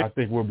 I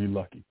think we'll be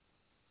lucky.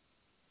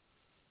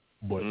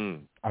 but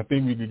I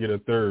think we could get a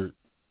third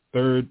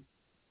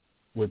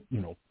with,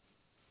 a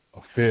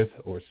fifth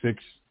or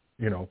sixth,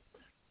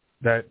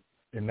 that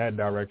in that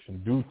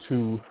direction due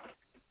to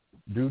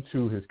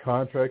his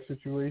contract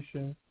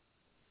situation,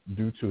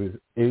 due to his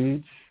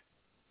age,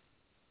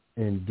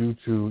 and due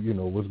to,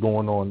 what's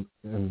going on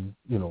in,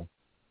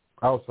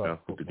 outside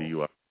with the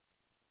DUI.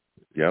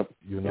 Yep.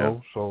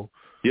 So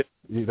yep.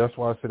 That's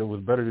why I said it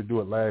was better to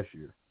do it last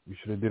year. We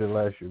should have did it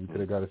last year. We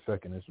could have got a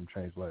second and some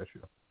change last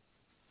year.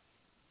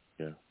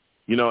 Yeah.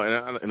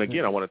 And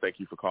again, I want to thank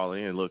you for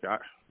calling in. Look, I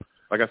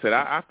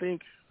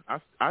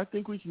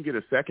think we can get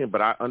a second,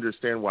 but I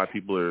understand why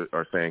people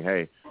are saying,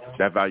 hey,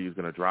 that value is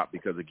going to drop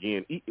because,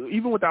 again,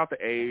 even without the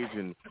age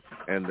and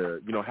the,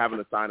 having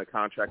to sign a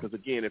contract, because,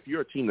 again, if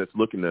you're a team that's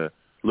looking to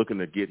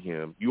get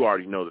him, you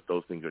already know that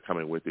those things are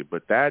coming with it.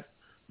 But that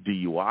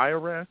DUI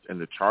arrest and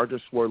the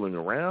charges swirling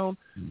around,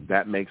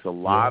 that makes a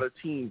lot of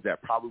teams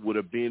that probably would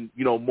have been,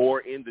 more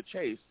in the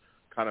chase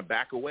kind of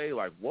back away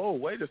like, whoa,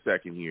 wait a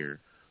second here.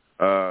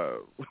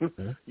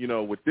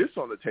 With this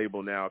on the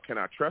table now, can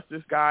I trust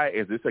this guy?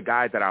 Is this a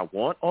guy that I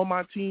want on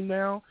my team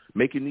now,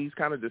 making these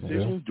kind of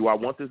decisions? Yeah. Do I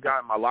want this guy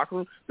in my locker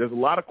room? There's a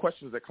lot of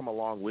questions that come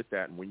along with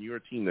that. And when you're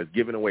a team that's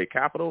giving away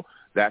capital,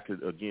 that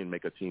could, again,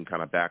 make a team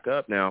kind of back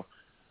up. Now,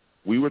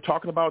 we were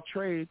talking about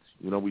trades.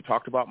 We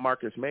talked about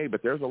Marcus May,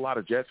 but there's a lot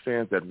of Jets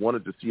fans that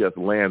wanted to see us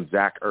land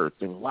Zach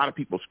Ertz. And a lot of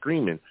people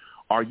screaming,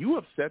 are you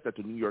upset that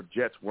the New York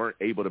Jets weren't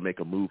able to make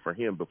a move for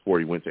him before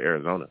he went to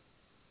Arizona?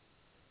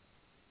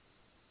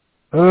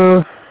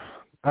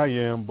 I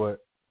am,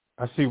 but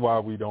I see why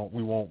we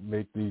won't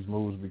make these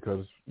moves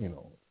because,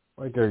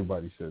 like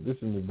everybody said, this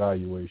is an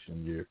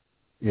evaluation year.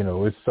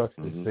 It sucks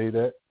to say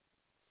that.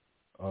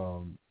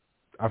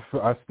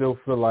 I still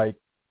feel like,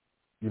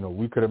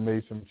 we could have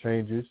made some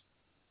changes,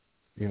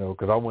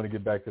 because I want to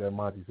get back to that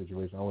Monty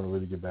situation. I want to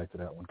really get back to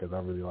that one because I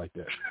really like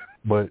that.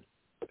 But,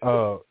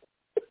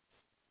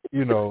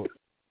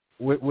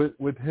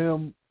 with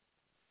him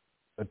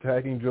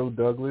attacking Joe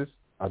Douglas,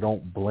 I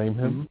don't blame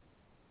him.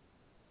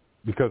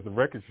 Because the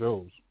record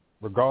shows,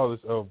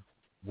 regardless of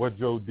what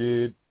Joe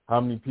did,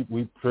 how many people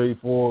we trade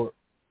for,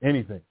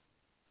 anything,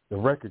 the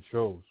record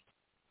shows.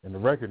 And the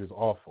record is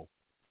awful.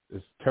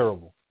 It's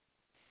terrible.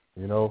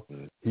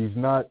 He's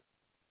not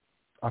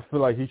 – I feel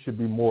like he should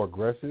be more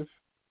aggressive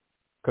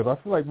because I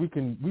feel like we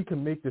can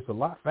make this a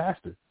lot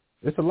faster.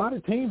 There's a lot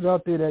of teams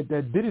out there that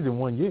did it in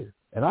 1 year,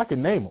 and I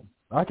can name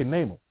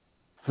them.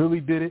 Philly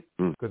did it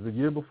because the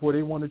year before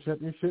they won the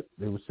championship,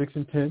 they were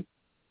 6-10.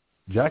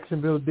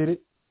 Jacksonville did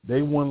it.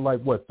 They won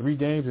 3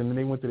 games, and then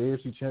they went to the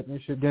AFC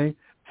Championship game.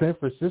 San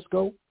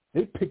Francisco,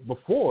 they picked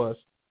before us,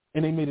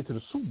 and they made it to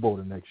the Super Bowl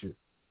the next year.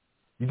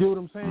 You get what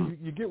I'm saying?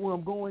 You get where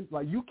I'm going?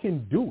 You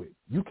can do it.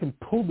 You can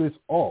pull this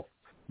off.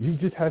 You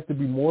just have to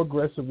be more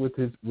aggressive with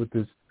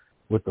the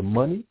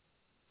money.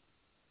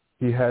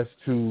 He has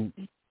to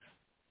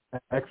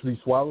actually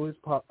swallow his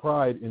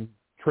pride and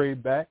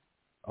trade back.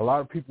 A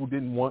lot of people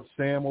didn't want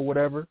Sam or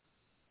whatever,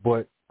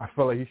 but I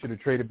felt like he should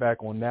have traded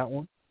back on that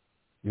one.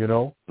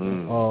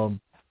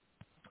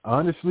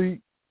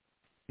 Honestly,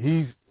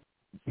 he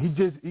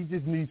just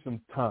needs some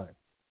time.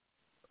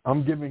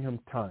 I'm giving him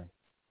time.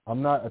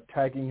 I'm not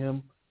attacking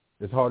him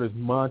as hard as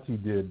Monty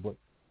did, but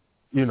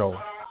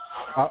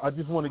I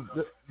just want to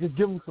just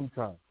give him some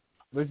time.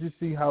 Let's just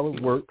see how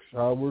it works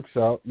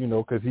out.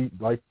 Because he,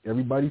 like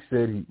everybody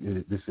said,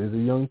 this is a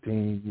young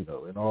team,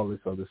 and all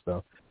this other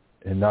stuff.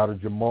 And now the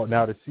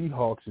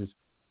Seahawks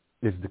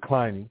is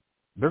declining.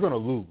 They're going to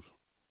lose.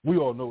 We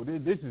all know they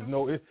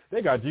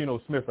got Geno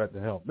Smith at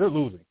the helm. They're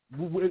losing.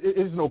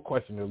 There's no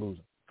question they're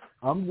losing.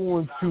 I'm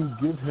going to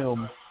give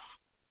him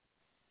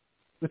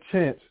the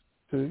chance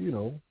to,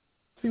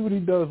 see what he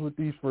does with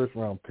these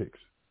first-round picks.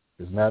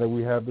 Because now that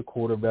we have the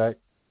quarterback,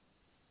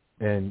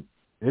 and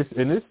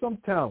it's some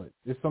talent.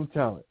 It's some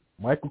talent.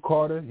 Michael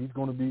Carter, he's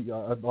going to be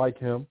like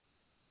him.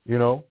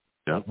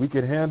 We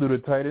could handle the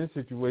tight end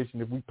situation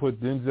if we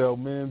put Denzel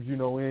Mims,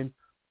 in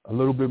a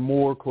little bit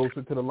more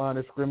closer to the line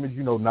of scrimmage,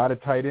 not a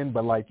tight end,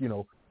 but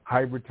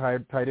hybrid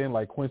tight end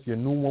like Quincy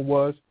Enunwa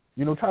was.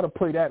 Try to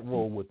play that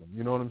role with him.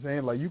 You know what I'm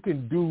saying? You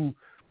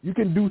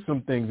can do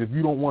some things if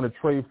you don't want to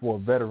trade for a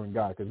veteran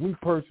guy. Because me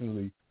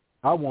personally,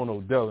 I want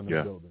Odell in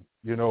the building.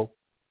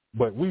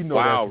 But we know.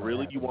 Wow,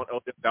 really? You want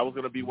Odell? That was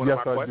going to be one of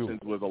my questions.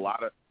 Was a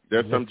lot of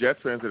there's some Jets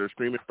fans that are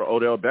screaming for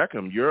Odell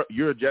Beckham.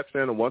 You're a Jets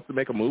fan and wants to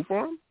make a move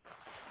for him?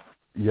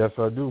 Yes,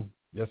 I do.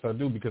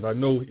 Because I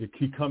know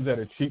he comes at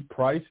a cheap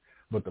price.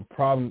 But the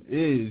problem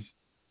is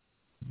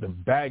the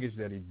baggage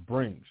that he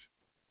brings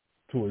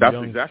to a young team.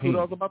 That's exactly what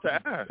I was about to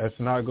ask. That's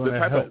not going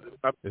to help.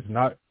 It's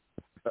not.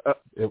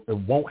 It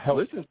won't help.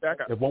 Listen, Zach,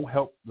 it won't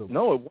help.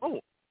 No, it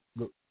won't.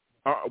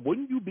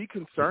 Wouldn't you be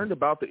concerned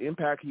about the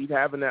impact he'd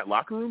have in that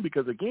locker room?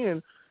 Because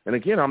again,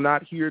 I'm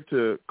not here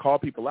to call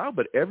people out,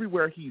 but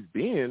everywhere he's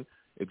been,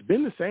 it's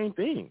been the same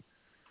thing.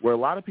 Where a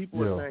lot of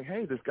people are saying,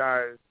 "Hey, this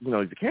guy, he's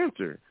a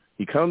cancer."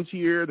 He comes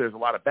here. There's a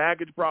lot of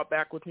baggage brought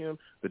back with him.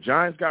 The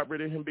Giants got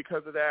rid of him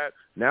because of that.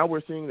 Now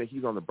we're seeing that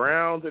he's on the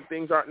Browns and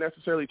things aren't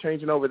necessarily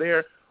changing over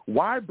there.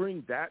 Why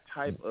bring that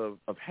type of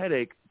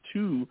headache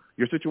to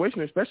your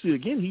situation, especially,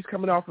 again, he's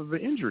coming off of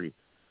an injury.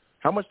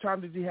 How much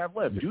time does he have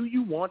left? Do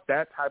you want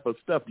that type of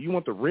stuff? Do you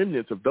want the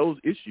remnants of those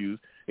issues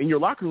in your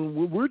locker room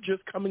where we're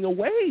just coming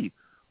away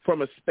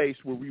from a space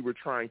where we were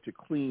trying to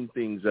clean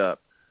things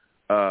up,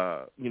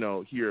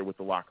 here with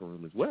the locker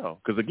room as well?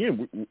 Because,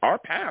 again, our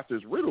past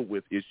is riddled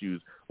with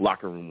issues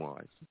locker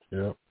room-wise.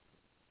 Yeah.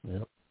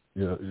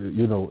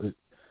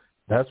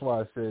 That's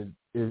why I said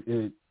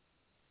it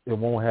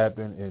won't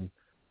happen,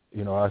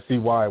 and, I see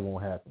why it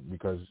won't happen,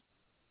 because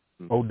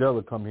Odell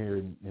will come here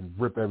and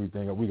rip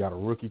everything up. We got a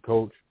rookie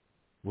coach,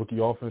 rookie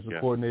offensive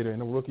coordinator,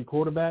 and a rookie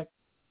quarterback.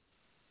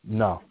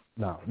 No.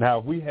 Now,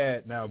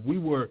 if we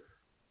were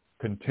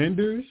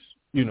contenders,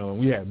 and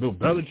we had Bill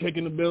Belichick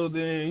in the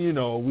building,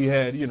 we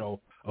had,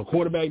 a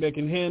quarterback that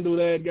can handle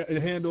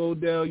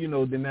Odell,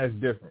 then that's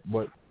different.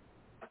 But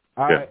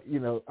I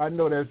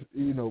know that's,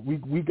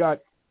 we got,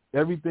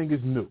 everything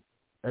is new.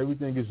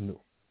 Everything is new.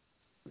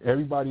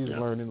 Everybody is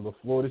learning.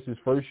 LaFleur, this is his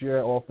first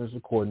year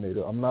offensive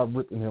coordinator. I'm not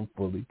ripping him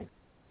fully.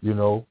 He's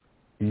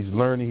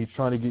learning.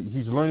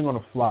 He's learning on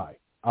the fly.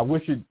 I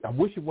wish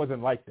it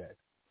wasn't like that,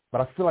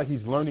 but I feel like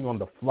he's learning on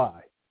the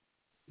fly.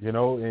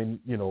 And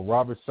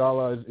Robert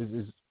Saleh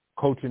is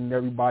coaching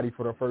everybody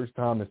for the first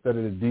time instead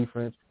of the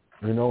defense.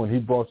 And he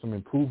brought some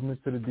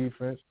improvements to the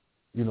defense.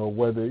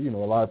 Whether a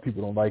lot of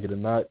people don't like it or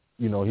not.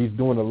 He's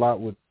doing a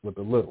lot with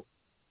a little.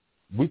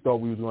 We thought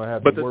we was going to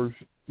have the worst,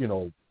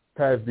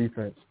 pass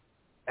defense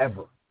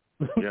ever.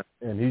 Yeah.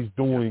 And he's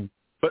doing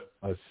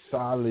a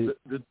solid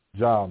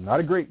job. Not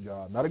a great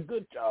job, not a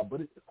good job,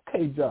 but it's an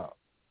okay job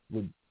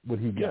with what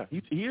he got.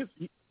 Yeah, he is.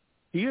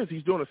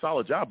 He's doing a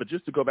solid job. But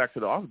just to go back to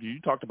the offense,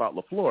 you talked about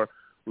LaFleur.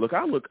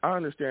 I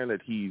understand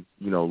that he's,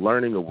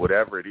 learning or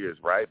whatever it is,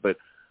 right? But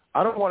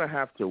I don't want to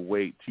have to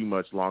wait too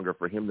much longer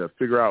for him to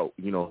figure out,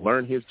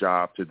 learn his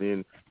job to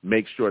then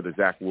make sure that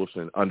Zach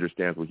Wilson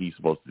understands what he's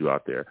supposed to do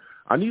out there.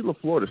 I need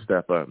LaFleur to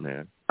step up,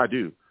 man. I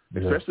do.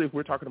 Especially if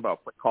we're talking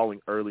about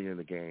calling early in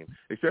the game,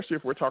 especially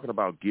if we're talking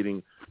about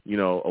getting,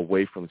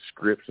 away from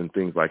scripts and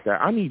things like that.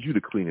 I need you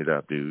to clean it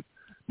up, dude,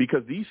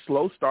 because these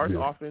slow starts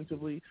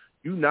offensively,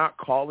 you not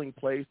calling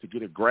plays to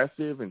get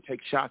aggressive and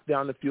take shots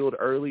down the field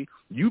early,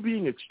 you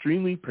being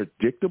extremely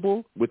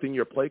predictable within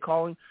your play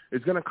calling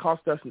is going to cause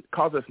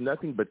us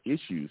nothing but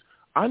issues.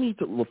 I need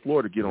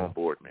LaFleur to get on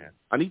board, man.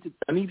 I need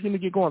him to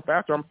get going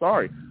faster. I'm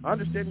sorry. I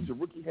understand he's a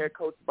rookie head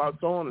coach, about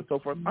so on and so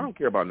forth. I don't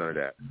care about none of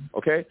that,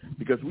 okay?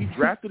 Because we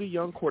drafted a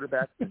young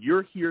quarterback.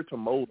 You're here to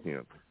mold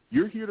him.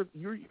 You're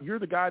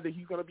the guy that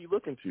he's going to be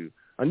looking to.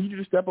 I need you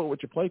to step up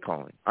with your play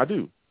calling. I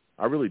do.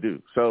 I really do.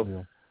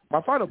 So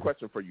my final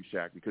question for you,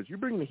 Shaq, because you're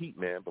bringing the heat,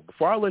 man, but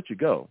before I let you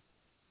go,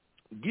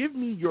 give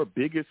me your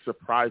biggest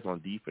surprise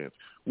on defense.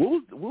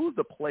 What was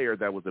the player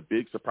that was a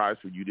big surprise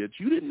for you that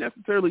you didn't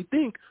necessarily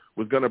think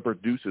was going to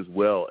produce as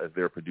well as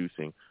they're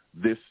producing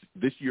this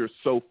year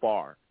so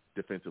far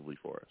defensively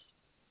for us?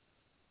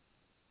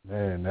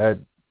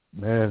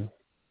 Man,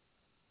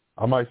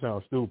 I might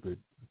sound stupid,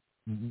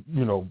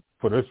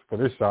 for this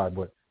side,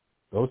 but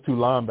those two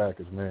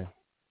linebackers, man,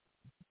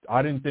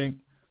 I didn't think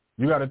 –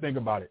 you got to think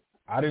about it.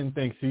 I didn't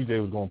think C.J.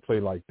 was going to play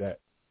like that.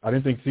 I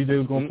didn't think C.J.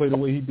 was going to play the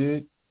way he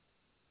did.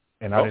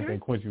 And I didn't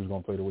think Quincy was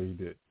going to play the way he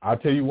did. I'll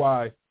tell you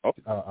why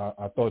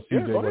I thought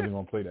CJ wasn't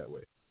going to play that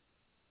way.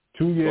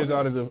 2 years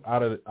out of the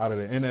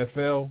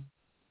NFL,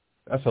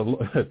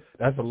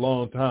 that's a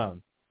long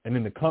time. And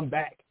then to come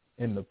back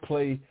and to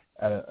play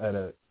at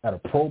a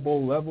Pro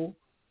Bowl level,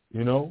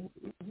 it's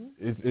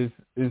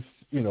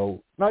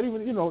not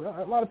even, a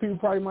lot of people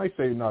probably might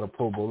say not a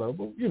Pro Bowl level,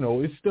 but,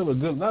 it's still a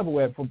good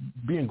level for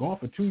being gone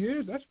for 2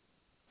 years.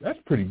 That's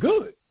pretty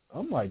good.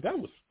 I'm like, that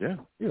was,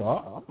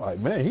 I'm like,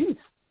 man,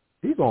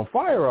 he's on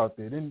fire out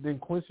there. Then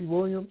Quincy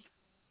Williams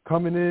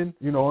coming in,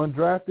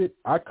 undrafted.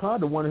 I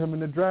kind of wanted him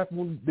in the draft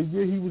the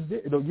year he was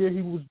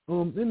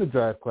in the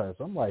draft class.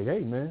 I'm like, hey,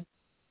 man.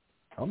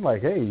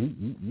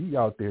 He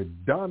out there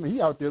dumb.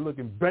 He out there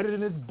looking better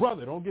than his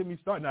brother. Don't get me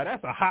started. Now,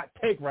 that's a hot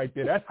take right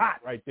there. That's hot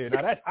right there.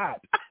 Now, that's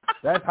hot.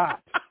 That's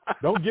hot.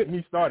 Don't get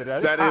me started.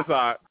 That is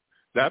hot.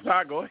 That's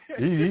hot. Go ahead.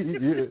 He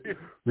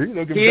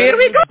looking Here better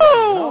we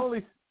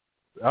go.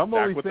 I'm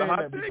only saying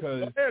that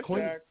because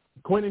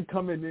Quentin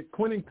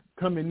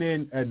coming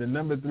in at the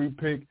number 3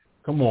 pick.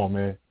 Come on,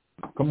 man.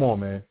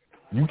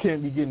 You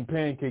can't be getting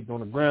pancaked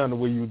on the ground the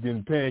way you were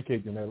getting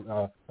pancaked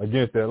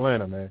against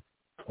Atlanta, man.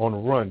 On the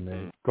run,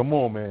 man. Come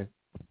on, man.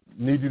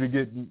 Need you to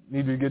get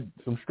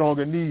some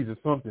stronger knees or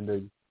something,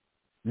 baby.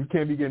 You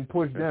can't be getting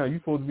pushed down. You're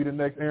supposed to be the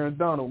next Aaron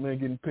Donald, man,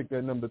 getting picked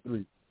at number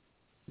 3.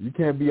 You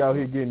can't be out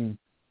here getting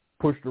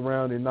pushed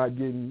around and not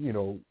getting,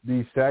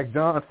 these sacks.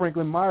 John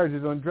Franklin Myers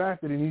is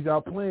undrafted and he's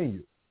outplaying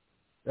you.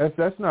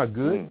 That's not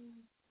good.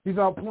 He's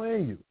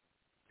outplaying you.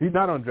 He's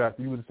not undrafted.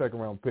 He was a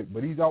second-round pick,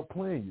 but he's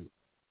outplaying you.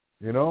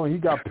 And he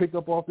got picked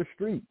up off the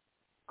street.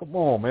 Come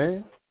on,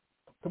 man.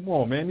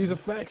 These are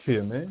facts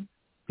here, man.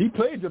 He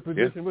played your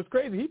position. It was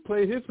crazy. He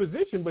played his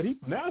position, but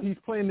now he's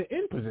playing the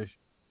end position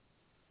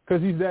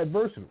because he's that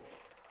versatile.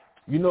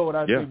 You know what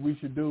I think we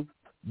should do?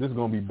 This is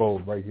going to be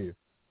bold right here.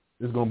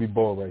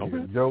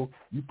 Here. Joe,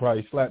 you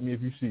probably slap me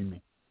if you see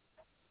me.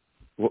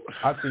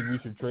 I think we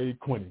should trade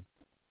Quinnen.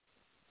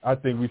 I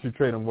think we should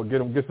trade him. We'll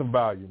get some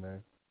value,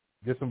 man.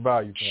 Get some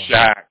value for him.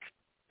 Shaq.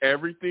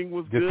 Everything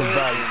was good. Get some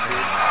value for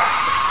him.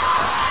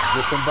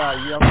 Get some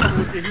value. Yeah, I'm coming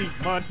with the heat,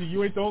 Monty.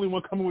 You ain't the only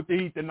one coming with the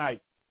heat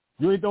tonight.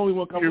 You ain't the only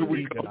one coming with the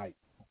heat tonight.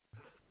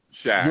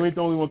 Shaq. You ain't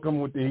the only one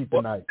coming with the heat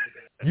tonight.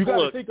 You got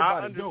to think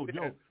about it, Joe.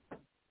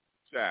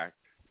 Shaq.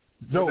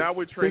 Joe, now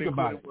we're trading think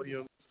about Quinnen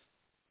Williams.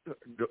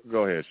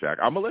 Go ahead, Shaq.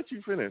 I'm gonna let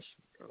you finish.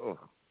 Oh.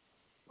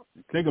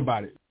 Think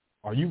about it.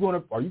 Are you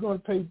gonna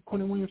pay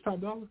Quinnen Williams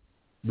top dollar?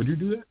 Would you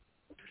do that?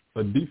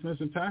 A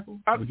defensive tackle?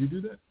 Would you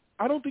do that?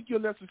 I don't think you'll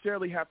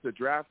necessarily have to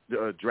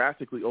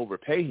drastically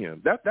overpay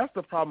him. That's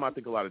the problem. I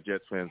think a lot of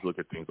Jets fans look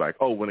at things like,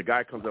 oh, when a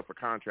guy comes up for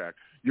contract,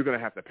 you're going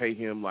to have to pay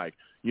him like,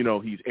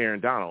 he's Aaron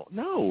Donald.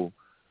 No,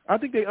 I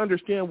think they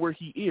understand where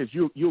he is.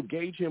 You'll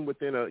gauge him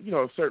within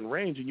a certain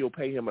range, and you'll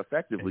pay him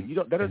effectively.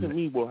 That doesn't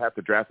mean we'll have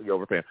to drastically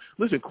overpay him.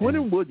 Listen,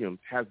 Quinnen Williams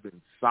has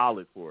been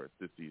solid for us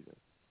this season.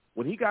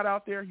 When he got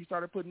out there, he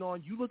started putting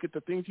on. You look at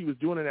the things he was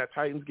doing in that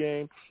Titans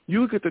game.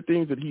 You look at the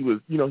things that he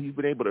was, he's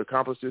been able to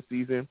accomplish this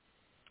season.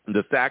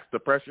 The sacks, the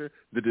pressure,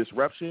 the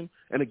disruption.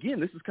 And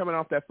again, this is coming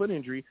off that foot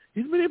injury.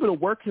 He's been able to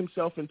work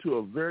himself into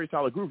a very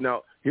solid groove.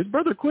 Now, his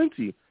brother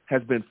Quincy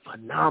has been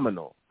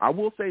phenomenal. I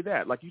will say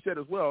that, like you said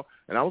as well,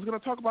 and I was going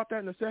to talk about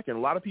that in a second. A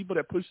lot of people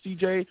that pushed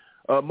C.J.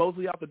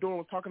 Mosley out the door and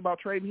was talking about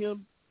trading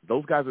him,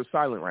 those guys are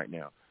silent right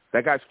now.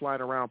 That guy's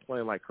flying around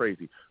playing like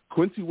crazy.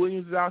 Quincy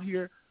Williams is out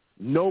here.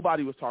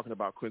 Nobody was talking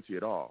about Quincy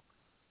at all.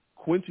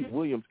 Quincy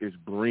Williams is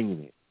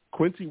bringing it.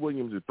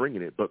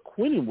 But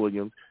Quinnen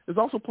Williams is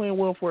also playing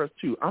well for us,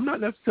 too. I'm not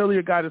necessarily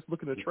a guy that's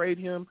looking to trade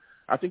him.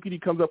 I think when he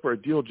comes up for a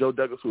deal, Joe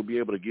Douglas will be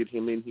able to get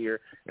him in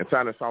here and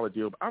sign a solid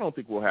deal. But I don't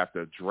think we'll have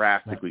to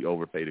drastically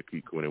overpay to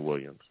keep Quinnen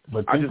Williams.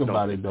 But think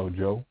about it, though,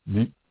 Joe.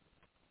 Do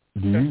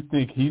you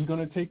think he's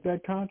going to take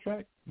that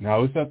contract?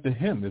 Now, it's up to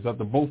him. It's up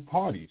to both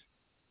parties.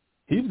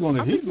 He's going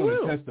to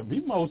test them. He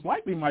most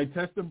likely might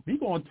test them. He's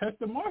going to test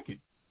the market.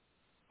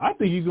 I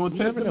think he's going to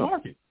test the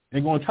market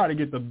and going to try to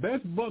get the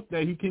best buck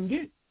that he can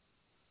get.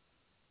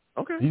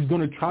 Okay. He's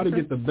going to try to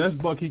get the best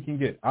buck he can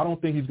get. I don't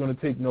think he's going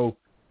to take no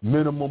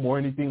minimum or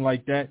anything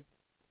like that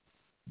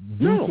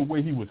due to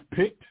where he was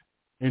picked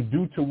and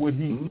due to what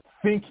he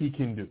think he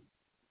can do.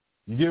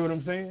 You get what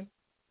I'm saying?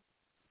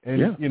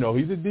 And,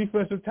 he's a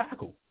defensive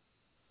tackle.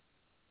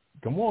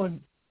 Come on.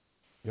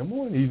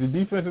 He's a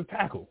defensive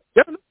tackle.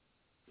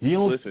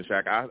 Listen,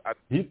 Shaq,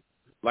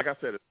 like I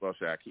said as well,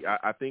 Shaq,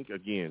 I think,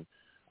 again,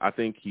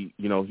 he,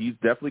 he's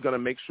definitely going to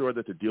make sure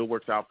that the deal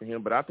works out for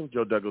him. But I think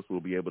Joe Douglas will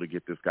be able to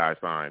get this guy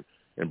signed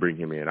and bring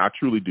him in. I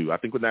truly do. I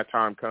think when that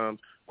time comes,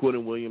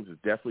 Quinnen Williams is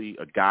definitely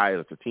a guy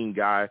that's a team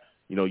guy.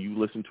 You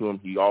listen to him.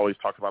 He always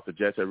talks about the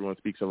Jets. Everyone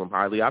speaks of him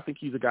highly. I think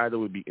he's a guy that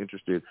would be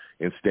interested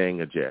in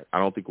staying a Jet. I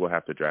don't think we'll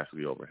have to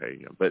drastically overpay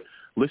him. But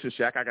listen,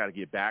 Shaq, I got to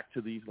get back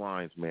to these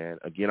lines, man.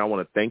 Again, I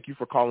want to thank you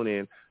for calling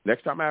in.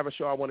 Next time I have a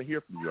show, I want to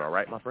hear from you. All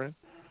right, my friend?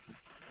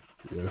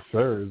 Yes,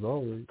 sir, as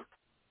always.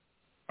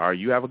 All right,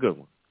 you have a good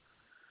one.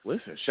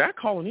 Listen, Shaq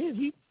calling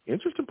in,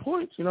 interesting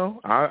points,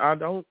 I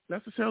don't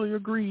necessarily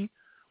agree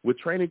with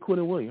training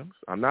Quinnen Williams.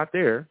 I'm not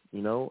there,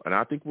 and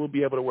I think we'll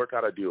be able to work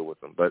out a deal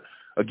with him. But,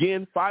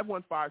 again,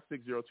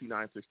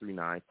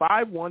 515-602-9639.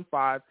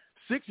 515-602-9639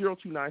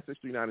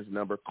 is the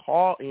number.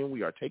 Call in.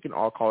 We are taking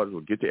all callers.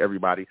 We'll get to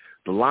everybody.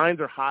 The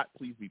lines are hot.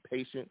 Please be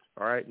patient.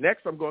 All right.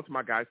 Next, I'm going to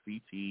my guy,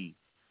 CT.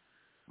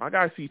 My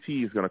guy,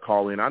 CT, is going to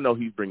call in. I know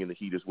he's bringing the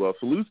heat as well.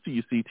 Salutes to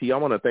you, CT. I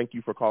want to thank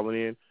you for calling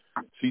in.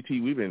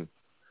 CT, we've been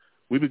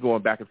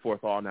going back and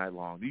forth all night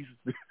long.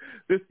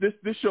 This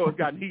show has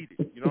gotten heated.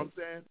 You know what I'm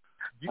saying?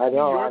 I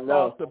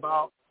know.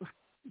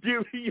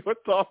 Give me your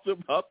thoughts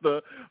about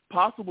the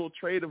possible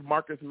trade of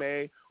Marcus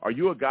Maye. Are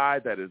you a guy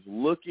that is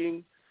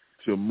looking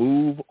to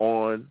move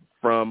on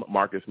from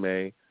Marcus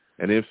Maye?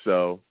 And if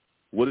so,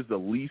 what is the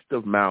least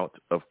amount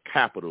of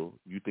capital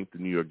you think the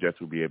New York Jets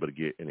will be able to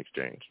get in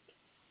exchange?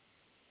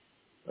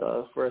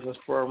 First and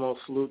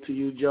foremost, salute to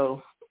you,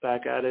 Joe.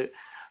 Back at it.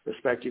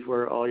 Respect you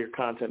for all your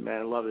content,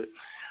 man. Love it.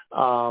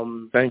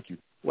 Thank you.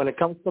 When it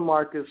comes to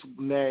Marcus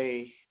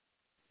Maye,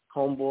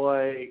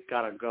 homeboy,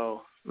 gotta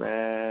go,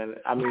 man.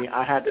 I mean,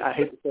 I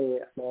hate to say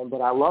it, man,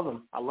 but I love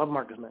him. I love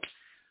Marcus Maye.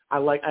 I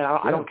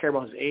don't care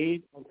about his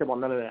age. I don't care about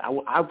none of that.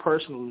 I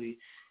personally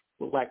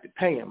would like to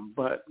pay him,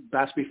 but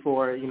that's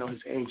before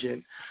his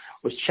agent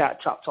was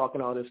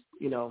talking all this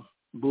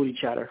booty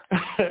chatter.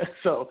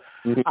 So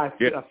I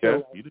feel like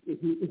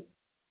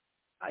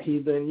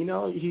he's been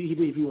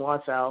if he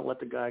wants out,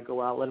 let the guy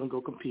go out, let him go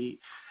compete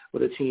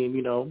with a team,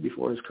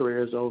 before his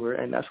career is over,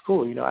 and that's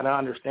cool, and I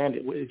understand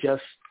it. It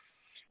just,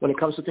 when it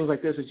comes to things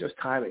like this, it's just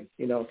timing,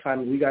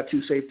 timing. We got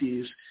two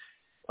safeties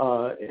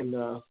in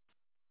the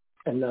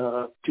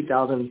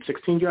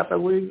 2016 draft, I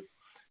believe,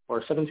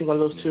 or 17,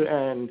 one of those two,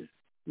 and,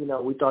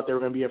 we thought they were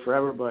going to be here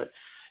forever, but,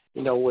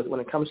 when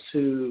it comes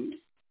to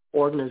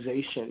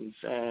organizations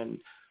and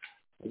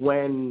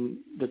when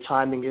the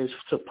timing is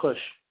to push,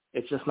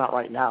 it's just not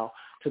right now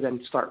to then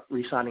start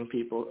re-signing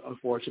people.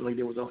 Unfortunately,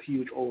 there was a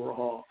huge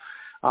overhaul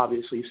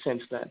obviously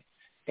since then.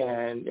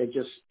 And it's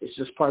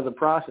just part of the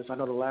process. I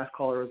know the last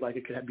caller was like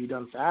it could be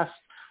done fast,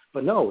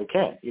 but no, it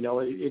can't.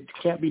 It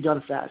can't be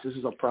done fast. This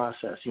is a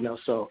process.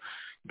 So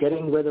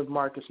getting rid of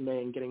Marcus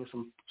May and getting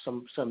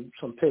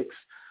some picks,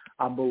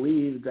 I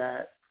believe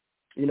that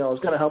it's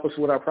going to help us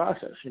with our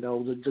process.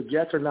 The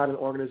Jets are not an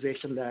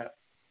organization that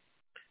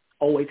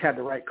always had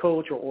the right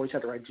coach or always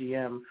had the right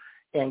GM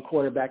and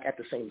quarterback at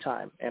the same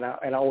time. And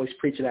I always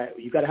preach that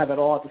you got to have it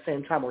all at the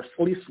same time, or at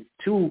least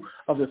two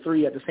of the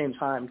three at the same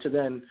time to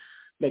then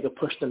make a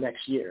push the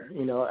next year.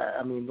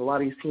 I mean, a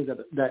lot of these teams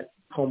that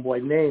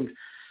Homeboy named,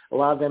 a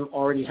lot of them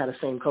already had the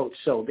same coach.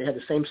 So they had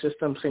the same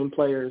system, same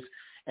players,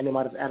 and they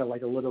might have added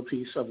like a little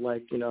piece of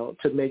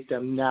to make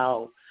them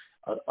now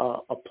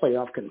a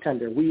playoff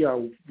contender. We are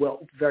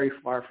very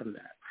far from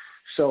that.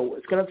 So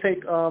it's going to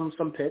take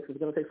some picks. It's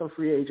going to take some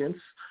free agents.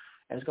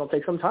 And it's going to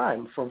take some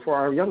time for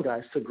our young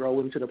guys to grow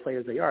into the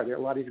players they are. A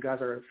lot of these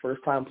guys are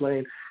first time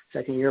playing,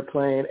 second year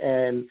playing,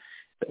 and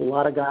a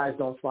lot of guys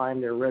don't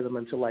find their rhythm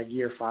until like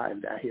year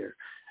 5 that year.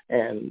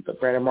 And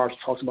Brandon Marshall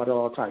talks about it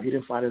all the time. He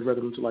didn't find his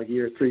rhythm until like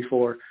year 3,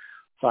 4,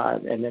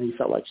 5, and then he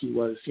felt like he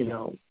was,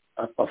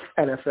 a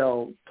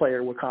NFL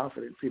player with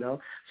confidence,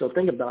 So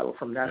think about it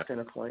from that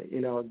standpoint,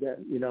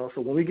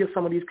 So when we get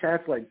some of these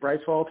cats like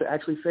Bryce Hall to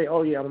actually say,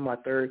 oh, yeah, I'm in my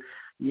 3rd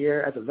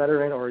year as a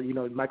veteran, or,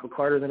 Michael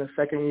Carter's in his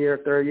 2nd year,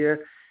 3rd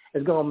year,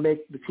 it's going to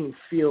make the team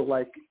feel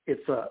like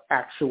it's an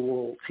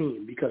actual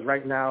team. Because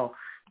right now,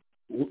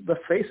 let's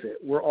face it,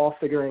 we're all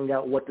figuring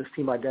out what this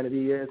team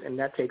identity is, and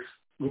that takes,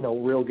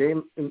 real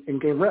game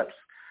in-game reps.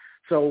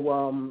 So,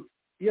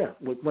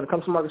 when it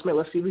comes to Marcus May,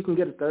 let's see if we can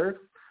get a 3rd.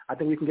 I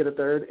think we can get a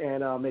 3rd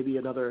and maybe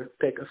another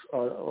pick,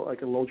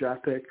 like a low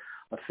draft pick,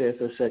 a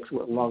 5th or 6th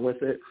along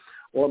with it.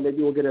 Or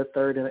maybe we'll get a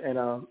 3rd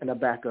and a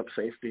backup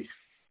safety.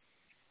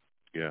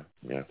 Yeah.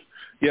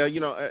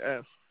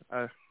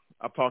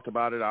 I've talked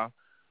about it.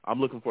 I'm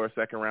looking for a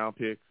 2nd-round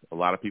pick. A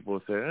lot of people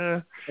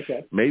have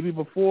said, maybe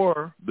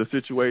before the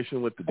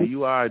situation with the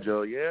DUI,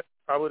 Joe,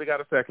 probably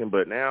got a 2nd.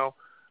 But now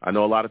I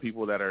know a lot of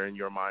people that are in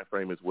your mind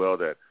frame as well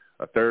that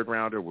a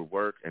 3rd-rounder would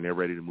work, and they're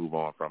ready to move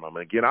on from him.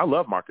 And again, I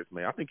love Marcus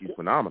May. I think he's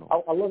phenomenal.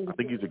 I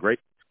think he's a great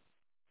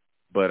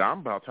 – but I'm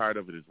about tired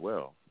of it as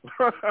well.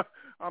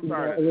 I'm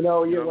tired of it.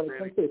 When it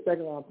comes to a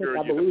 2nd-round pick,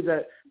 I believe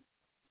that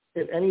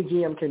if any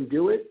GM can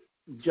do it,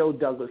 Joe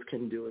Douglas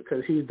can do it,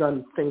 because he's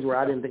done things where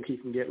I didn't think he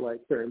can get like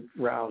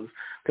 3rd-round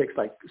picks,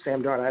 like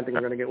Sam Darnold. I didn't think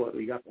we were going to get what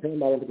we got for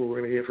him. I didn't think we were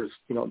going to get for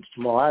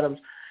Jamal Adams.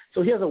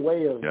 So he has a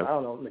way of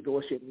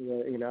negotiating.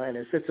 And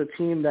if it's a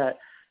team that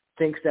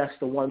thinks that's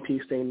the one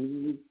piece they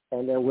need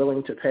and they're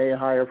willing to pay a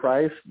higher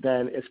price,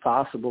 then it's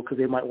possible, because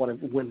they might want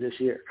to win this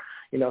year.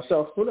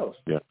 So who knows?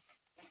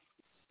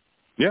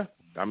 Yeah.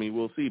 I mean,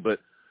 we'll see, but.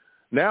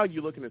 Now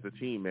you're looking at the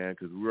team, man,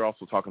 because we're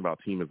also talking about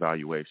team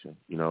evaluation.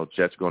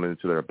 Jets going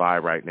into their bye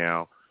right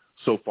now.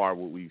 So far,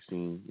 what we've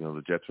seen,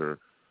 the Jets are,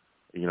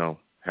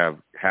 have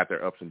had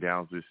their ups and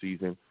downs this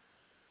season.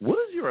 What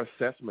is your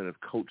assessment of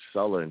Coach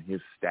Sulla and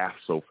his staff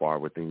so far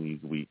within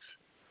these weeks?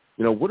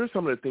 What are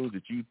some of the things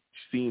that you've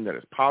seen that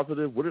is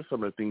positive? What are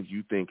some of the things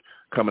you think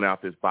coming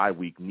out this bye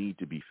week need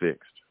to be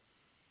fixed?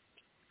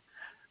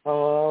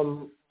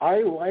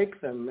 I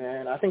like them,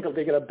 man. I think if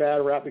they get a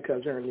bad rap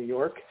because they're in New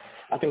York,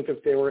 I think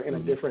if they were in a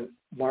different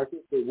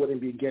market, they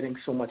wouldn't be getting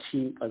so much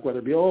heat. Like whether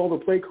it be,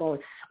 the play calling.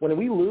 When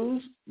we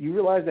lose, you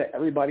realize that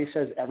everybody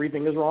says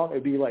everything is wrong.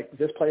 It'd be like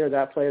this player,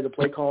 that player, the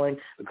play calling,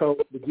 the coach,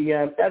 the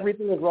GM.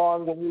 Everything is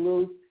wrong when we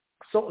lose.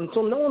 So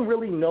no one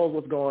really knows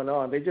what's going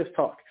on. They just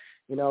talk,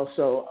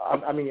 So,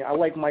 I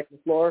like Mike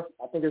LaFleur.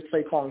 I think his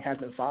play calling has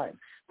been fine,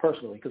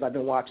 personally, because I've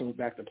been watching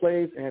back the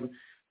plays, and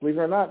believe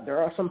it or not, there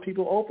are some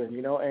people open,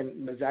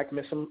 and Zach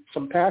missed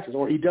some passes,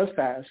 or he does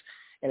pass,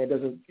 and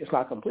it's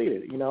not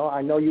completed.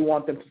 I know you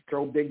want them to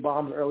throw big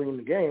bombs early in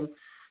the game,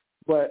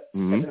 but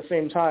at the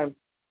same time,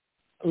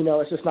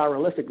 it's just not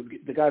realistic.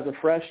 The guys are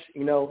fresh,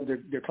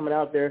 they're coming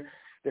out there,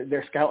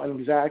 they're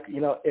scouting Zach.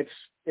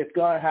 It's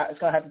gonna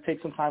have to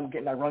take some time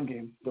getting that run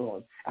game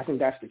going. I think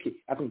that's the key.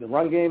 I think the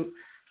run game,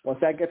 once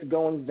that gets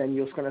going, then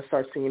you're going to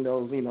start seeing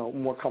those,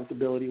 more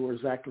comfortability where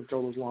Zach can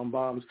throw those long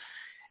bombs.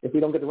 If we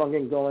don't get the run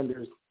game going,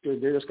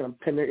 they're just going to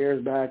pin their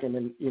ears back and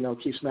then,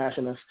 keep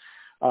smashing us.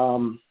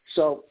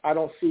 So I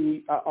don't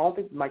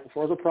think Mike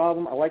LaFleur is a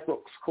problem. I like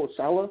Coach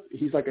Sulla.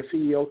 He's like a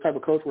CEO type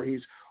of coach where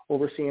he's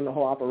overseeing the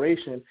whole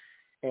operation.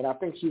 And I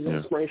think he's an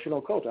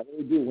inspirational coach. I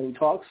really do. When he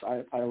talks,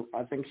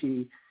 I think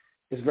he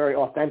is very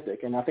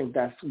authentic. And I think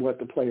that's what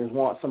the players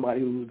want,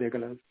 somebody who they're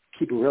going to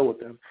keep it real with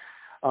them.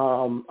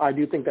 I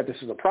do think that this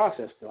is a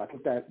process, though. I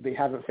think that they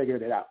haven't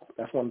figured it out.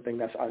 That's one thing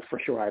that's for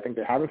sure. I think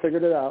they haven't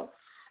figured it out.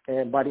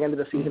 And by the end of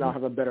the season, I'll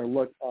have a better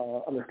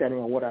understanding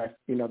on what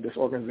this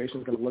organization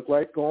is going to look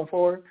like going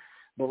forward.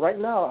 But right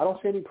now, I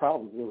don't see any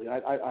problems, really.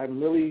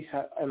 I'm really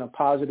in a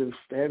positive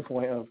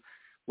standpoint of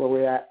where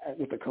we're at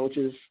with the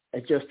coaches.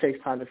 It just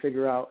takes time to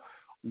figure out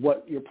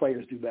what your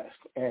players do best.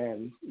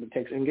 And it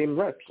takes in-game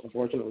reps,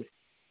 unfortunately.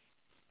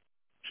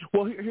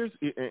 Well,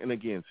 and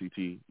again,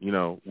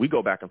 CT, we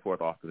go back and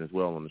forth often as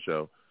well on the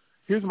show.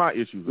 Here's my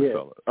issues with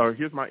Sulla, or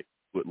here's my issue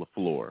with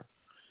LaFleur.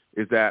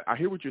 is that I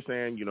hear what you're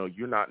saying. You know,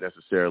 you're not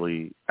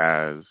necessarily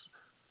as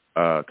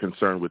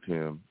concerned with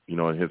him, you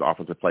know, in his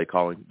offensive play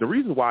calling. The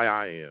reason why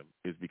I am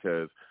is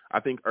because I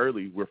think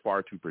early we're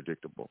far too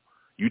predictable.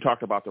 You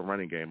talked about the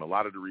running game. A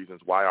lot of the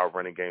reasons why our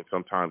running game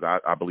sometimes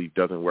I believe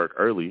doesn't work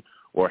early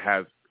or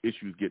has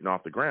issues getting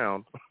off the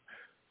ground.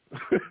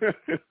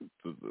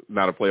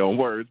 Not a play on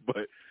words,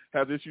 but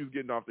has issues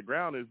getting off the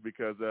ground is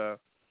because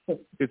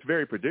it's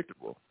very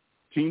predictable.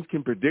 Teams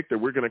can predict that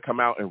we're going to come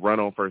out and run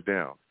on first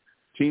down.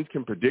 Teams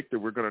can predict that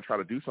we're going to try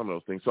to do some of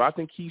those things. So I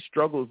think he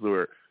struggles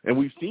there, and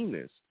we've seen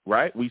this,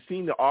 right? We've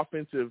seen the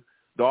offensive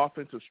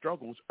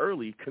struggles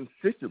early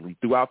consistently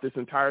throughout this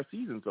entire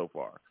season so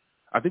far.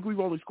 I think we've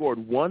only scored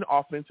one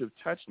offensive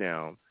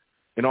touchdown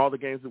in all the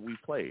games that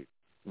we've played.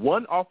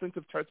 One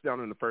offensive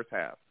touchdown in the first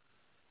half.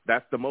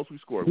 That's the most we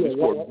scored. We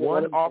scored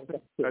one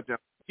offensive touchdown.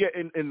 Yeah,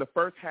 in the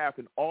first half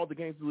in all the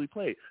games that we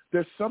played.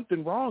 There's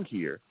something wrong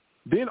here.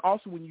 Then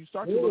also when you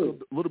start to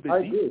look a little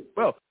bit deep,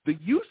 well, the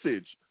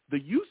usage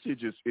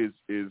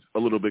is a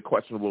little bit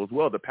questionable as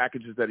well, the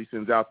packages that he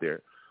sends out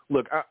there.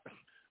 Look,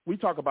 we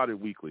talk about it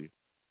weekly.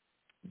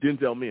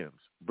 Denzel Mims,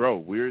 bro,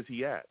 where is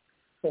he at?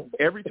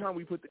 Every time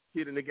we put the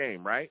kid in the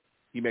game, right,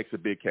 he makes a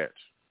big catch.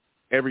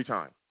 Every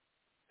time.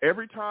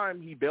 Every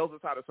time he bails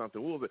us out of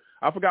something. What was it?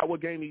 I forgot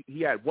what game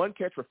he had. One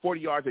catch for 40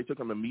 yards. They took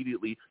him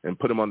immediately and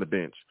put him on the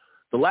bench.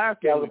 The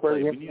last game we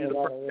played, we needed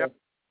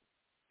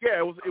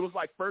it was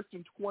like 1st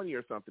and 20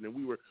 or something, and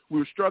we were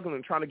struggling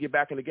and trying to get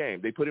back in the game.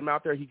 They put him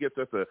out there. He gets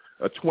us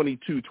a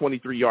 22,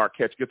 23-yard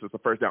catch, gets us a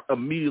first down,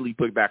 immediately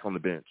put back on the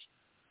bench,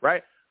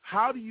 right?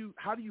 How do you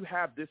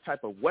have this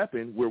type of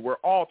weapon where we're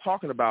all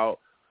talking about,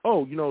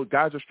 oh, you know,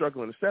 guys are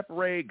struggling to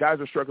separate, guys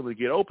are struggling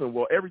to get open.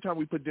 Well, every time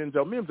we put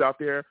Denzel Mims out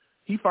there,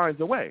 he finds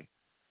a way.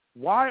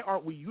 Why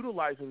aren't we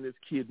utilizing this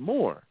kid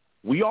more?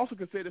 We also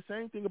can say the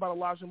same thing about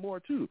Elijah Moore,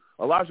 too.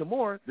 Elijah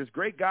Moore, this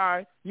great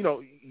guy, you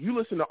know, you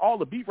listen to all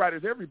the beat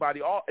writers, every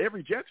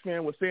Jets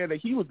fan was saying that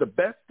he was the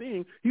best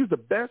thing. He was the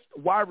best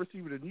wide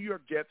receiver the New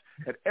York Jets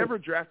had ever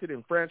drafted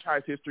in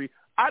franchise history.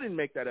 I didn't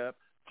make that up.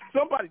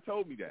 Somebody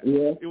told me that.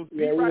 Yeah. It was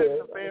beat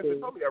writers and fans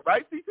that told me that.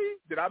 Right, CT?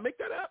 Did I make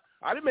that up?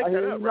 I didn't make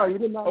that up, right? No, you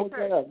did not make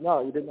that up.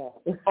 No, you did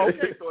not.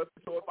 Okay, so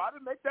if I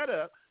didn't make that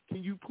up,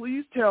 can you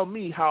please tell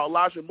me how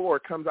Elijah Moore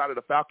comes out of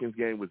the Falcons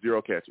game with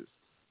 0 catches?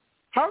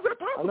 How is that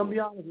possible? I'm gonna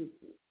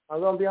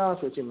be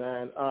honest with you,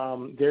 man.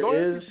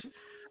 There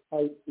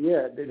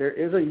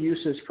is a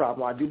usage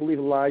problem. I do believe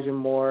Elijah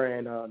Moore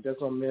and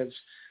Denzel Mims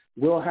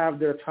will have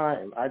their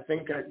time. I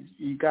think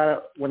you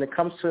gotta, when it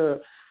comes to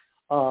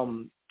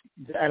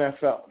the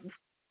NFL,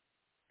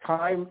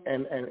 time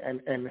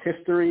and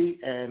history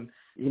and,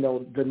 you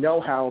know, the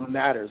know-how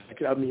matters.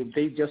 I mean,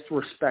 they just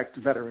respect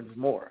veterans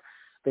more.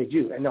 They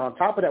do. And on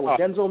top of that, with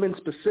Denzel Mims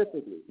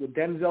specifically,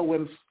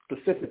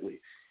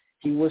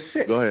 he was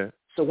sick. Go ahead.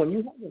 So when you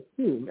have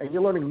a team and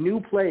you're learning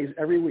new plays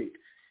every week,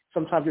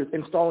 sometimes you're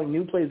installing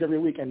new plays every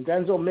week, and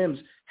Denzel Mims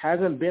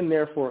hasn't been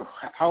there for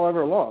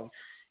however long,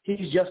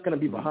 he's just going to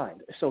be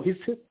behind. So his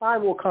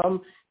time will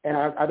come, and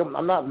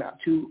I'm not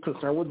too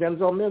concerned with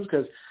Denzel Mims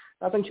because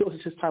I think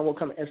his time will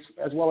come as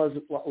well as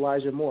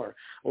Elijah Moore.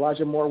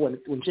 Elijah Moore, when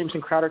Jameson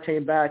Crowder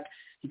came back,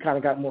 he kind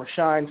of got more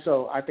shine.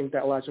 So I think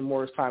that Elijah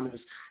Moore's time is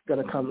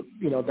going to come,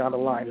 you know, down the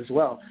line as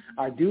well.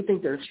 I do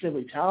think they're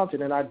extremely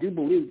talented, and I do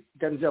believe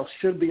Denzel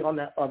should be on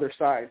that other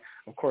side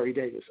of Corey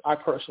Davis. I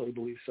personally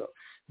believe so.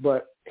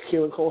 But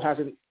Keelan Cole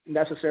hasn't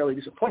necessarily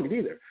disappointed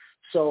either.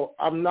 So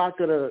I'm not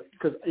going to,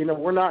 because, you know,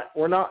 we're not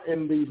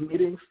in these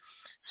meetings,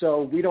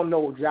 so we don't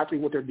know exactly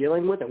what they're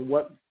dealing with and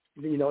what,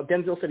 you know,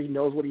 Denzel said he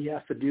knows what he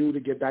has to do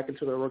to get back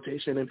into the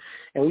rotation,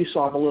 and we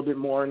saw him a little bit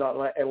more in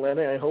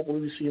Atlanta, and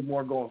hopefully we see him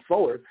more going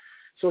forward.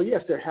 So,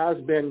 yes, there has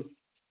been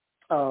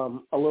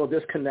a little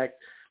disconnect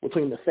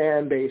between the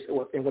fan base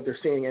and what they're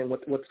seeing and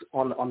what's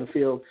on the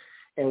field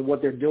and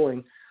what they're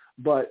doing.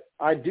 But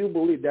I do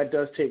believe that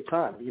does take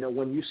time. You know,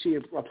 when you see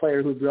a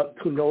player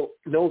who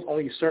knows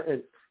only a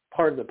certain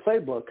part of the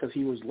playbook because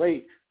he was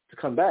late to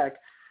come back,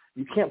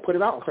 you can't put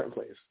him out in certain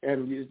plays.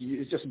 And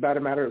it's just about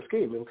a matter of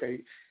scheme.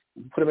 Okay,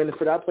 put him in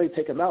for that play,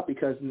 take him out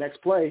because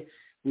next play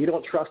we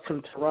don't trust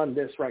him to run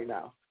this right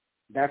now.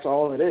 That's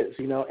all it is,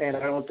 you know, and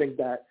I don't think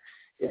that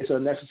it's a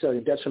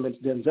necessarily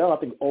detriment to Denzel. I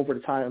think over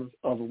the time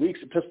of weeks,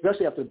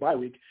 especially after the bye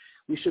week,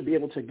 we should be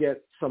able to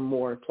get some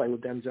more play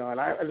with Denzel,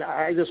 and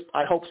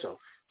I hope so.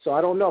 So I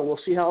don't know. We'll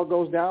see how it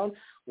goes down.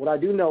 What I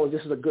do know is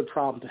this is a good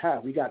problem to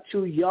have. We got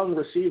two young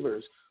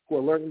receivers who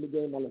are learning the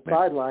game on the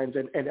sidelines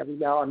and every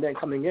now and then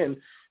coming in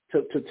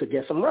to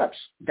get some reps.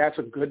 That's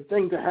a good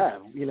thing to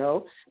have, you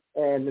know.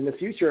 And in the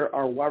future,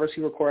 our wide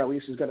receiver core at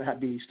least is going to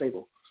be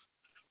stable.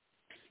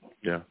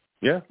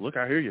 Yeah, look,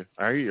 I hear you.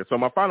 So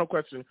my final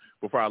question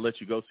before I let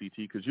you go, CT,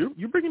 because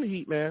you're bringing the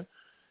heat, man.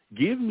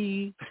 Give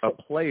me a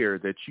player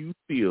that you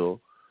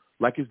feel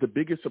like is the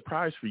biggest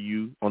surprise for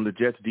you on the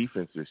Jets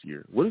defense this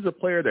year. What is a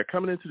player that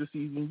coming into the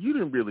season you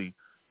didn't really,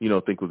 you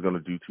know, think was going to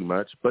do too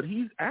much, but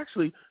he's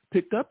actually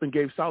picked up and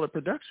gave solid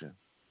production?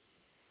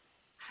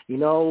 You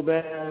know,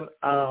 man,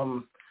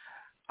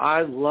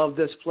 I love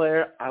this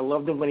player. I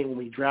loved him when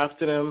we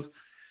drafted him.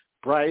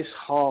 Bryce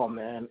Hall,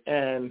 man,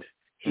 and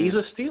he's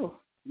a steal.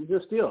 He's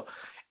a steal.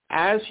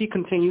 As he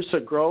continues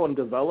to grow and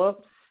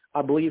develop,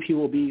 I believe he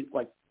will be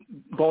like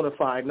bona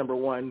fide number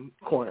one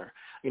corner.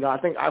 I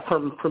think I've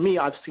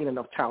seen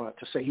enough talent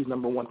to say he's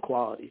number one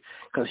quality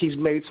because he's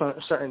made some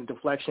certain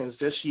deflections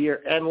this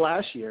year and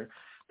last year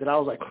that I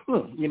was like,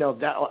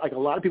 that like a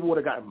lot of people would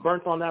have gotten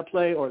burnt on that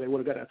play or they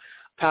would have got a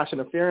pass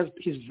interference.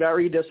 He's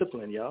very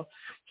disciplined, yo.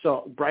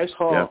 So Bryce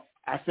Hall,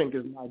 I think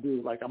is my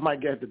dude. Like I might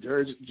get the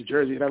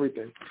jersey and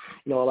everything.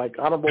 Like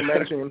honorable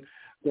mention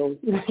goes,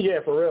 yeah,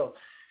 for real.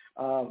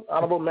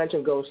 Honorable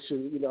mention goes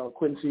to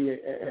Quincy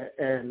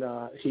and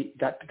he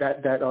that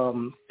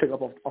pick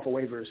up off of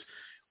waivers,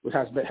 which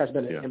has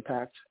been an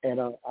impact. And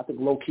I think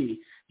low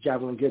key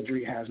Javelin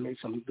Guidry has made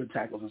some good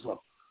tackles as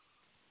well.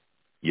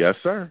 Yes,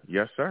 sir.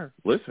 Yes, sir.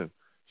 Listen,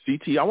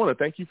 CT, I want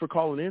to thank you for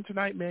calling in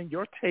tonight, man.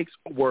 Your takes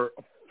were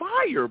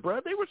fire,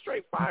 bro. They were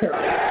straight fire.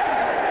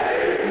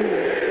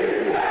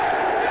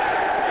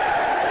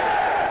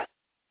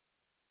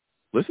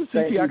 Listen,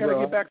 CT, I got to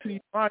get back to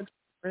these lines,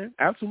 man.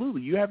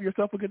 Absolutely. You have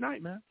yourself a good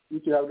night, man. You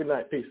too. Have a good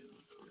night. Peace.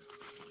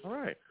 All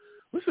right.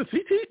 Listen,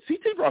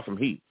 CT brought some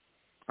heat.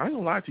 I ain't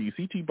going to lie to you.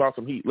 CT brought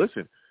some heat.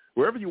 Listen,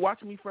 wherever you're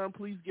watching me from,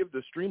 please give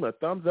the stream a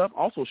thumbs up.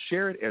 Also,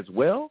 share it as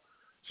well.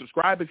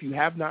 Subscribe if you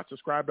have not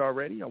subscribed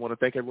already. I want to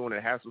thank everyone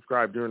that has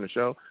subscribed during the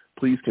show.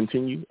 Please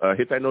continue.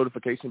 Hit that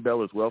notification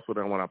bell as well so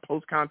that when I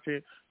post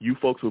content, you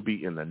folks will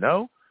be in the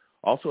know.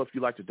 Also, if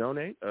you'd like to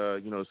donate,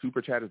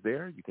 Super Chat is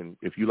there. You can,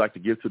 if you'd like to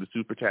give to the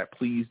Super Chat,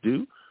 please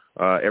do.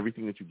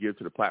 Everything that you give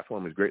to the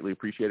platform is greatly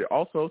appreciated.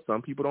 Also,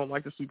 some people don't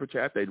like the Super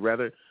Chat. They'd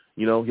rather,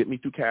 hit me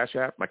through Cash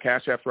App. My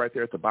Cash App's right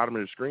there at the bottom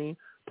of the screen.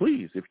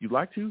 Please, if you'd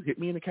like to, hit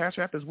me in the Cash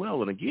App as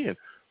well. And again,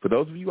 for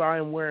those of you, I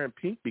am wearing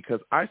pink because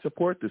I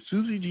support the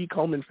Susie G.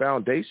 Komen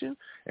Foundation,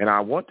 and I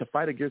want to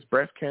fight against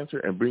breast cancer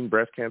and bring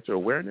breast cancer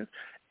awareness. !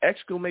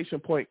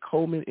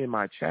 Komen in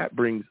my chat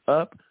brings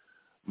up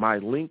my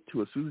link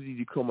to a Susie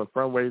G. Komen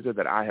fundraiser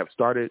that I have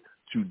started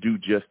to do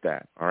just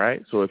that, all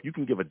right? So if you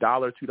can give $1,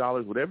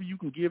 $2, whatever you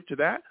can give to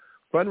that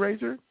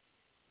fundraiser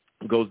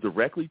goes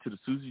directly to the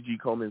Susie G.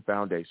 Komen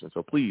Foundation.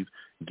 So please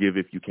give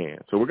if you can.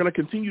 So we're going to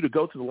continue to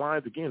go to the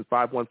lines again,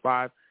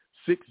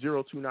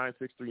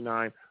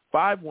 515-602-9639.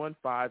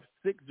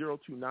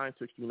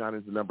 515-602-9639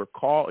 is the number.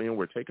 Call in.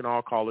 We're taking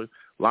all callers.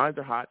 Lines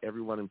are hot,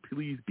 everyone, and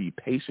please be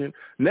patient.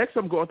 Next,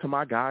 I'm going to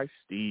my guy,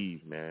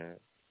 Steve, man.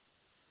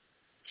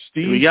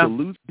 Steve,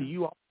 salutes to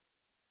you.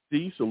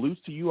 Steve, salutes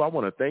to you. I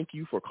want to thank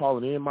you for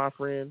calling in, my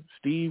friend.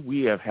 Steve,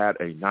 we have had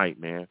a night,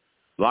 man.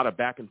 A lot of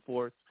back and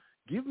forth.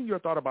 Give me your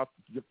thoughts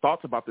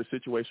about this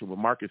situation with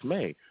Marcus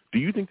May. Do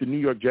you think the New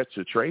York Jets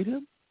should trade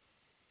him?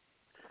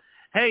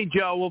 Hey,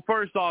 Joe. Well,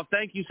 first off,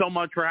 thank you so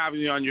much for having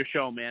me on your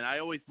show, man. I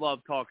always love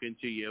talking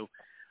to you.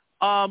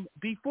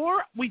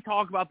 Before we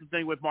talk about the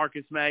thing with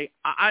Marcus May,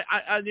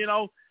 I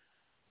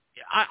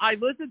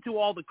listened to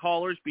all the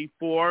callers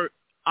before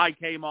I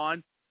came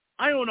on.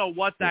 I don't know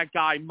what that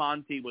guy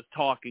Monty was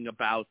talking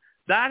about.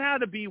 That had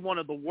to be one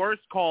of the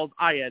worst calls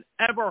I had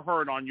ever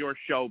heard on your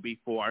show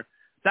before.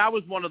 That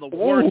was one of the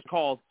worst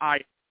calls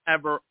I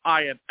have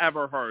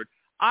ever heard.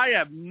 I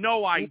have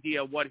no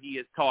idea what he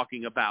is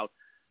talking about.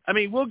 I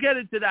mean, we'll get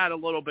into that a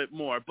little bit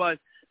more, but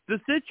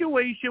the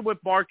situation with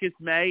Marcus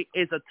May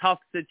is a tough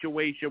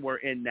situation we're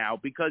in now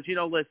because,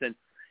 listen,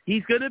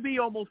 he's going to be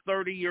almost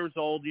 30 years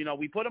old.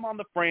 We put him on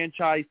the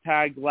franchise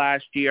tag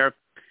last year.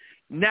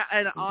 Now,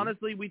 and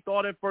honestly, we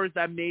thought at first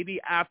that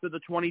maybe after the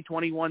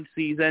 2021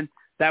 season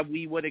that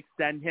we would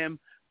extend him.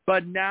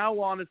 But now,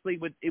 honestly,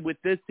 with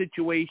this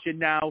situation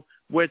now,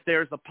 where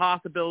there's a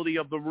possibility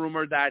of the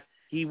rumor that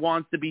he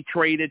wants to be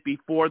traded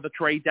before the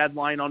trade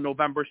deadline on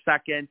November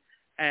 2nd,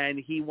 and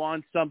he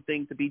wants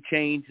something to be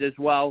changed as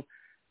well.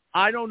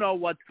 I don't know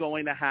what's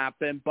going to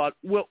happen, but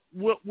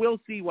we'll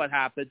see what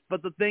happens.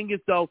 But the thing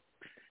is, though,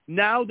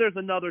 now there's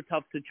another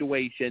tough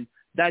situation,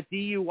 that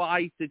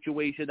DUI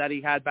situation that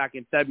he had back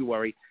in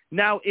February.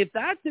 Now, if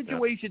that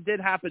situation did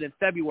happen in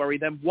February,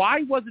 then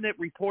why wasn't it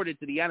reported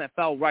to the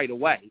NFL right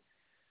away?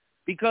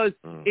 Because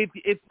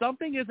if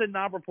something isn't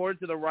not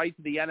reported to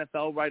the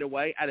NFL right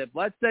away, and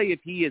let's say if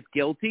he is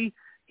guilty,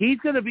 he's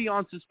going to be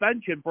on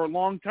suspension for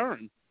long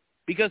term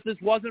because this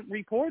wasn't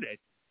reported.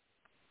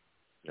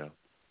 Yeah.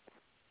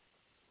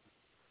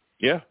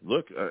 Yeah,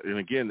 look, and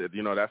again,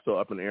 that's still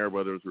up in the air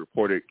whether it was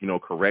reported,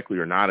 correctly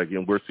or not.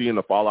 Again, we're seeing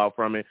the fallout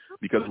from it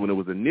because when it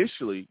was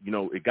initially,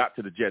 it got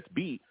to the Jets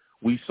beat,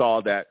 we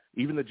saw that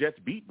even the Jets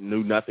beat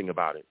knew nothing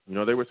about it.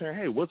 They were saying,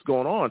 hey, what's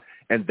going on?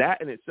 And that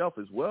in itself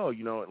as well,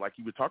 like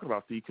you were talking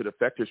about, Steve, could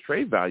affect his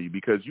trade value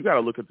because you got to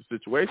look at the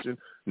situation.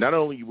 Not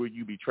only will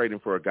you be trading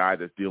for a guy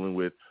that's dealing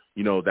with,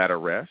 that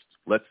arrest.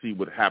 Let's see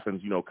what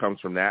happens,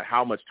 comes from that.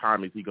 How much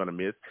time is he going to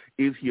miss?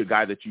 Is he a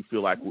guy that you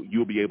feel like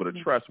you'll be able to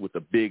trust with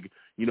a big,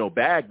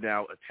 bag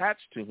now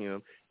attached to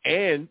him?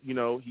 And,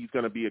 he's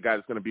going to be a guy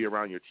that's going to be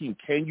around your team.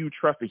 Can you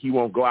trust that he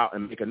won't go out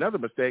and make another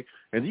mistake?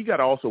 And you got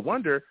to also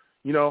wonder,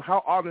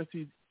 how honest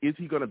is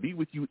he going to be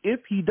with you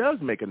if he does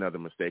make another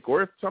mistake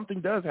or if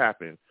something does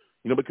happen?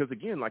 Because,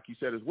 again, like you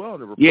said as well,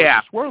 the reports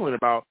are swirling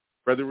about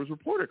whether it was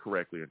reported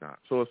correctly or not.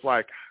 So it's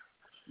like,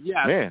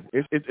 man,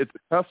 it's a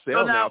tough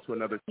sell now now to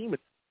another team.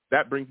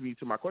 That brings me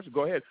to my question.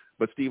 Go ahead.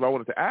 But, Steve, I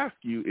wanted to ask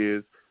you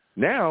is,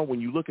 now when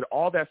you look at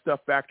all that stuff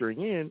factoring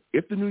in,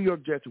 if the New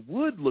York Jets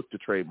would look to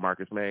trade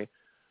Marcus May,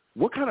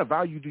 what kind of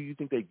value do you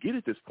think they get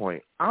at this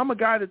point? I'm a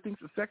guy that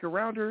thinks a second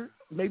rounder,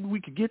 maybe we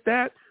could get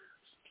that.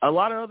 A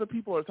lot of other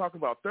people are talking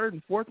about third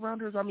and fourth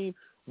rounders. I mean,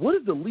 what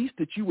is the least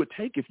that you would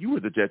take if you were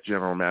the Jets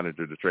general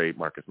manager to trade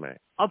Marcus May?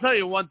 I'll tell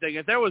you one thing.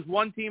 If there was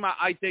one team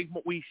I think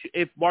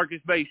if Marcus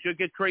May should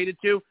get traded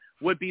to,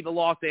 would be the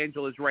Los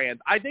Angeles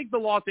Rams. I think the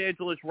Los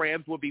Angeles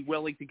Rams would be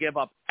willing to give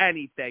up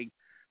anything.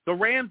 The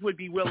Rams would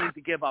be willing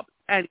to give up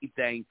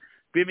anything.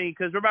 I mean,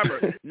 because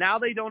remember, now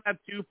they don't have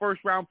 2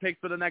 first-round picks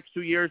for the next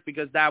 2 years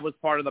because that was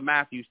part of the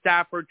Matthew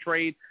Stafford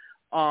trade.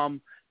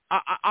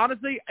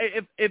 Honestly,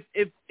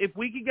 if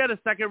we could get a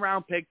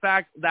second-round pick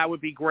back, that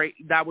would be great.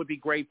 That would be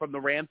great from the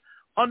Rams.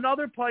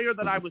 Another player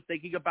that I was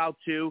thinking about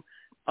too,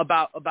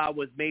 about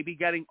was maybe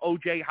getting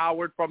O.J.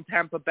 Howard from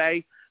Tampa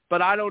Bay,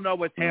 but I don't know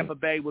what Tampa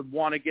Bay would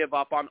want to give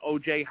up on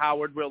O.J.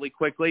 Howard really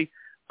quickly.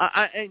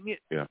 That's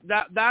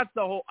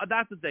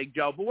the thing,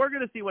 Joe. But we're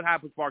going to see what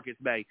happens with Marcus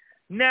May.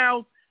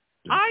 Now,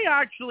 I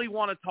actually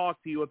want to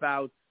talk to you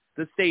about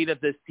the state of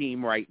this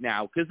team right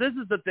now because this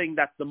is the thing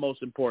that's the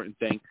most important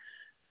thing.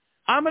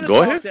 I'm going to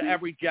talk to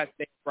every Jets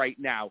fan right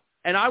now,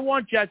 and I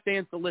want Jets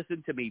fans to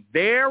listen to me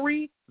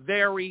very,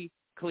 very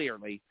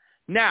clearly.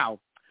 Now,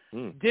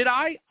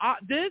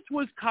 this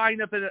was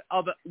kind of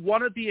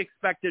one of the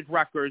expected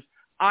records.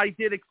 I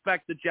did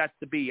expect the Jets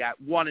to be at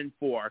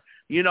 1-4.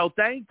 You know,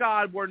 thank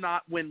God we're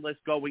not winless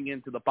going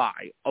into the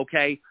bye,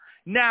 okay?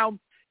 Now,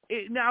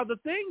 the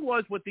thing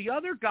was with the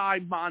other guy,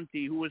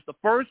 Monty, who was the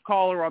first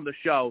caller on the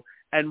show,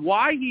 and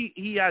why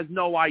he has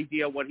no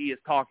idea what he is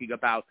talking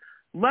about.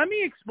 Let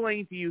me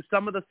explain to you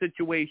some of the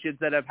situations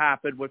that have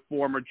happened with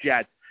former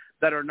Jets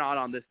that are not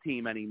on this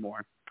team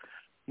anymore.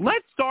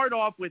 Let's start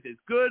off with his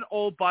good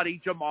old buddy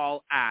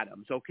Jamal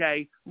Adams,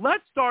 okay?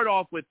 Let's start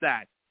off with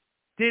that.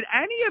 Did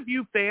any of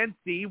you fans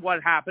see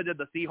what happened in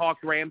the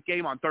Seahawks-Rams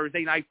game on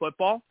Thursday Night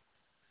Football?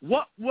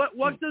 What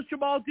does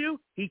Jamal do?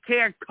 He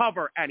can't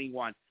cover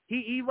anyone.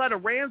 He let a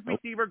Rams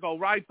receiver go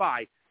right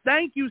by.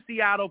 Thank you,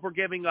 Seattle, for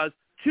giving us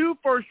 2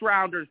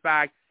 first-rounders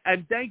back,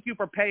 and thank you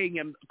for paying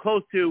him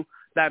close to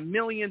that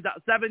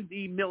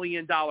 $70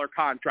 million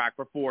contract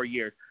for 4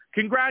 years.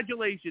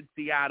 Congratulations,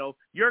 Seattle.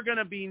 You're going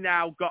to be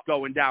now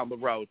going down the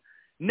road.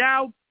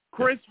 Now,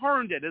 Chris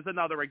Herndon is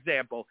another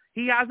example.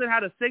 He hasn't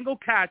had a single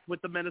catch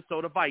with the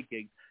Minnesota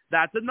Vikings.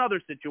 That's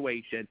another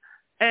situation.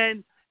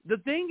 And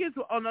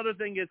another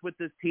thing is with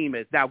this team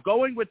is, now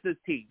going with this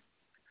team,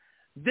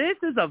 this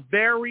is a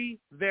very,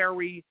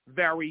 very,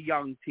 very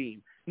young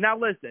team. Now,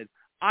 listen,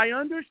 I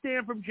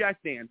understand from Jets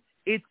fans,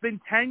 it's been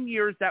 10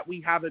 years that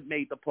we haven't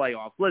made the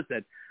playoffs.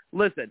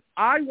 Listen,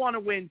 I want to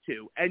win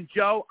too. And,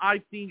 Joe,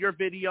 I've seen your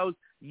videos.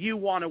 You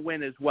want to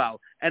win as well.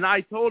 And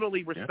I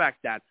totally respect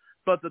that.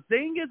 But the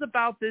thing is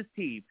about this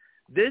team,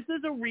 this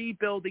is a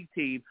rebuilding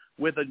team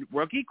with a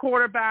rookie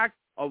quarterback,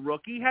 a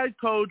rookie head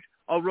coach,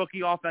 a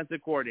rookie offensive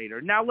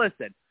coordinator. Now,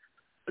 listen.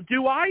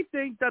 Do I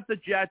think that the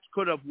Jets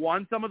could have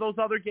won some of those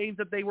other games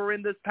that they were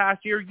in this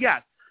past year?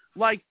 Yes.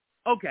 Like,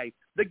 okay,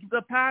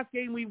 the past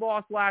game we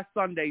lost last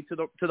Sunday to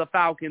the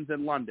Falcons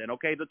in London,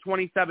 okay, the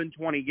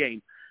 27-20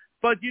 game.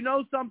 But you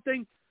know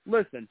something?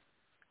 Listen,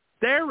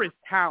 there is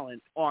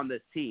talent on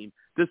this team,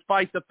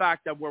 despite the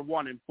fact that we're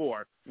 1-4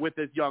 with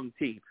this young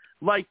team.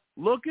 Like,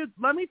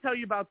 let me tell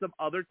you about some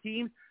other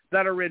teams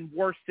that are in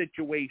worse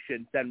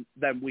situations than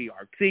we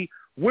are. See,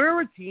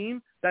 we're a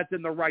team that's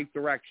in the right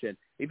direction.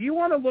 If you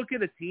want to look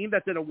at a team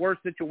that's in a worse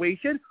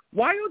situation,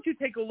 why don't you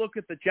take a look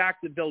at the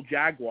Jacksonville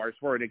Jaguars,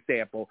 for an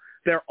example?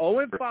 They're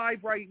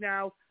 0-5 right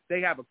now.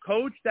 They have a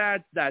coach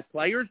that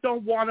players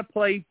don't want to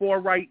play for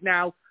right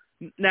now.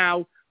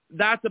 Now,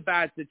 that's a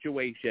bad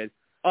situation.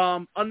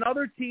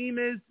 Another team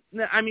is,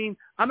 I mean,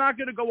 I'm not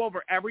going to go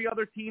over every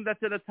other team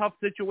that's in a tough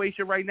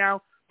situation right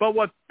now, but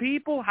what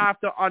people have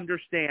to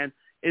understand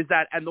is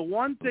that, and the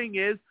one thing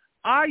is,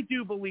 I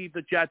do believe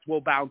the Jets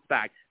will bounce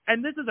back.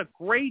 And this is a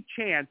great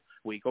chance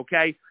week,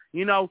 okay?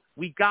 You know,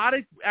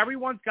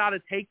 everyone's got to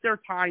take their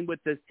time with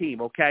this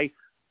team, okay?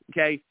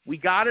 Okay? We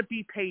got to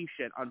be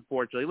patient,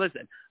 unfortunately.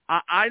 Listen,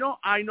 I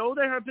know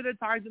there have been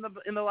times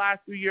in the last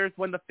few years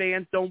when the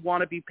fans don't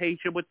want to be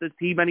patient with this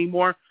team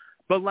anymore,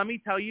 but let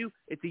me tell you,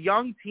 it's a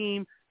young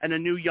team and a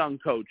new young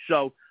coach.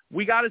 So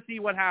we got to see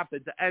what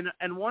happens.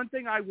 And one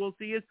thing I will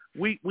see is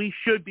we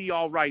should be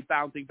all right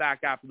bouncing back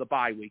after the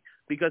bye week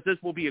because this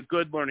will be a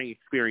good learning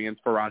experience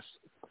for us.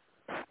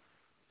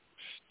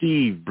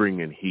 Steve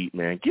bringing heat,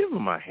 man. Give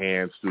him a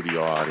hand through the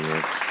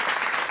audience.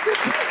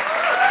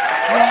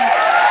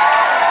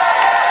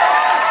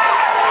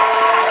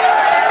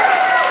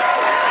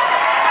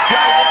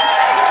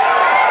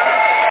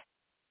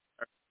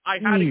 I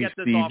had to get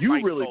this Steve, off you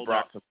my really shoulder.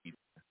 brought some heat.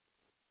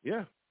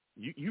 Yeah,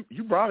 you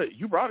brought it.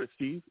 You brought it,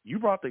 Steve. You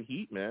brought the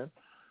heat, man.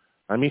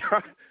 I mean,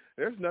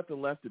 there's nothing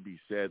left to be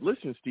said.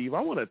 Listen, Steve, I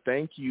want to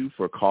thank you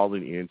for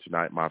calling in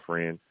tonight, my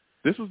friend.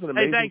 This was an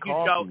amazing call. Hey, thank you,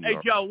 Joe. Hey,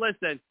 Joe,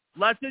 listen.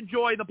 Let's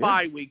enjoy the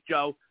bye week,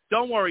 Joe.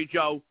 Don't worry,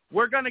 Joe.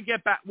 We're going to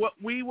get back.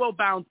 We will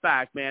bounce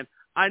back, man.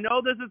 I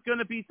know this is going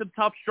to be some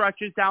tough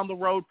stretches down the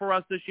road for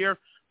us this year,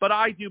 but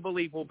I do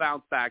believe we'll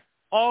bounce back.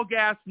 All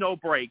gas, no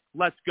brake.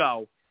 Let's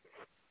go.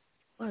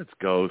 Let's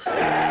go, Steve.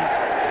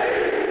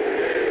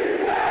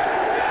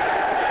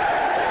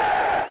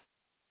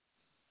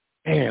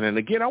 And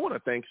again, I want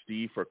to thank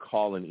Steve for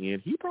calling in.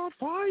 He brought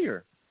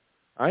fire.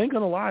 I ain't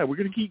going to lie. We're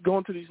going to keep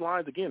going to these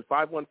lines again.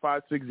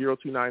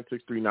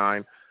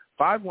 515-602-9639.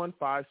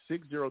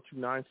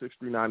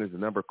 515-602-9639 is the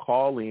number.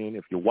 Call in.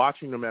 If you're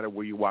watching, no matter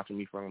where you're watching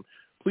me from,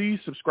 please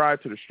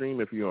subscribe to the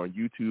stream if you're on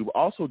YouTube.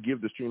 Also,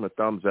 give the stream a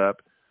thumbs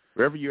up.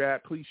 Wherever you're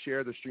at, please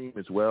share the stream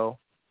as well.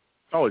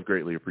 It's always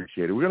greatly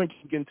appreciated. We're going to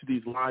keep getting to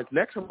these lines.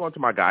 Next, I'm going to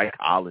my guy,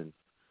 Colin.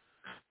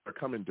 They're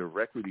coming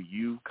directly to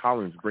you.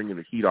 Colin's bringing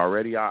the heat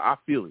already. I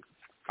feel it.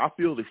 I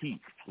feel the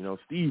heat. You know,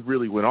 Steve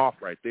really went off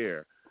right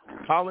there.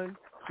 Colin,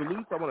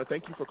 salute. I want to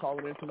thank you for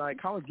calling in tonight.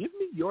 Colin, give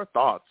me your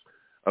thoughts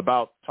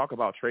about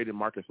trading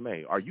Marcus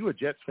May. Are you a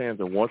Jets fan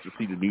that wants to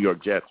see the New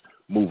York Jets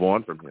move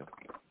on from him?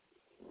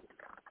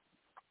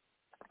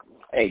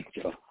 Hey,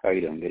 Joe. How are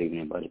you doing? Good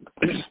evening, buddy.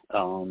 What's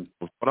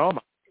going on?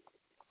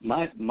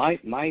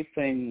 My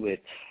thing with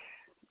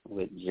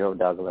Joe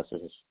Douglas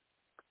is,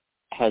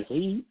 has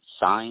he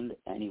signed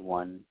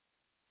anyone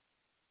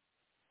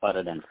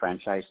other than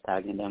franchise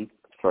tagging them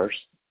first?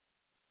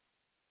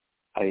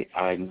 I'm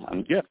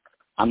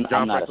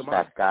not a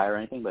stat guy or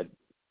anything, but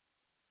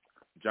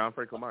John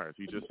Franklin Myers.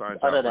 He just signed.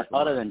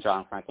 Other than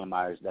John Franklin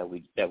Myers that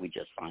we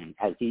just signed,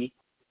 has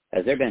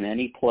there been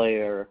any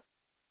player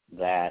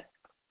that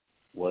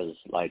was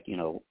like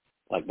the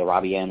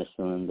Robbie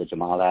Anderson, the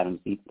Jamal Adams,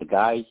 the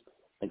guys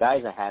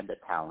that had the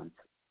talent?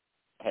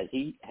 Has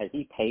he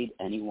paid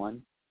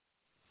anyone?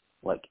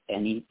 Like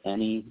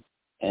anyone?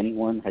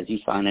 Has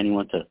he signed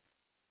anyone to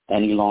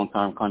any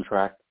long-term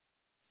contract?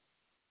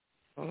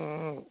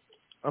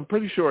 I'm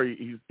pretty sure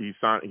he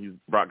signed. He's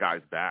brought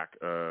guys back.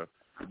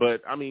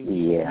 But I mean,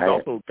 he's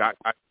also got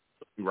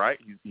right.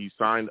 He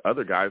signed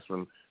other guys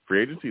from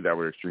free agency that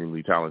were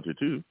extremely talented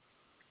too.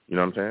 You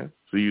know what I'm saying?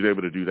 So he was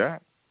able to do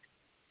that.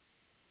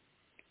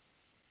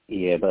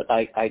 Yeah, but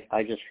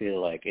I just feel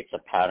like it's a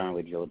pattern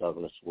with Joe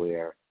Douglas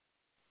where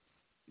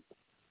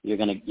you're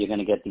gonna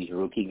get these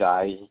rookie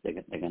guys.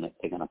 They're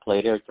gonna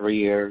play their 3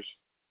 years.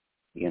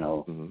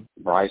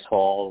 Bryce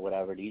Hall,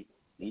 whatever. These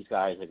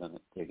guys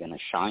they're gonna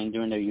shine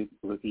during their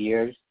rookie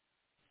years,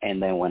 and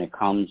then when it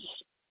comes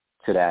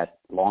to that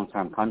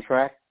long-term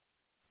contract,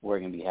 we're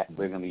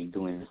gonna be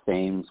doing the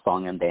same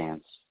song and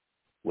dance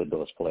with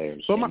those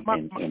players. So my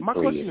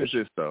question years. is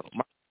this though.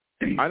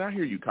 I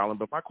hear you, Colin,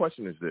 but my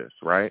question is this,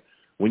 right?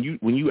 When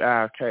you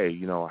ask, hey,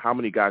 how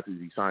many guys did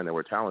he sign that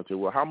were talented?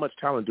 Well, how much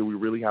talent do we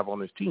really have on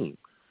this team?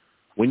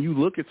 When you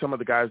look at some of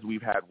the guys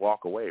we've had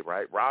walk away,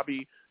 right?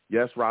 Robbie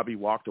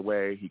walked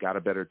away. He got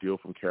a better deal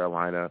from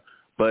Carolina,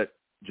 but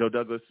Joe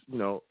Douglas,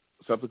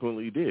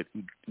 subsequently did.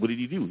 What did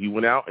he do? He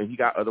went out and he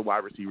got other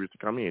wide receivers to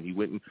come in. He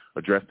went and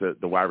addressed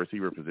the wide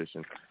receiver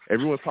position.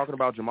 Everyone's talking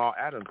about Jamal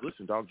Adams.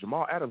 Listen, dog,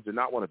 Jamal Adams did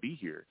not want to be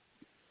here.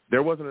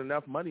 There wasn't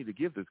enough money to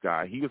give this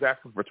guy. He was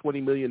asking for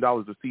 $20 million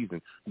a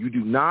season. You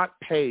do not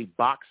pay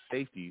box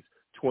safeties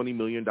 $20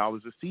 million a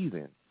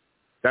season.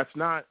 That's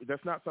not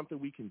something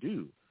we can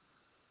do.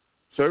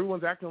 So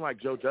everyone's acting like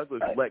Joe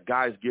Douglas let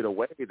guys get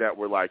away that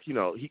were like, he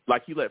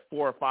let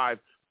 4 or 5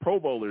 Pro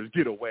Bowlers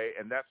get away,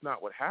 and that's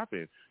not what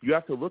happened. You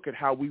have to look at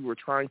how we were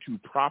trying to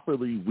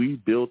properly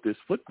rebuild this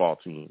football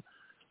team.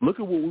 Look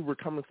at what we were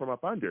coming from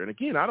up under. And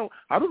again, I don't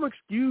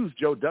excuse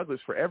Joe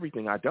Douglas for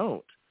everything. I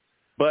don't.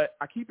 But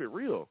I keep it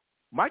real.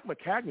 Mike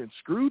Maccagnan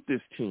screwed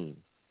this team.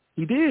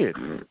 He did.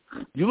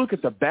 You look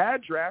at the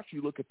bad drafts.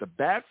 You look at the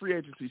bad free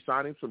agency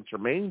signings from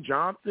Jermaine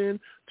Johnson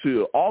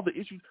to all the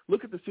issues.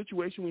 Look at the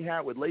situation we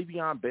had with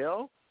Le'Veon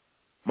Bell.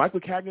 Mike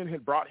Maccagnan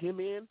had brought him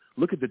in.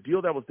 Look at the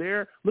deal that was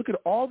there. Look at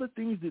all the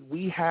things that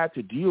we had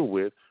to deal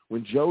with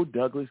when Joe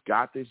Douglas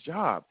got this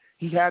job.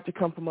 He had to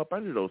come from up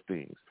under those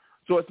things.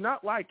 So it's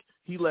not like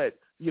he let,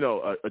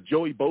 a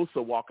Joey Bosa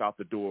walk out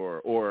the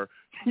door or,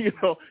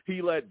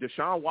 he let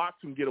Deshaun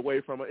Watson get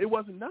away from it. It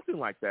wasn't nothing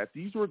like that.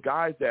 These were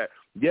guys that,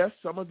 yes,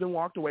 some of them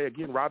walked away.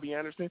 Again, Robbie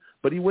Anderson,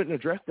 but he wouldn't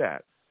address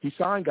that. He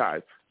signed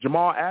guys.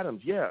 Jamal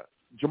Adams,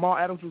 Jamal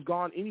Adams was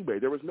gone anyway.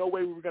 There was no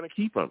way we were going to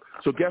keep him.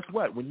 So guess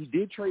what? When he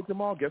did trade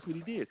Jamal, guess what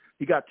he did?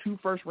 He got 2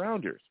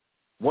 first-rounders.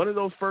 One of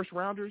those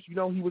first-rounders, he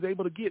was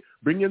able to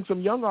bring in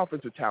some young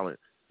offensive talent.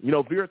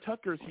 Vera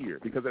Tucker's here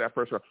because of that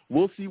first round.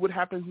 We'll see what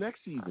happens next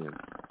season.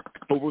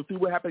 But we'll see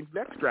what happens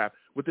next draft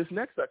with this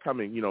next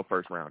upcoming,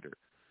 first-rounder,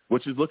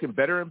 which is looking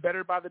better and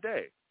better by the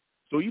day.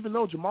 So even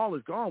though Jamal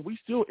is gone, we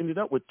still ended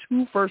up with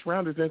 2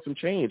 first-rounders and some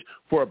change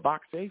for a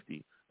box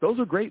safety. Those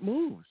are great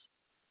moves.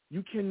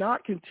 You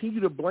cannot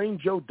continue to blame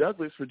Joe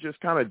Douglas for just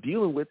kind of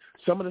dealing with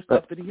some of the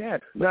stuff that he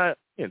had. Now,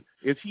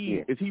 is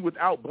he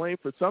without blame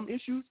for some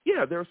issues?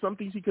 Yeah, there are some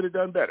things he could have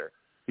done better.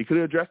 He could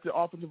have addressed the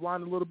offensive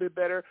line a little bit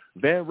better.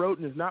 Van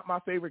Roten is not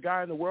my favorite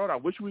guy in the world. I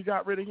wish we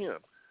got rid of him.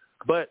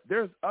 But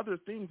there's other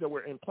things that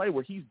were in play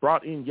where he's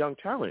brought in young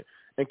talent.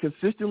 And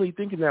consistently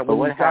thinking that But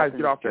when what these guys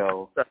happens, get off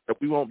Joe, the that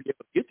we won't be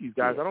able to get these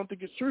guys, Yeah. I don't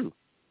think it's true.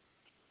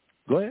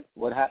 Go ahead.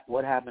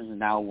 What happens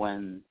now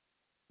when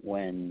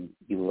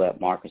you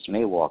let Marcus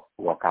May walk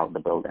out the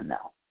building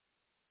now?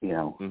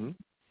 Mm-hmm.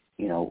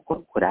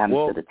 What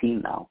happens to the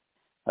team now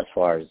as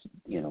far as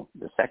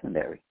the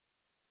secondary?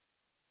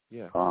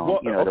 Yeah.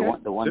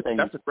 The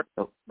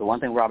one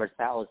thing Robert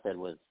Saleh said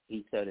was,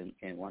 he said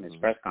in one of his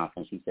press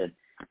conference, he said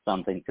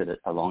something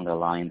along the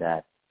line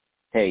that,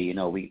 hey,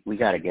 we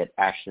got to get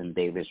Ashton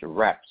Davis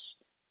reps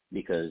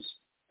because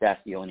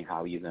that's the only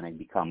how you're going to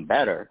become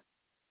better.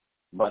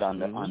 But on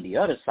the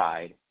other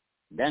side,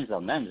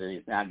 Denzel Mims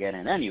is not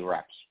getting any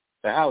reps.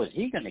 So how is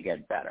he going to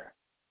get better?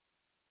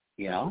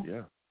 Yeah.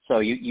 So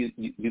you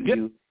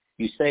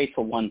say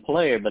for one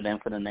player, but then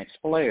for the next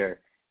player,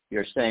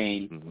 you're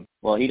saying,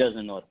 well, he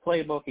doesn't know the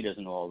playbook, he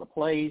doesn't know all the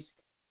plays,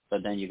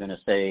 but then you're going to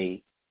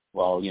say,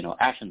 well,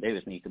 Ashton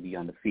Davis needs to be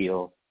on the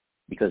field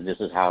because this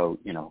is how,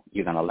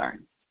 you're going to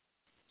learn.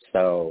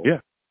 So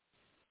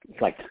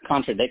it's like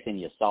contradicting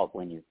yourself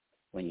when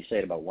you say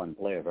it about one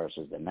player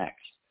versus the next.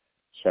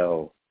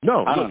 So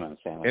I don't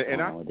understand what's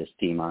going on with this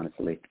team,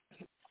 honestly.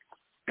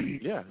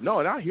 Yeah, no,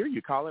 and I hear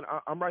you, Colin.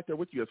 I'm right there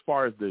with you as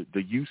far as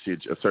the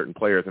usage of certain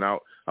players. And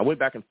I went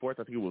back and forth,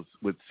 I think it was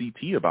with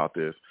CT about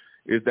this,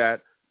 is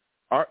that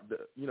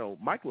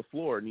Mike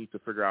LaFleur needs to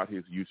figure out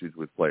his usage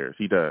with players.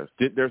 He does.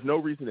 There's no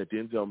reason that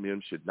Denzel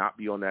Mims should not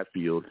be on that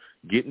field,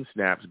 getting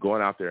snaps,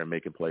 going out there and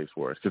making plays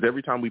for us. Because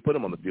every time we put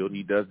him on the field,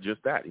 he does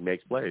just that. He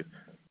makes plays.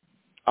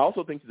 I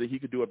also think that he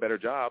could do a better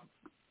job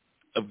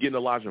of getting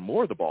Elijah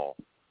Moore the ball.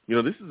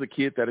 This is a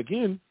kid that,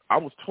 again, I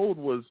was told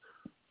was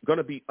going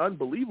to be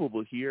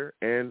unbelievable here,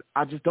 and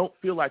I just don't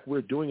feel like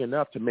we're doing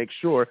enough to make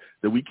sure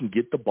that we can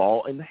get the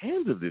ball in the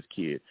hands of this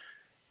kid.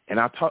 And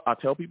I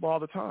tell people all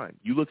the time,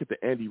 you look at the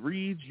Andy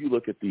Reids, you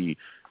look at the,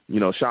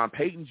 Sean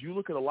Paytons, you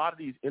look at a lot of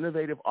these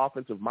innovative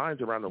offensive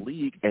minds around the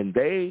league, and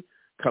they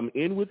come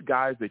in with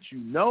guys that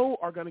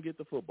are going to get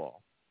the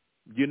football.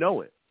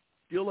 It.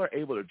 Still are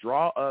able to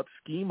draw up,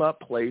 scheme up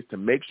plays to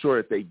make sure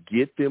that they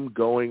get them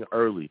going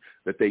early,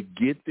 that they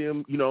get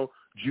them,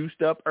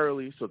 juiced up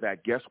early so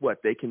that, guess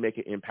what, they can make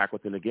an impact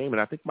within the game.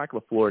 And I think Mike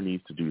LaFleur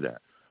needs to do that.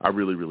 I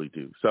really, really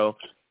do. So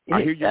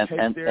I hear your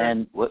take there.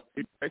 And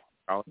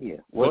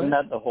wasn't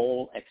that the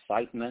whole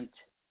excitement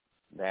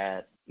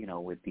that,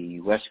 with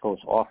the West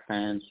Coast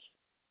offense,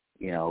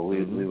 we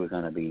were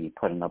going to be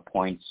putting up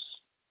points,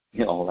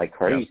 like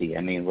crazy. Yeah.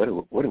 I mean, what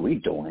are we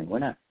doing?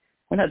 We're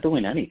not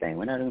doing anything.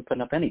 We're not even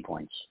putting up any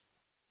points.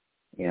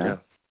 Yeah.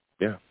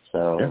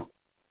 So,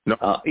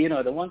 No.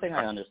 The one thing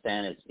I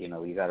understand is,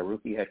 you got a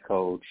rookie head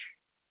coach.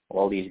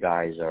 All these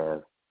guys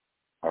are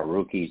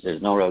rookies.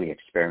 There's no really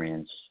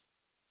experience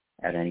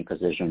at any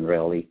position,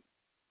 really.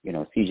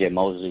 C.J.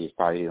 Mosley is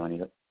probably the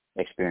only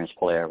experienced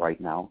player right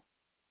now,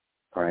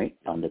 right,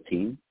 on the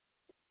team.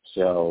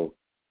 So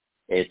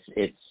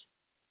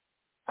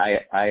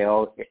I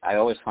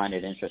always find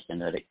it interesting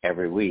that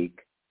every week,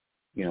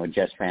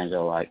 Jets fans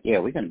are like, yeah,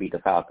 we're going to beat the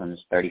Falcons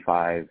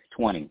 35-20.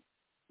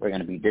 We're going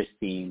to beat this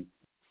team.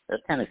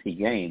 That Tennessee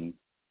game,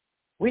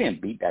 we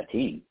didn't beat that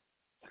team.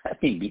 That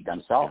team beat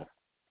themselves.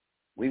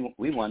 We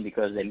won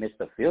because they missed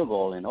a field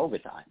goal in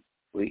overtime.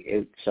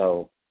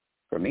 So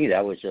for me,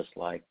 that was just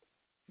like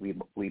we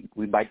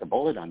bite the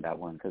bullet on that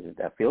one because if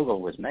that field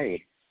goal was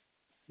made,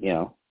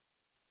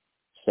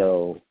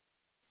 So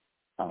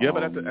yeah,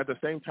 but at the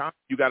same time,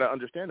 you got to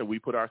understand that we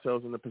put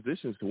ourselves in the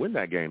positions to win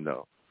that game,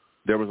 though.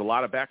 There was a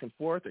lot of back and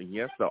forth, and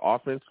yes, the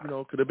offense,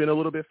 could have been a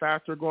little bit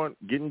faster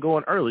getting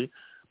going early,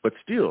 but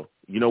still,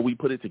 we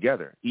put it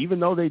together.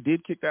 Even though they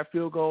did kick that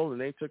field goal and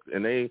they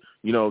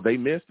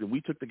missed and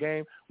we took the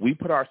game, we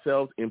put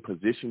ourselves in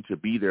position to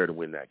be there to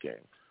win that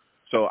game.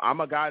 So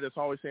I'm a guy that's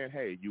always saying,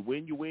 hey, you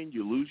win, you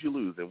lose, you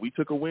lose. And we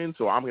took a win,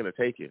 so I'm going to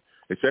take it,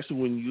 especially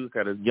when you look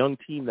at a young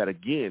team that,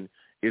 again,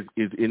 is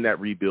in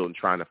that rebuild and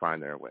trying to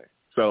find their way.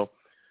 So,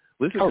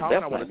 listen,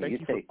 Colin, I want to thank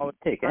you for calling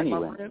take any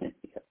win.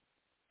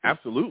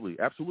 Absolutely.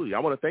 I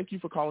want to thank you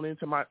for calling in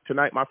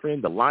tonight, my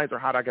friend. The lines are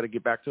hot. I got to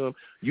get back to them.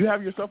 You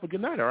have yourself a good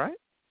night, all right?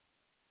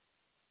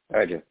 All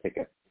right, Jeff. Take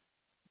care.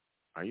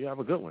 All right, you have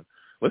a good one.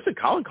 Listen,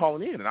 Colin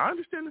calling in, and I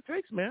understand the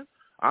takes, man.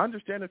 I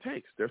understand the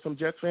takes. There's some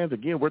Jets fans.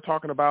 Again, we're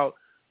talking about,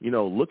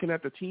 looking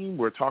at the team.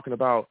 We're talking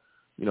about,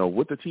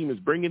 what the team is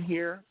bringing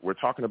here. We're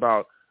talking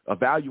about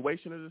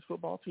evaluation of this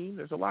football team.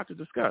 There's a lot to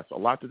discuss.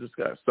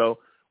 So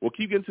we'll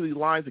keep getting to these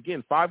lines.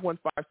 Again,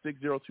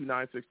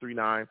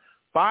 515-602-9639.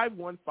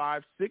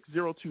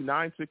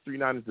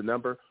 515-602-9639 is the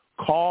number.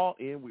 Call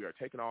in. We are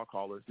taking all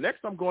callers.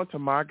 Next, I'm going to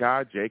my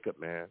guy, Jacob,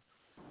 man.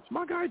 It's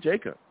my guy,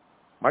 Jacob.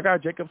 My guy,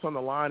 Jacob's on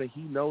the line, and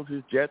he knows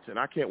his Jets, and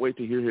I can't wait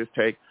to hear his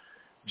take.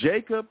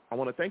 Jacob, I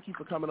want to thank you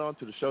for coming on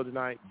to the show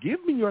tonight.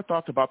 Give me your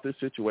thoughts about this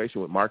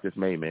situation with Marcus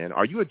May, man.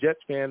 Are you a Jets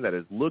fan that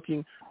is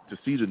looking to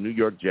see the New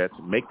York Jets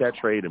make that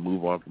trade and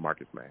move on from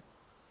Marcus May?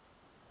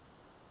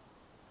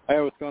 Hey,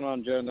 what's going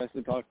on, Joe? Nice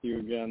to talk to you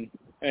again.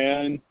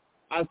 And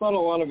I thought a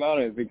lot about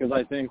it because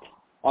I think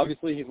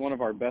obviously he's one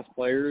of our best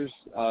players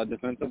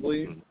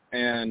defensively,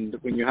 and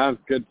when you have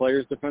good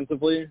players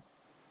defensively,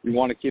 you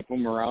want to keep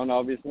them around,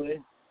 obviously.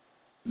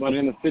 But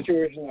in the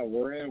situation that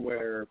we're in,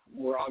 where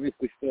we're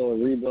obviously still a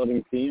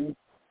rebuilding team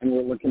and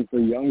we're looking for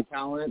young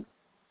talent,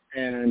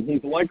 and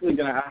he's likely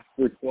going to ask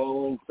for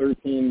 12,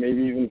 13,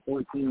 maybe even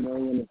 14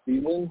 million a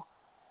season,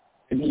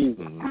 and he's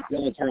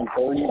going to turn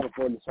 40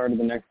 before the start of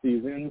the next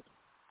season.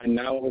 And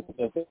now with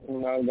the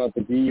thing out about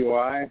the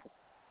DUI,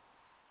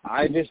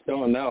 I just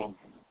don't know.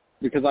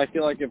 Because I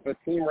feel like if a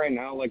team right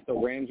now, like the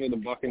Rams or the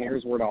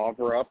Buccaneers, were to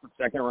offer up a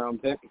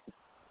second-round pick,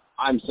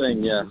 I'm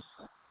saying yes.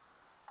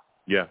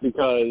 Yeah.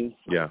 Because,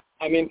 yeah.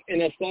 I mean,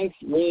 in a sense,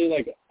 really,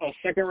 like, a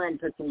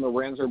second-round pick from the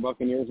Rams or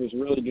Buccaneers is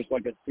really just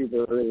like a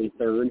super early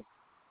third.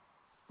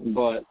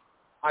 But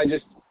I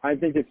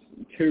think it's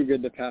too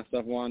good to pass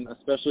up on,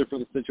 especially for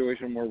the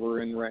situation where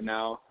we're in right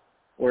now,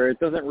 where it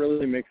doesn't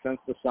really make sense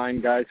to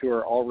sign guys who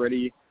are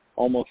already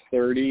almost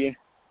 30,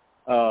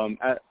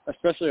 at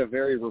especially a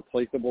very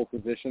replaceable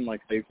position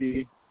like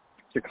safety,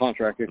 to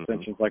contract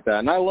extensions like that.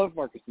 And I love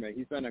Marcus May.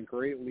 He's been a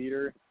great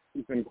leader.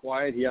 He's been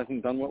quiet. He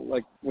hasn't done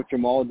what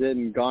Jamal did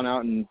and gone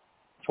out and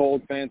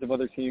told fans of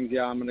other teams,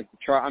 yeah, I'm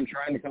trying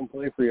to come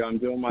play for you. I'm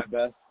doing my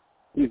best.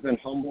 He's been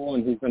humble,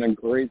 and he's been a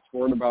great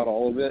sport about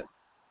all of it,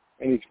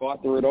 and he's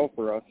fought through it all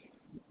for us.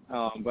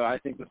 But I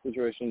think the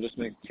situation just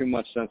makes too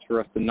much sense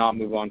for us to not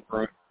move on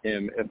from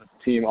him if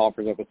a team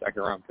offers up a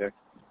second-round pick.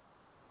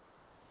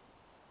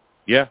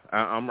 Yeah,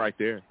 I'm right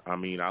there. I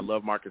mean, I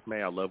love Marcus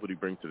May. I love what he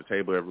brings to the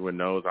table. Everyone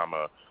knows I'm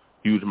a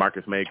huge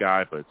Marcus May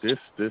guy, but this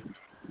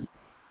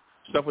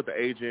stuff with the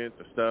agent,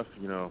 the stuff,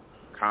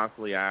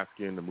 constantly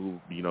asking to move,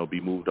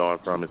 be moved on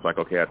from, it's like,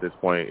 okay, at this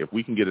point, if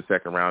we can get a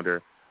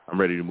second-rounder, I'm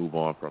ready to move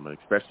on from it,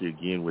 especially,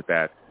 again, with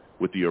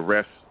the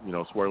arrest,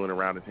 swirling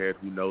around his head.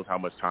 Who knows how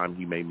much time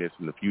he may miss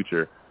in the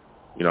future.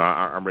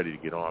 I'm ready to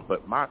get on.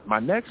 But my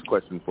next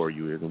question for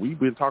you is, and we've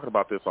been talking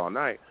about this all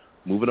night,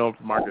 moving on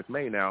to Marcus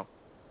May now,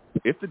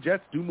 if the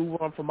Jets do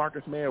move on from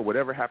Marcus May or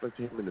whatever happens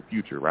to him in the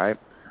future, right,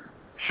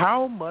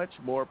 how much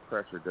more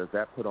pressure does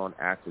that put on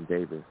Ashtyn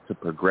Davis to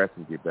progress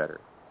and get better?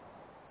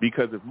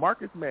 Because if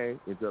Marcus May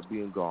ends up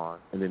being gone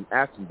and then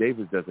Ashtyn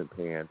Davis doesn't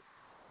pan,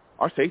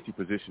 our safety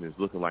position is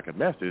looking like a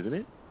mess, isn't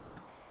it?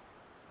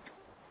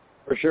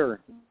 For sure.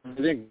 I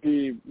think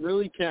we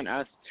really can't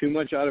ask too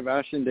much out of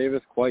Ashtyn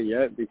Davis quite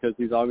yet because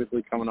he's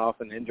obviously coming off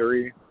an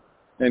injury,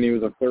 and he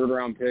was a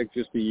third-round pick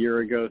just a year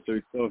ago, so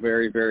he's still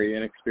very, very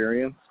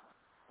inexperienced.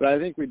 But I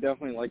think we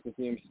definitely like to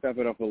see him step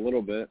it up a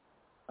little bit.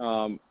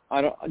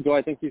 Do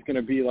I think he's going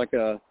to be like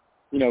a,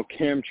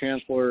 Cam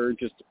Chancellor,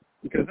 just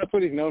because that's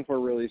what he's known for,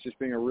 really, is just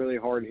being a really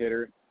hard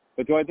hitter.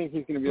 But do I think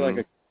he's going to be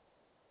going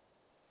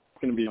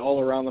to be all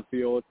around the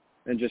field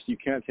and just you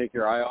can't take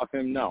your eye off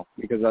him? No,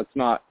 because that's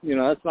not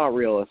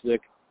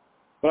realistic.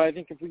 But I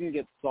think if we can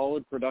get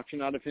solid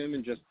production out of him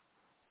and just,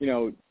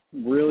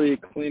 really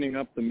cleaning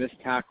up the missed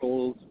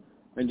tackles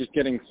and just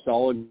getting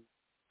solid.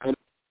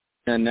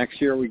 And next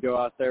year we go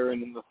out there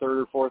and in the third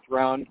or fourth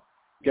round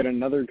get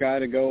another guy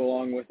to go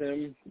along with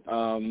him,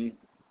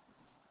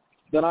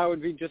 then I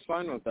would be just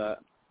fine with that.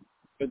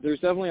 But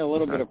there's definitely a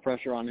little bit of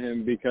pressure on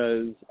him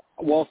because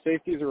while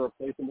safety is a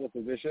replaceable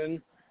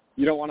position,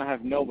 you don't want to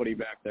have nobody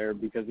back there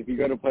because if you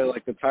go to play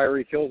like the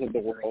Tyreek Hills of the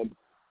world,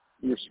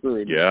 you're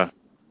screwed. Yeah.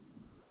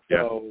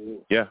 So,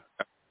 yeah.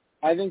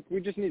 I think we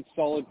just need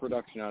solid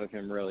production out of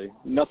him, really.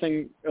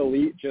 Nothing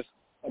elite, just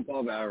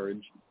above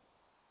average.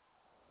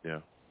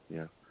 Yeah.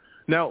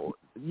 Now,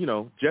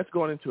 Jets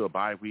going into a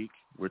bye week,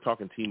 we're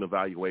talking team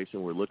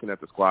evaluation. We're looking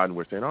at the squad, and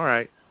we're saying, all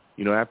right,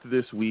 after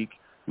this week,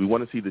 we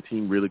want to see the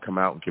team really come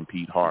out and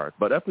compete hard.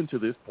 But up until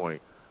this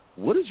point,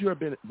 what has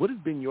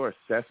been your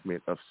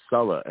assessment of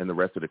Sulla and the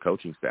rest of the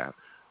coaching staff?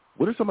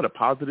 What are some of the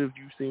positives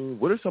you've seen?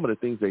 What are some of the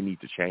things they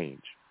need to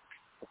change?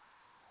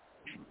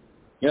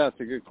 Yeah, it's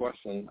a good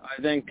question.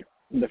 I think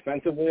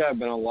defensively I've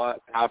been a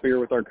lot happier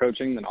with our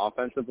coaching than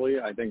offensively.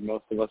 I think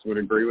most of us would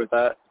agree with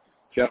that.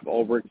 Jeff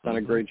Ulbricht's done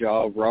a great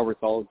job. Robert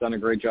Saleh's done a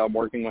great job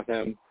working with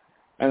him.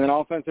 And then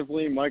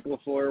offensively, Mike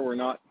LaFleur, we're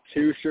not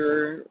too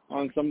sure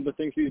on some of the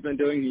things he's been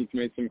doing. He's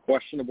made some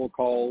questionable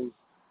calls,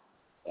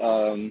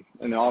 and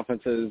the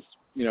offense has,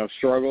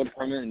 struggled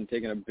from it and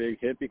taken a big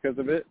hit because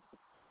of it.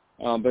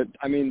 But,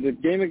 I mean, the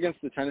game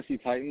against the Tennessee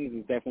Titans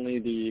is definitely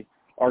the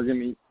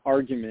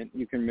argument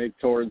you can make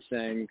towards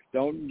saying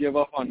don't give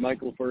up on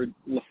Mike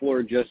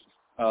LaFleur just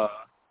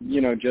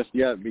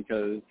yet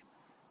because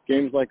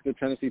games like the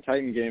Tennessee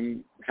Titan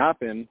game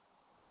happen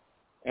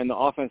and the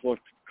offense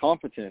looked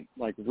competent,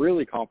 like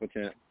really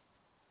competent.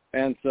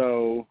 And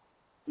so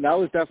that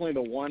was definitely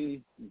the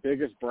one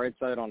biggest bright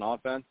side on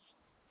offense.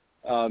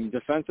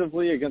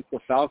 Defensively against the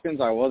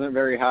Falcons, I wasn't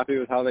very happy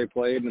with how they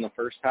played in the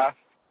first half.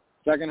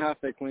 Second half,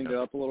 they cleaned it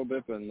up a little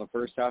bit, but in the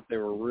first half, they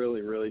were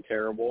really, really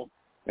terrible,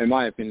 in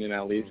my opinion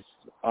at least.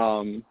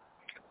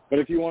 But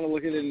if you want to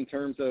look at it in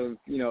terms of,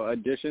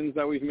 additions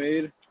that we've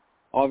made,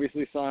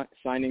 obviously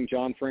signing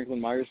John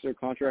Franklin Myers to a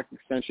contract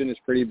extension is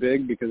pretty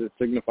big because it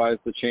signifies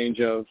the change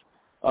of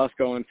us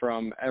going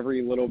from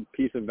every little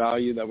piece of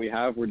value that we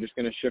have, we're just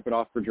going to ship it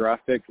off for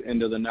draft picks,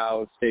 into the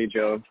now stage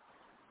of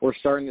we're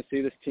starting to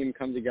see this team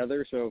come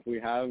together. So if we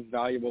have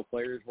valuable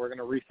players, we're going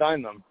to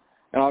re-sign them.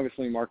 And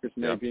obviously Marcus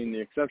May being the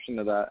exception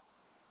to that.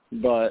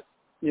 But,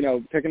 you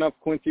know, picking up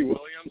Quincy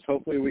Williams,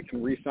 hopefully we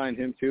can re-sign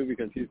him too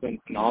because he's been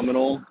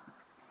phenomenal.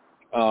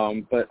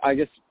 But I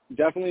guess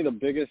definitely the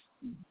biggest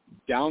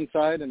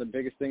downside and the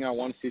biggest thing I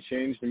want to see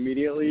changed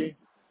immediately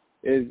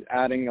is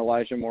adding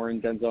Elijah Moore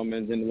and Denzel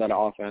Mims into that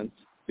offense,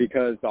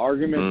 because the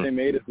argument they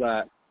made is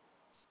that,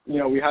 you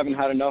know, we haven't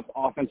had enough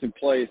offensive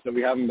plays, so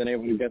we haven't been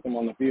able to get them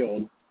on the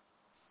field.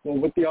 Well,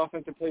 with the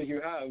offensive plays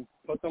you have,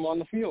 put them on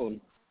the field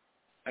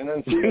and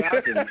then see what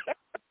happens.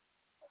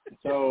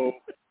 So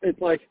it's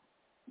like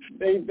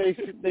they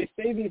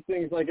say these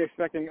things like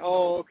expecting,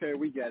 oh, okay,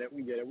 we get it,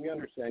 we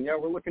understand. Yeah,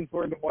 we're looking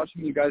forward to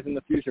watching you guys in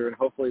the future, and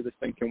hopefully this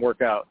thing can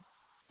work out.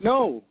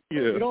 No,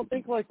 you don't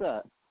think like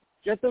that.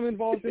 Get them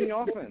involved in the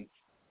offense,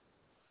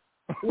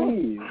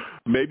 please.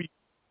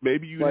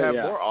 Maybe you'd have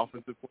more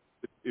offensive points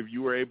if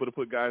you were able to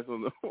put guys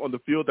on the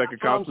field that could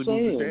constantly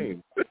move the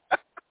game.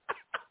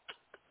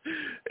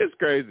 It's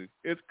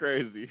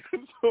crazy.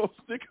 So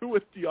sticking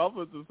with the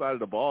offensive side of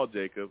the ball,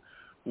 Jacob,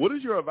 what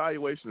is your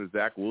evaluation of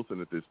Zach Wilson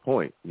at this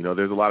point? You know,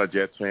 there's a lot of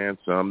Jets fans,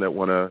 some that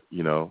want to,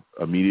 you know,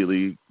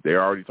 immediately,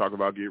 they're already talking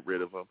about getting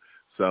rid of him,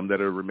 some that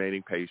are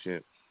remaining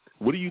patient.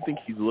 What do you think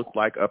he's looked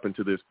like up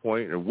until this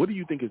point, and what do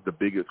you think is the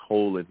biggest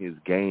hole in his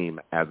game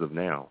as of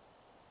now?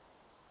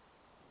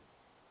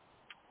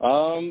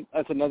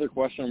 That's another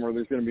question where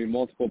there's going to be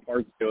multiple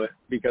parts to it,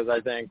 because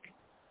I think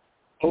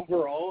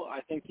overall,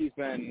 I think he's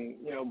been,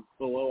 you know,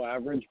 below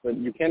average, but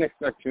you can't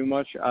expect too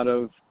much out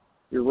of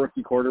your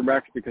rookie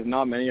quarterbacks because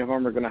not many of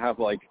them are going to have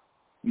like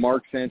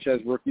Mark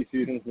Sanchez rookie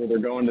seasons where they're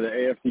going to the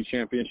AFC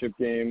Championship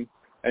game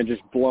and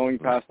just blowing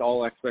past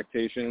all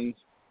expectations.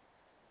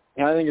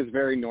 And I think it's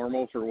very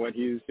normal for what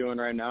he's doing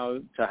right now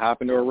to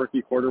happen to a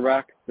rookie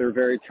quarterback. They're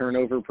very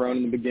turnover prone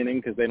in the beginning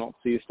because they don't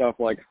see stuff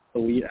like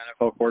elite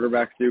NFL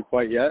quarterbacks do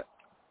quite yet.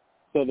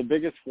 So the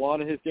biggest flaw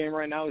to his game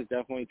right now is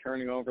definitely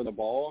turning over the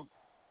ball,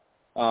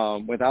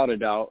 without a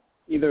doubt.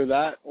 Either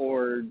that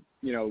or,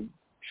 you know,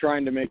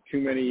 trying to make too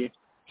many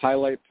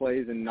highlight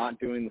plays and not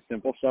doing the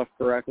simple stuff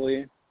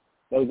correctly.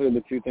 Those are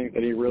the two things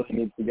that he really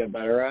needs to get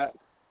better at.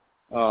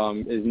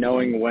 Is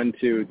knowing when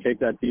to take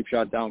that deep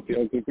shot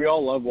downfield. Because we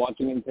all love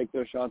watching him take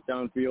those shots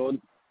downfield,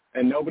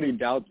 and nobody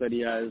doubts that he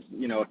has,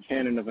 you know, a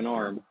cannon of an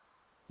arm.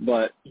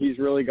 But he's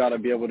really got to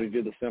be able to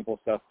do the simple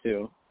stuff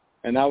too.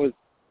 And that was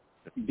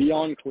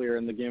beyond clear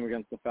in the game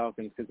against the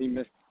Falcons because he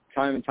missed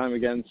time and time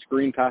again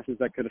screen passes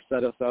that could have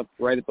set us up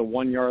right at the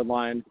 1 yard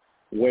line,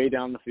 way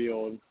down the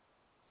field,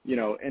 you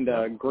know,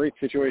 into great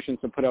situations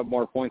to put up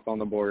more points on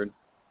the board.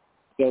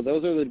 So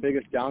those are the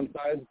biggest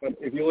downsides. But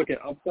if you look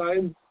at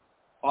upsides,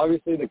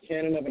 obviously the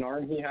cannon of an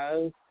arm he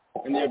has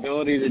and the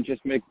ability to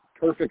just make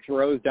perfect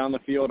throws down the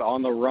field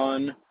on the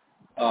run,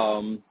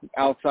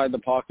 outside the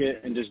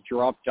pocket, and just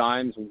drop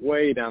dimes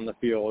way down the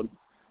field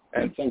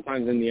and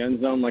sometimes in the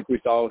end zone like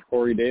we saw with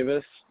Corey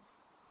Davis.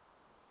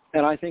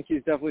 And I think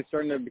he's definitely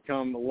starting to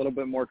become a little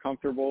bit more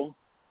comfortable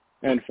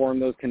and form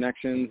those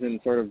connections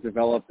and sort of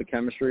develop the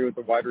chemistry with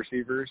the wide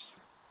receivers.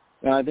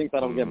 And I think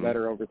that'll get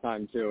better over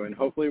time too. And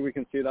hopefully we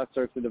can see that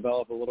start to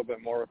develop a little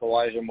bit more with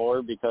Elijah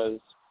Moore because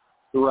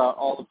throughout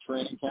all of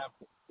training camp,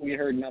 we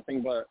heard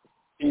nothing but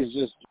he's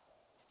just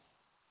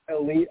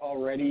elite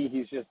already.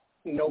 He's just,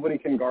 nobody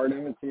can guard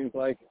him, it seems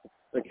like.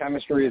 The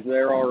chemistry is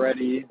there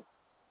already.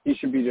 He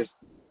should be just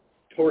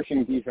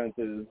torching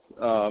defenses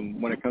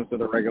when it comes to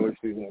the regular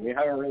season. We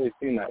haven't really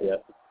seen that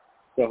yet.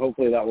 So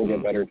hopefully that will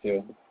get better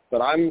too.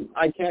 But I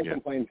can't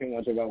complain too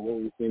much about what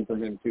we've seen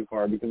from him too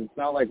far because it's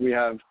not like we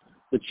have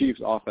the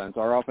Chiefs' offense.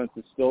 Our offense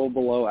is still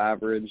below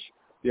average.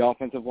 The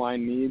offensive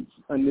line needs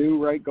a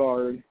new right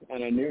guard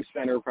and a new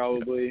center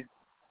probably.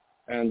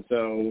 And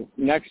so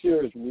next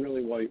year is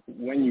really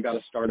when you got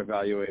to start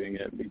evaluating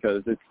it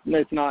because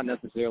it's not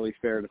necessarily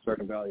fair to start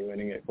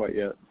evaluating it quite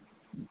yet.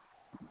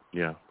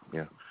 Yeah.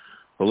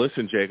 Well,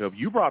 listen, Jacob,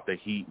 you brought the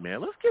heat,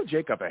 man. Let's give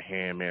Jacob a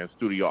hand, man,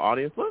 studio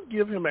audience. Let's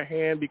give him a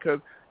hand because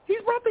he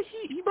brought the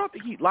heat. He brought the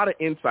heat. A lot of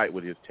insight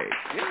with his take.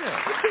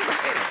 Yeah. Let's give him a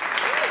hand.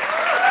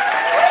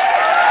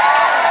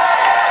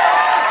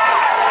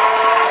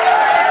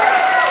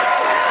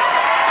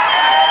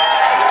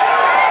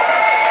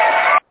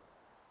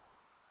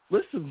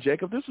 Listen,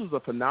 Jacob, this was a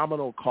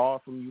phenomenal call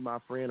from you, my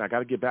friend. I got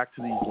to get back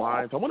to these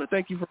lines. I want to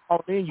thank you for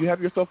calling in. You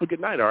have yourself a good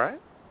night, all right?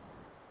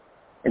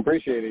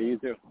 Appreciate it. You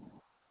too.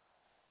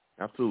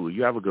 Absolutely.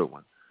 You have a good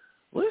one.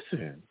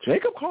 Listen,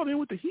 Jacob called in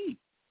with the heat.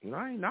 You know,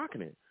 I ain't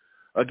knocking it.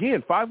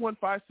 Again,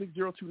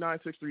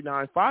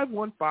 515-602-9639.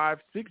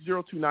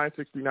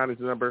 515-602-9639 is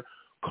the number.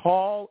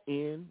 Call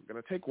in. We're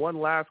going to take one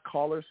last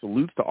caller.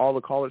 Salutes to all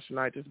the callers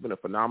tonight. This has been a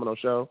phenomenal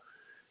show.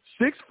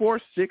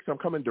 646, I'm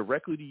coming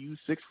directly to you,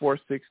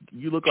 646.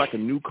 You look like a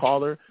new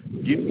caller.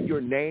 Give me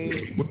your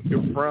name, where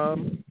you're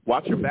from.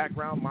 Watch your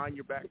background, mind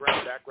your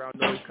background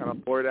noise, kind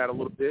of blur that a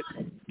little bit.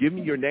 Give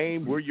me your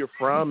name, where you're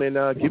from, and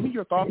give me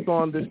your thoughts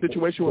on this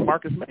situation with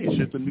Marcus May. It's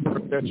just a new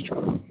Jets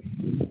trial.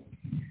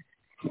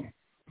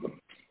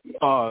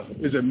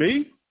 Is it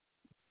me?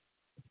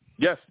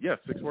 Yes,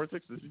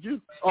 646. This is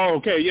you. Oh,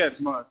 okay, yes,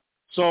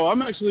 so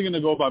I'm actually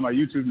gonna go by my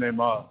YouTube name.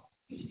 I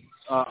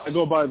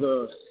go by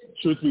the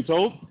Truth Be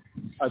Told.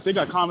 I think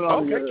I commented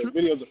on your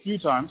videos a few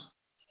times.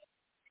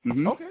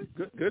 Mm-hmm. Okay,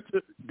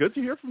 good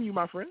to hear from you,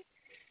 my friend.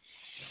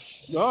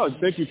 Oh,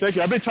 thank you.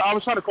 I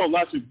was trying to call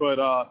last week, but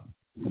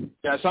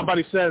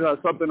somebody said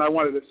something I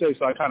wanted to say,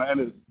 so I kind of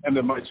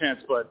ended my chance.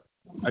 But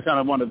I kind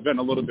of want to vent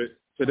a little bit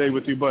today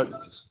with you. But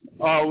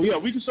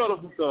we can start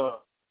off with the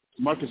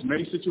Marcus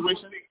May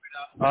situation.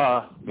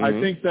 I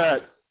think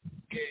that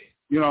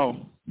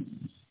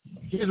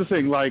here's the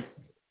thing. Like,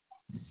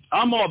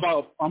 I'm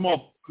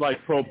all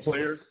like pro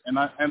players, and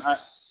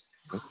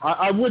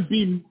I would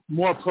be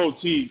more pro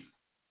team,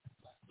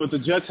 but the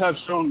Jets have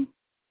shown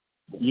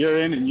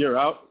year in and year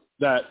out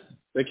that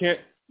they can't.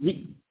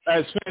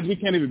 As fans, we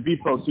can't even be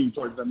pro team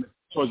towards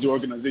the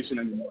organization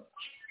anymore.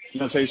 You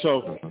know what I'm saying?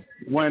 So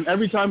when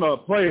every time a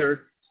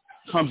player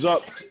comes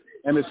up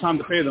and it's time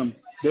to pay them,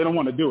 they don't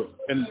want to do it,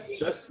 and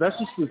that's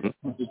just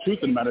the truth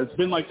of the matter. It's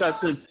been like that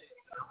since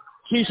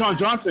Keyshawn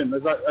Johnson,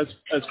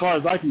 as far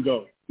as I can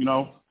go.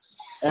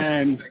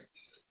 And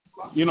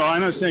I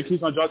understand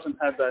Keyshawn Johnson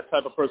has that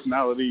type of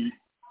personality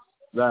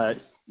that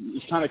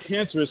is kind of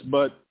cancerous,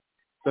 but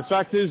the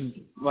fact is,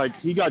 like,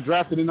 he got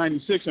drafted in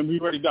 '96, and we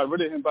already got rid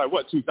of him by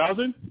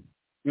 2000.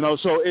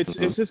 So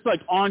it's just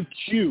like on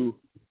cue.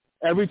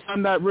 Every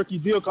time that rookie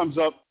deal comes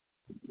up,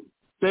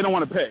 they don't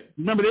want to pay.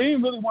 Remember, they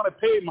didn't really want to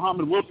pay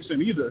Muhammad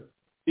Wilkerson either,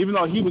 even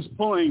though he was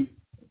pulling,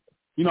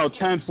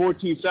 10,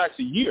 14 sacks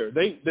a year.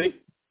 They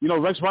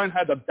Rex Ryan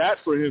had to bat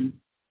for him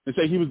and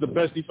say he was the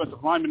best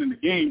defensive lineman in the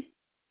game,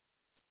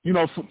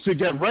 to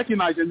get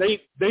recognized. And they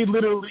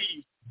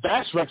literally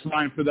bashed Rex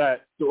Ryan for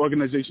that. The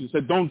organization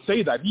said, don't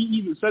say that. He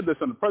even said this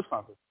in the press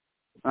conference.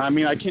 I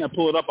mean, I can't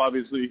pull it up,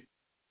 obviously,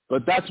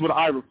 but that's what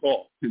I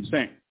recall him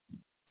saying.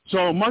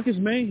 So Marcus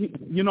May,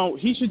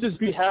 he should just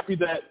be happy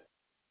that,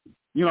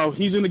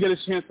 he's going to get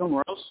his chance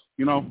somewhere else.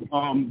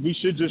 We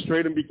should just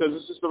trade him because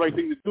this is the right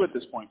thing to do at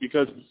this point.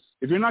 Because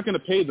if you're not going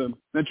to pay them,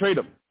 then trade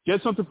them.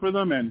 Get something for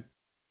them. And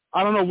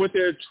I don't know what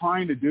they're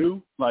trying to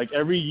do. Like,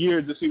 every year,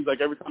 it just seems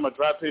like every time a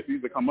draft pick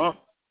needs to come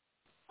up,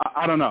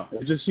 I don't know.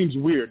 It just seems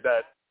weird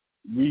that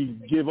we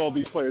give all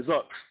these players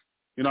up,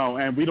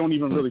 and we don't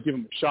even really give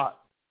them a shot.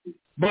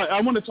 But I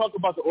want to talk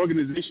about the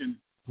organization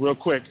real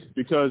quick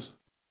because,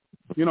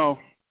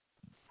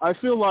 I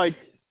feel like,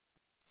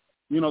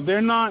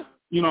 they're not,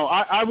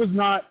 I was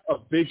not a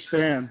big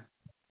fan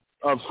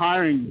of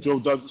hiring Joe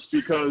Douglas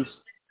because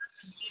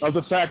of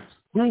the fact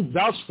who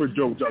vouched for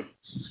Joe Douglas,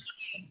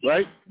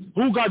 right?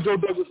 Who got Joe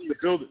Douglas in the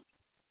building?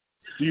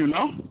 Do you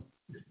know?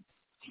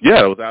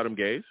 Yeah, it was Adam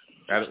Gase.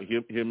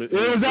 It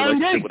was Adam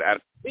Gase.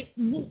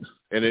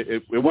 And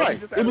it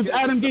was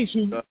Adam Gase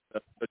who the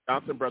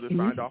Johnson brothers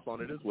signed off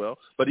on it as well.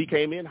 But he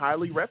came in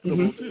highly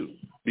reputable too,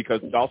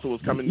 because he also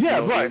was coming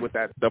in with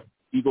that stuff.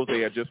 Eagles, they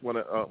had just won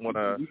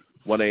a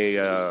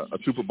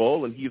Super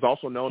Bowl, and he's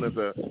also known as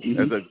a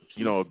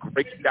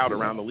great scout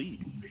around the league.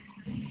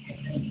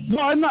 No,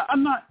 I'm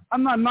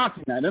not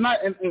knocking that,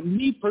 and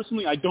me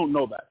personally, I don't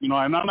know that.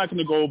 I'm not going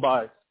to go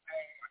by,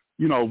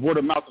 word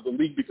of mouth of the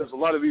league, because a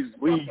lot of these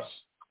leagues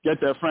get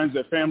their friends,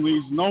 their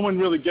families. No one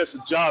really gets a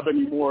job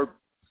anymore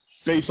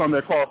based on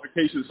their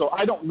qualifications. So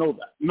I don't know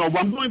that. But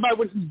I'm going by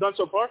what he's done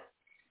so far.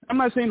 I'm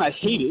not saying I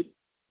hate it,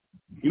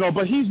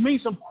 but he's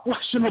made some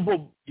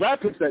questionable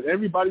draft picks that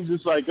everybody's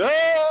just like,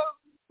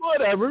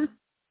 whatever.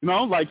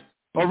 Like,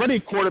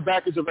 already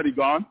quarterback is already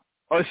gone.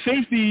 Our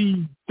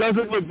safety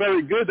doesn't look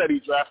very good that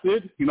he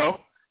drafted,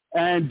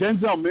 and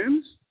Denzel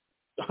Mims.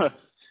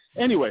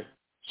 Anyway,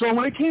 so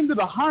when it came to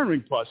the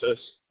hiring process,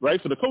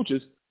 right, for the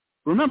coaches,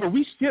 remember,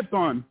 we skipped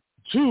on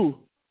two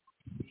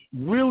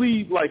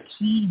really,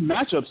 key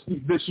matchups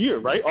this year,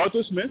 right?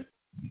 Arthur Smith,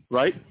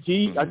 right?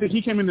 I think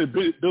he came into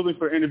the building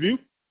for an interview.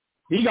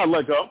 He got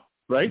let go,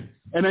 right?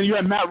 And then you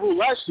had Matt Rule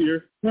last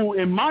year, who,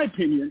 in my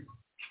opinion,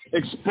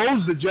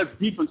 exposed the Jets'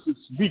 defense since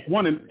week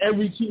one, and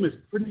every team has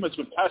pretty much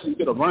been passing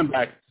to the running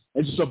back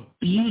and just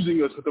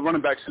abusing us with the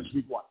running back since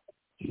week one.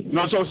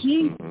 So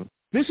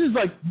this is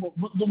like,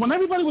 when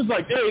everybody was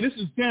like, hey, this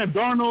is Dan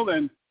Darnold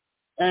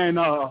and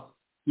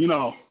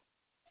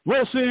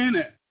Wilson,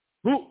 and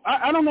who,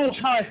 I don't know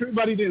how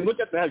everybody didn't look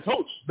at the head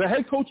coach. The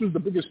head coach was the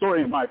biggest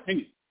story in my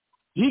opinion.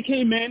 He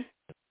came in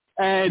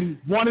and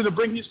wanted to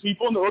bring his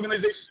people, and the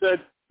organization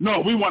said, no,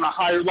 we want to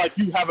hire like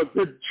you have a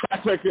good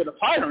track record of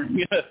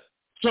hiring.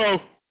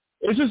 So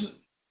it just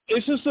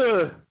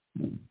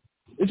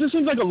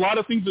seems like a lot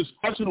of things is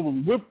questionable.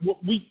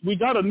 We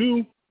got a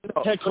new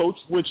head coach,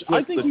 which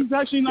I think he's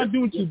actually not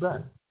doing too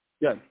bad.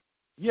 Yeah.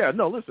 Yeah,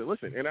 no, listen,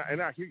 and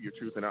I hear your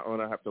truth, and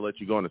I have to let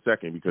you go in a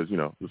second because,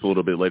 it's a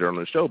little bit later on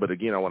the show, but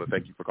again, I want to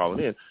thank you for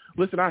calling in.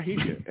 Listen, I hear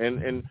you,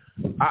 and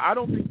I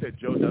don't think that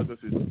Joe Douglas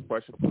is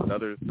questionable with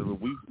others.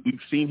 We've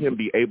seen him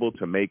be able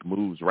to make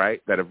moves, right,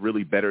 that have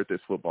really bettered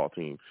this football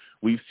team.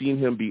 We've seen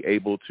him be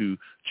able to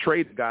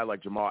trade a guy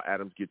like Jamal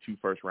Adams, get 2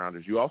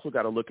 first-rounders. You also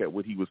got to look at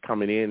what he was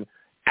coming in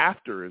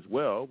after as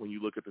well when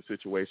you look at the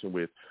situation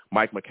with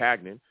Mike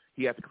McCagnon.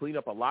 He had to clean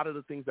up a lot of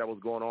the things that was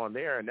going on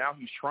there, and now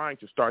he's trying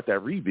to start that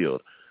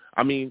rebuild.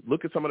 I mean,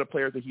 look at some of the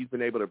players that he's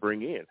been able to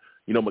bring in.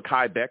 You know,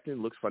 Mekhi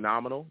Becton looks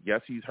phenomenal.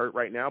 Yes, he's hurt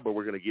right now, but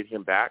we're going to get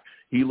him back.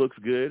 He looks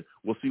good.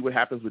 We'll see what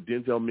happens with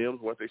Denzel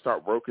Mims once they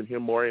start working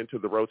him more into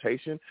the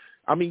rotation.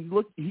 I mean,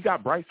 look, he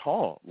got Bryce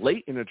Hall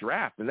late in the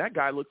draft, and that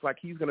guy looks like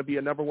he's going to be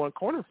a number one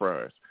corner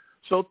for us.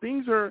 So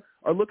things are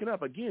looking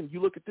up. Again,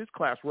 you look at this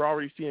class, we're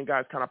already seeing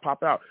guys kind of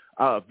pop out.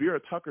 Vera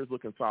Tucker's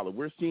looking solid.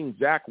 We're seeing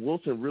Zach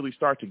Wilson really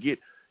start to get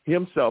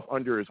himself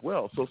under as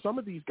well. So some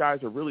of these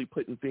guys are really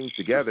putting things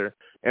together.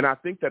 And I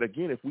think that,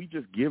 again, if we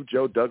just give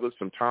Joe Douglas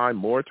some time,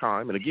 more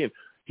time, and again,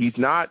 he's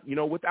not, you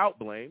know, without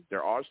blame.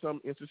 There are some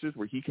instances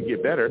where he can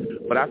get better.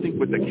 But I think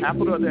with the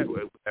capital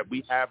that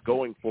we have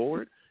going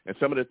forward and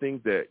some of the things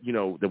that, you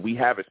know, that we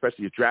have,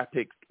 especially his draft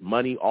picks,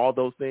 money, all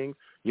those things,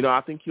 you know, I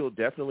think he'll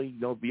definitely,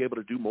 you know, be able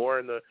to do more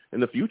in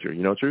the future.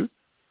 You know, Truth?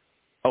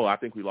 Oh, I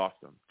think we lost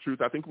him.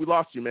 Truth, I think we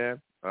lost you, man.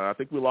 I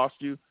think we lost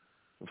you.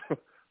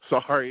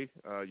 Sorry,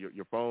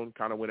 your phone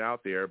kind of went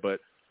out there,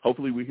 but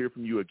hopefully we hear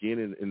from you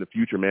again in the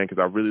future, man,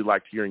 because I really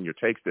liked hearing your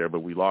takes there,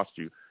 but we lost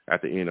you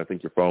at the end. I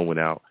think your phone went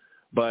out.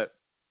 But,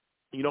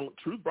 you know,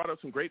 Truth brought up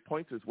some great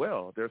points as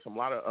well. There's a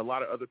lot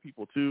of other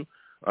people, too,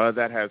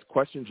 that has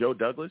questioned Joe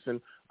Douglas. And,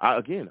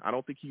 again, I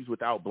don't think he's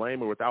without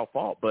blame or without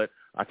fault, but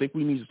I think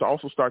we need to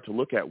also start to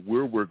look at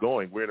where we're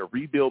going. We're in a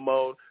rebuild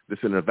mode. This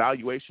is an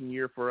evaluation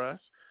year for us.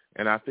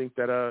 And I think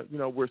that, you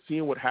know, we're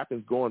seeing what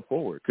happens going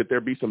forward. Could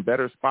there be some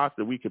better spots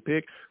that we could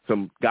pick,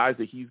 some guys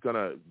that he's going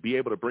to be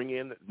able to bring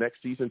in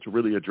next season to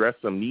really address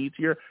some needs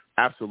here?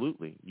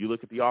 Absolutely. You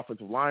look at the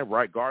offensive line,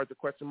 right guard's a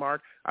question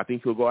mark. I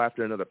think he'll go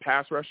after another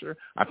pass rusher.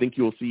 I think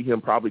you'll see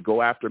him probably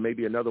go after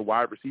maybe another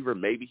wide receiver.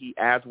 Maybe he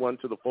adds one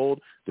to the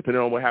fold,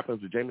 depending on what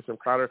happens with Jamison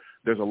Crowder.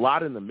 There's a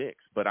lot in the mix,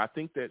 but I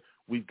think that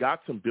we've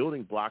got some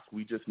building blocks.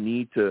 We just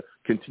need to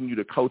continue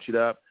to coach it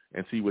up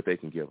and see what they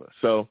can give us.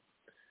 So,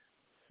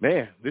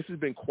 man, this has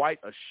been quite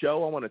a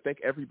show. I want to thank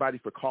everybody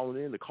for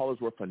calling in. The callers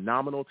were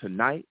phenomenal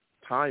tonight.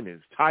 Time is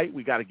tight.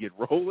 We got to get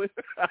rolling.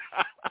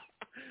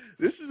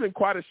 This has been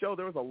quite a show.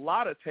 There was a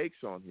lot of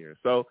takes on here.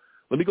 So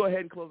let me go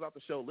ahead and close out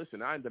the show.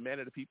 Listen, I'm the man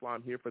of the people.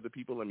 I'm here for the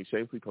people. Let me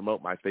shamelessly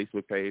promote my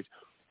Facebook page.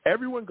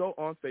 Everyone go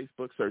on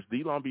Facebook, search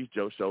The Long Beach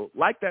Joe Show.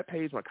 Like that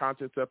page. My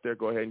content's up there.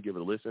 Go ahead and give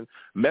it a listen.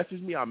 Message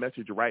me. I'll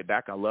message you right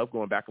back. I love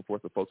going back and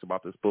forth with folks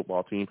about this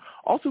football team.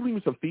 Also, leave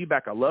me some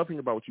feedback. I love hearing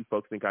about what you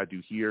folks think I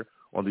do here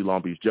on The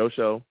Long Beach Joe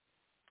Show.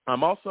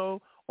 I'm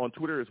also on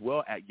Twitter as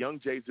well at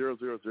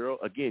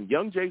YoungJ000. Again,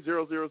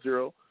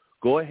 YoungJ000.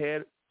 Go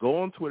ahead.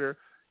 Go on Twitter.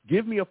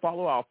 Give me a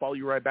follow. I'll follow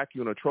you right back.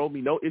 You want to troll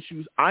me? No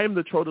issues. I am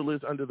the troll that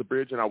lives under the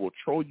bridge, and I will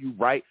troll you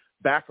right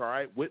back, all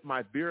right, with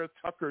my Vera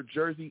Tucker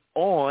jersey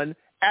on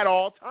at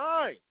all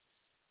times.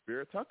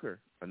 Vera Tucker,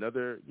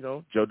 another, you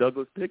know, Joe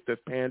Douglas pick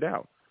that's panned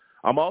out.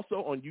 I'm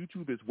also on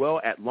YouTube as well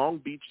at Long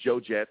Beach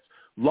Joe Jets.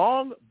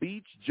 Long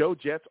Beach Joe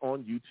Jets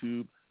on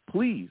YouTube.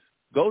 Please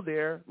go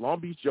there, Long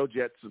Beach Joe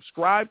Jets.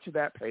 Subscribe to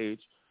that page,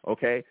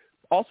 okay?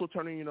 Also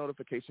turn on your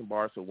notification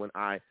bar so when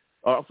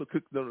also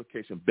click the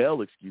notification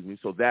bell,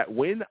 so that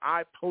when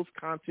I post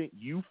content,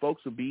 you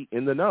folks will be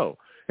in the know.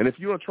 And if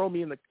you want to troll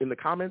me in the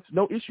comments,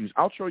 no issues.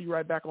 I'll troll you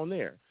right back on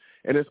there.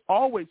 And as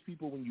always,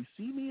 people, when you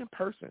see me in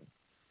person,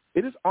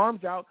 it is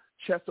arms out,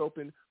 chest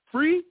open,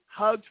 free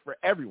hugs for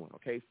everyone,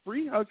 okay?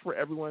 Free hugs for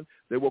everyone.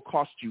 They will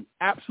cost you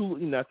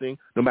absolutely nothing.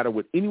 No matter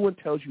what anyone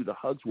tells you, the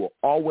hugs will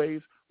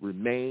always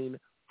remain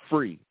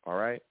free, all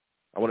right?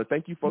 I want to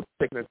thank you folks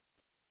for taking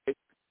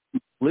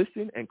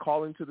listen and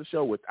call into the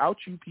show. Without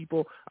you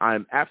people, I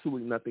am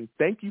absolutely nothing.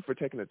 Thank you for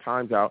taking the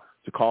time out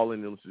to call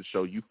in and listen to the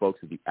show. You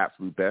folks are the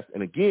absolute best.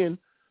 And again,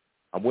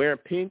 I'm wearing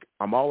pink.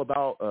 I'm all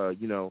about,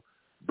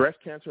 breast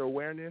cancer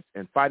awareness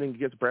and fighting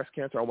against breast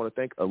cancer. I want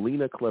to thank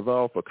Alina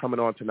Clavel for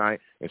coming on tonight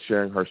and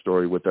sharing her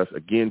story with us.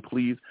 Again,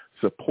 please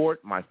support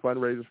my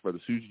fundraisers for the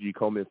Susie G.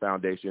 Komen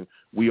Foundation.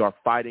 We are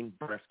fighting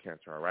breast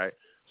cancer, all right?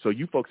 So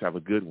you folks have a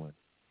good one.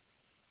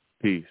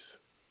 Peace.